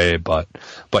go away, but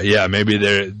yeah, maybe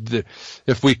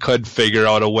if we could figure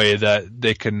out a way that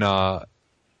they can,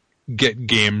 get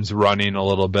games running a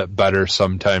little bit better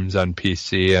sometimes on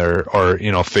PC or,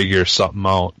 you know, figure something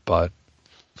out. But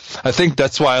I think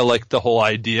that's why I like the whole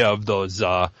idea of those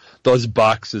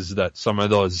boxes that some of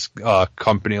those,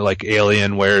 company like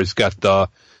Alienware's got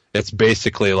it's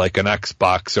basically like an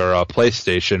Xbox or a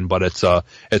PlayStation, but it's a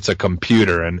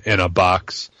computer in a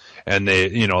box. And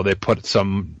they put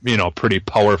some, you know, pretty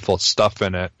powerful stuff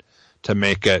in it to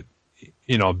make it,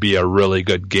 be a really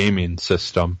good gaming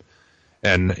system,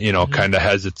 and kind of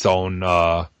has its own.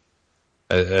 I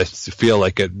feel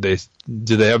like they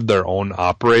have their own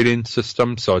operating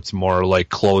system, so it's more like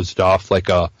closed off, like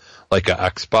a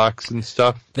Xbox and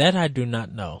stuff. That I do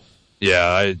not know.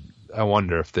 Yeah, I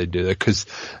wonder if they do that, because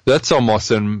that's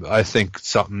almost, I think,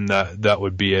 something that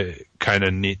would be kind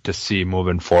of neat to see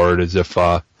moving forward, is if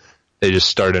they just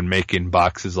started making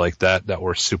boxes like that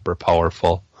were super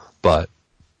powerful. But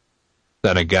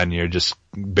then again, you're just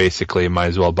basically might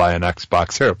as well buy an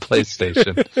Xbox or a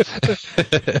PlayStation.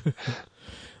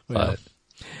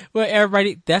 Well,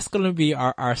 everybody, that's going to be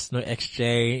our Arsenal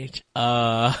exchange,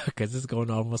 cause it's going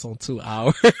almost on 2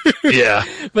 hours. Yeah.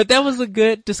 But that was a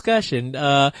good discussion.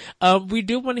 We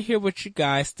do want to hear what you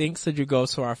guys think, so you go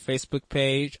to our Facebook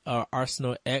page,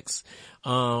 Arsenal X,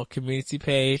 community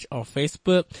page on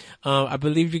Facebook. I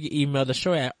believe you can email the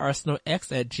show at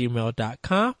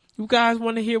arsenalx@gmail.com. You guys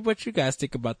want to hear what you guys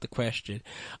think about the question.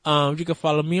 You can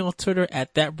follow me on Twitter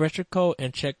at @ThatRetroCode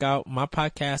and check out my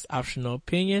podcast, Optional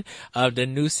Opinion. The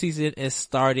new season is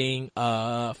starting,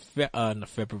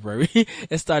 February.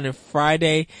 It's starting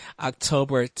Friday,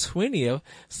 October 20th.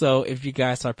 So if you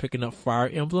guys are picking up Fire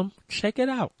Emblem, check it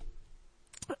out.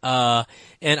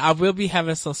 And I will be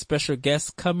having some special guests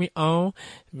coming on.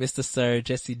 Mr. Sir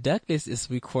Jesse Douglas is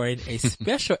recording a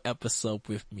special episode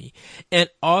with me. And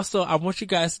also, I want you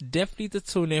guys definitely to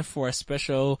tune in for a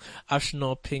special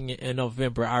Optional Opinion in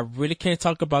November. I really can't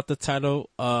talk about the title,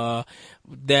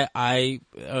 that I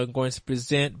am going to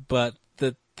present, but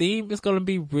the theme is going to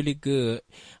be really good.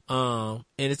 And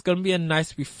it's going to be a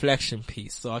nice reflection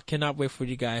piece. So I cannot wait for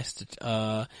you guys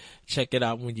to, check it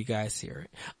out when you guys hear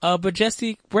it. But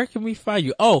Jesse, where can we find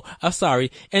you? Oh, I'm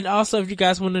sorry. And also, if you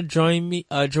guys want to join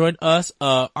us,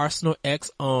 Arsenal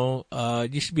X on,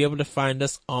 you should be able to find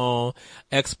us on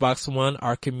Xbox One,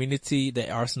 our community, the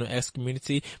Arsenal X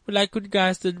community. We'd like you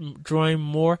guys to join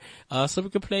more, so we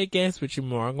can play games with you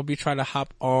more. I'm going to be trying to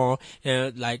hop on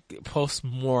and post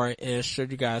more and show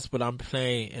you guys what I'm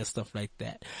playing and stuff like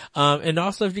that. And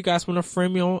also, if you guys want to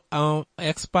friend me on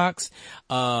Xbox,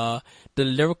 the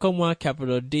Lyrical One,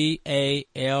 capital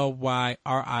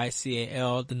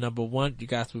DALYRICAL, the number 1, you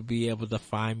guys will be able to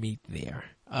find me there.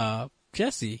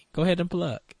 Jesse, go ahead and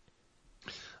plug.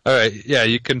 All right. Yeah,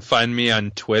 you can find me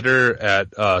on Twitter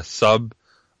at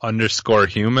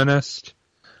sub_humanist.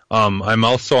 I'm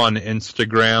also on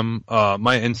Instagram.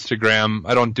 My Instagram,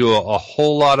 I don't do a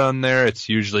whole lot on there. It's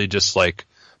usually just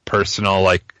personal,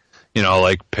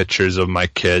 pictures of my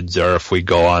kids, or if we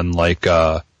go on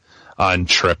on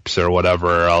trips or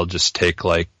whatever, I'll just take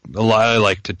I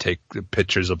like to take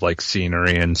pictures of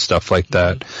scenery and stuff like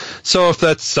that. Mm-hmm. So if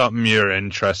that's something you're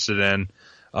interested in,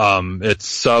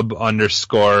 it's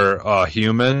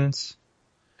sub_humans,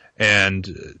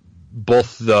 and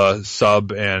both the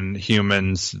sub and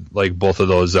humans, both of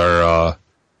those are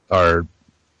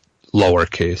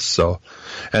lowercase. So,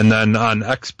 and then on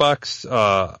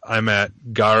Xbox, I'm at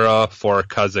Gara for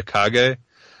Kazekage,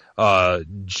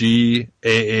 GAARA,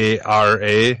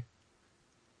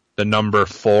 the number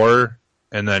 4,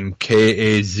 and then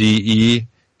KAZEKAGE,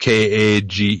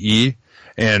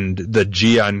 and the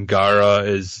G on Gara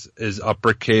is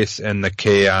uppercase, and the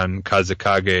K on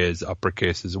Kazekage is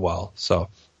uppercase as well. So.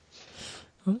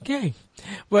 Okay.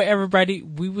 Well, everybody,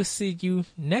 we will see you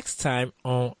next time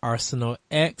on Arsenal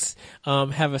X.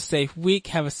 Have a safe week.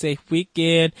 Have a safe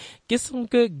weekend. Get some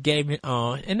good gaming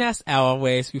on. And as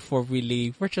always, before we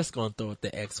leave, we're just going to throw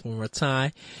the X one more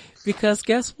time. Because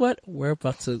guess what? We're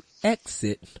about to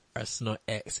exit Arsenal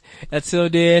X. Until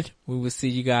then, we will see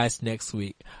you guys next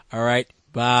week. All right.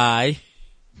 Bye.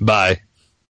 Bye.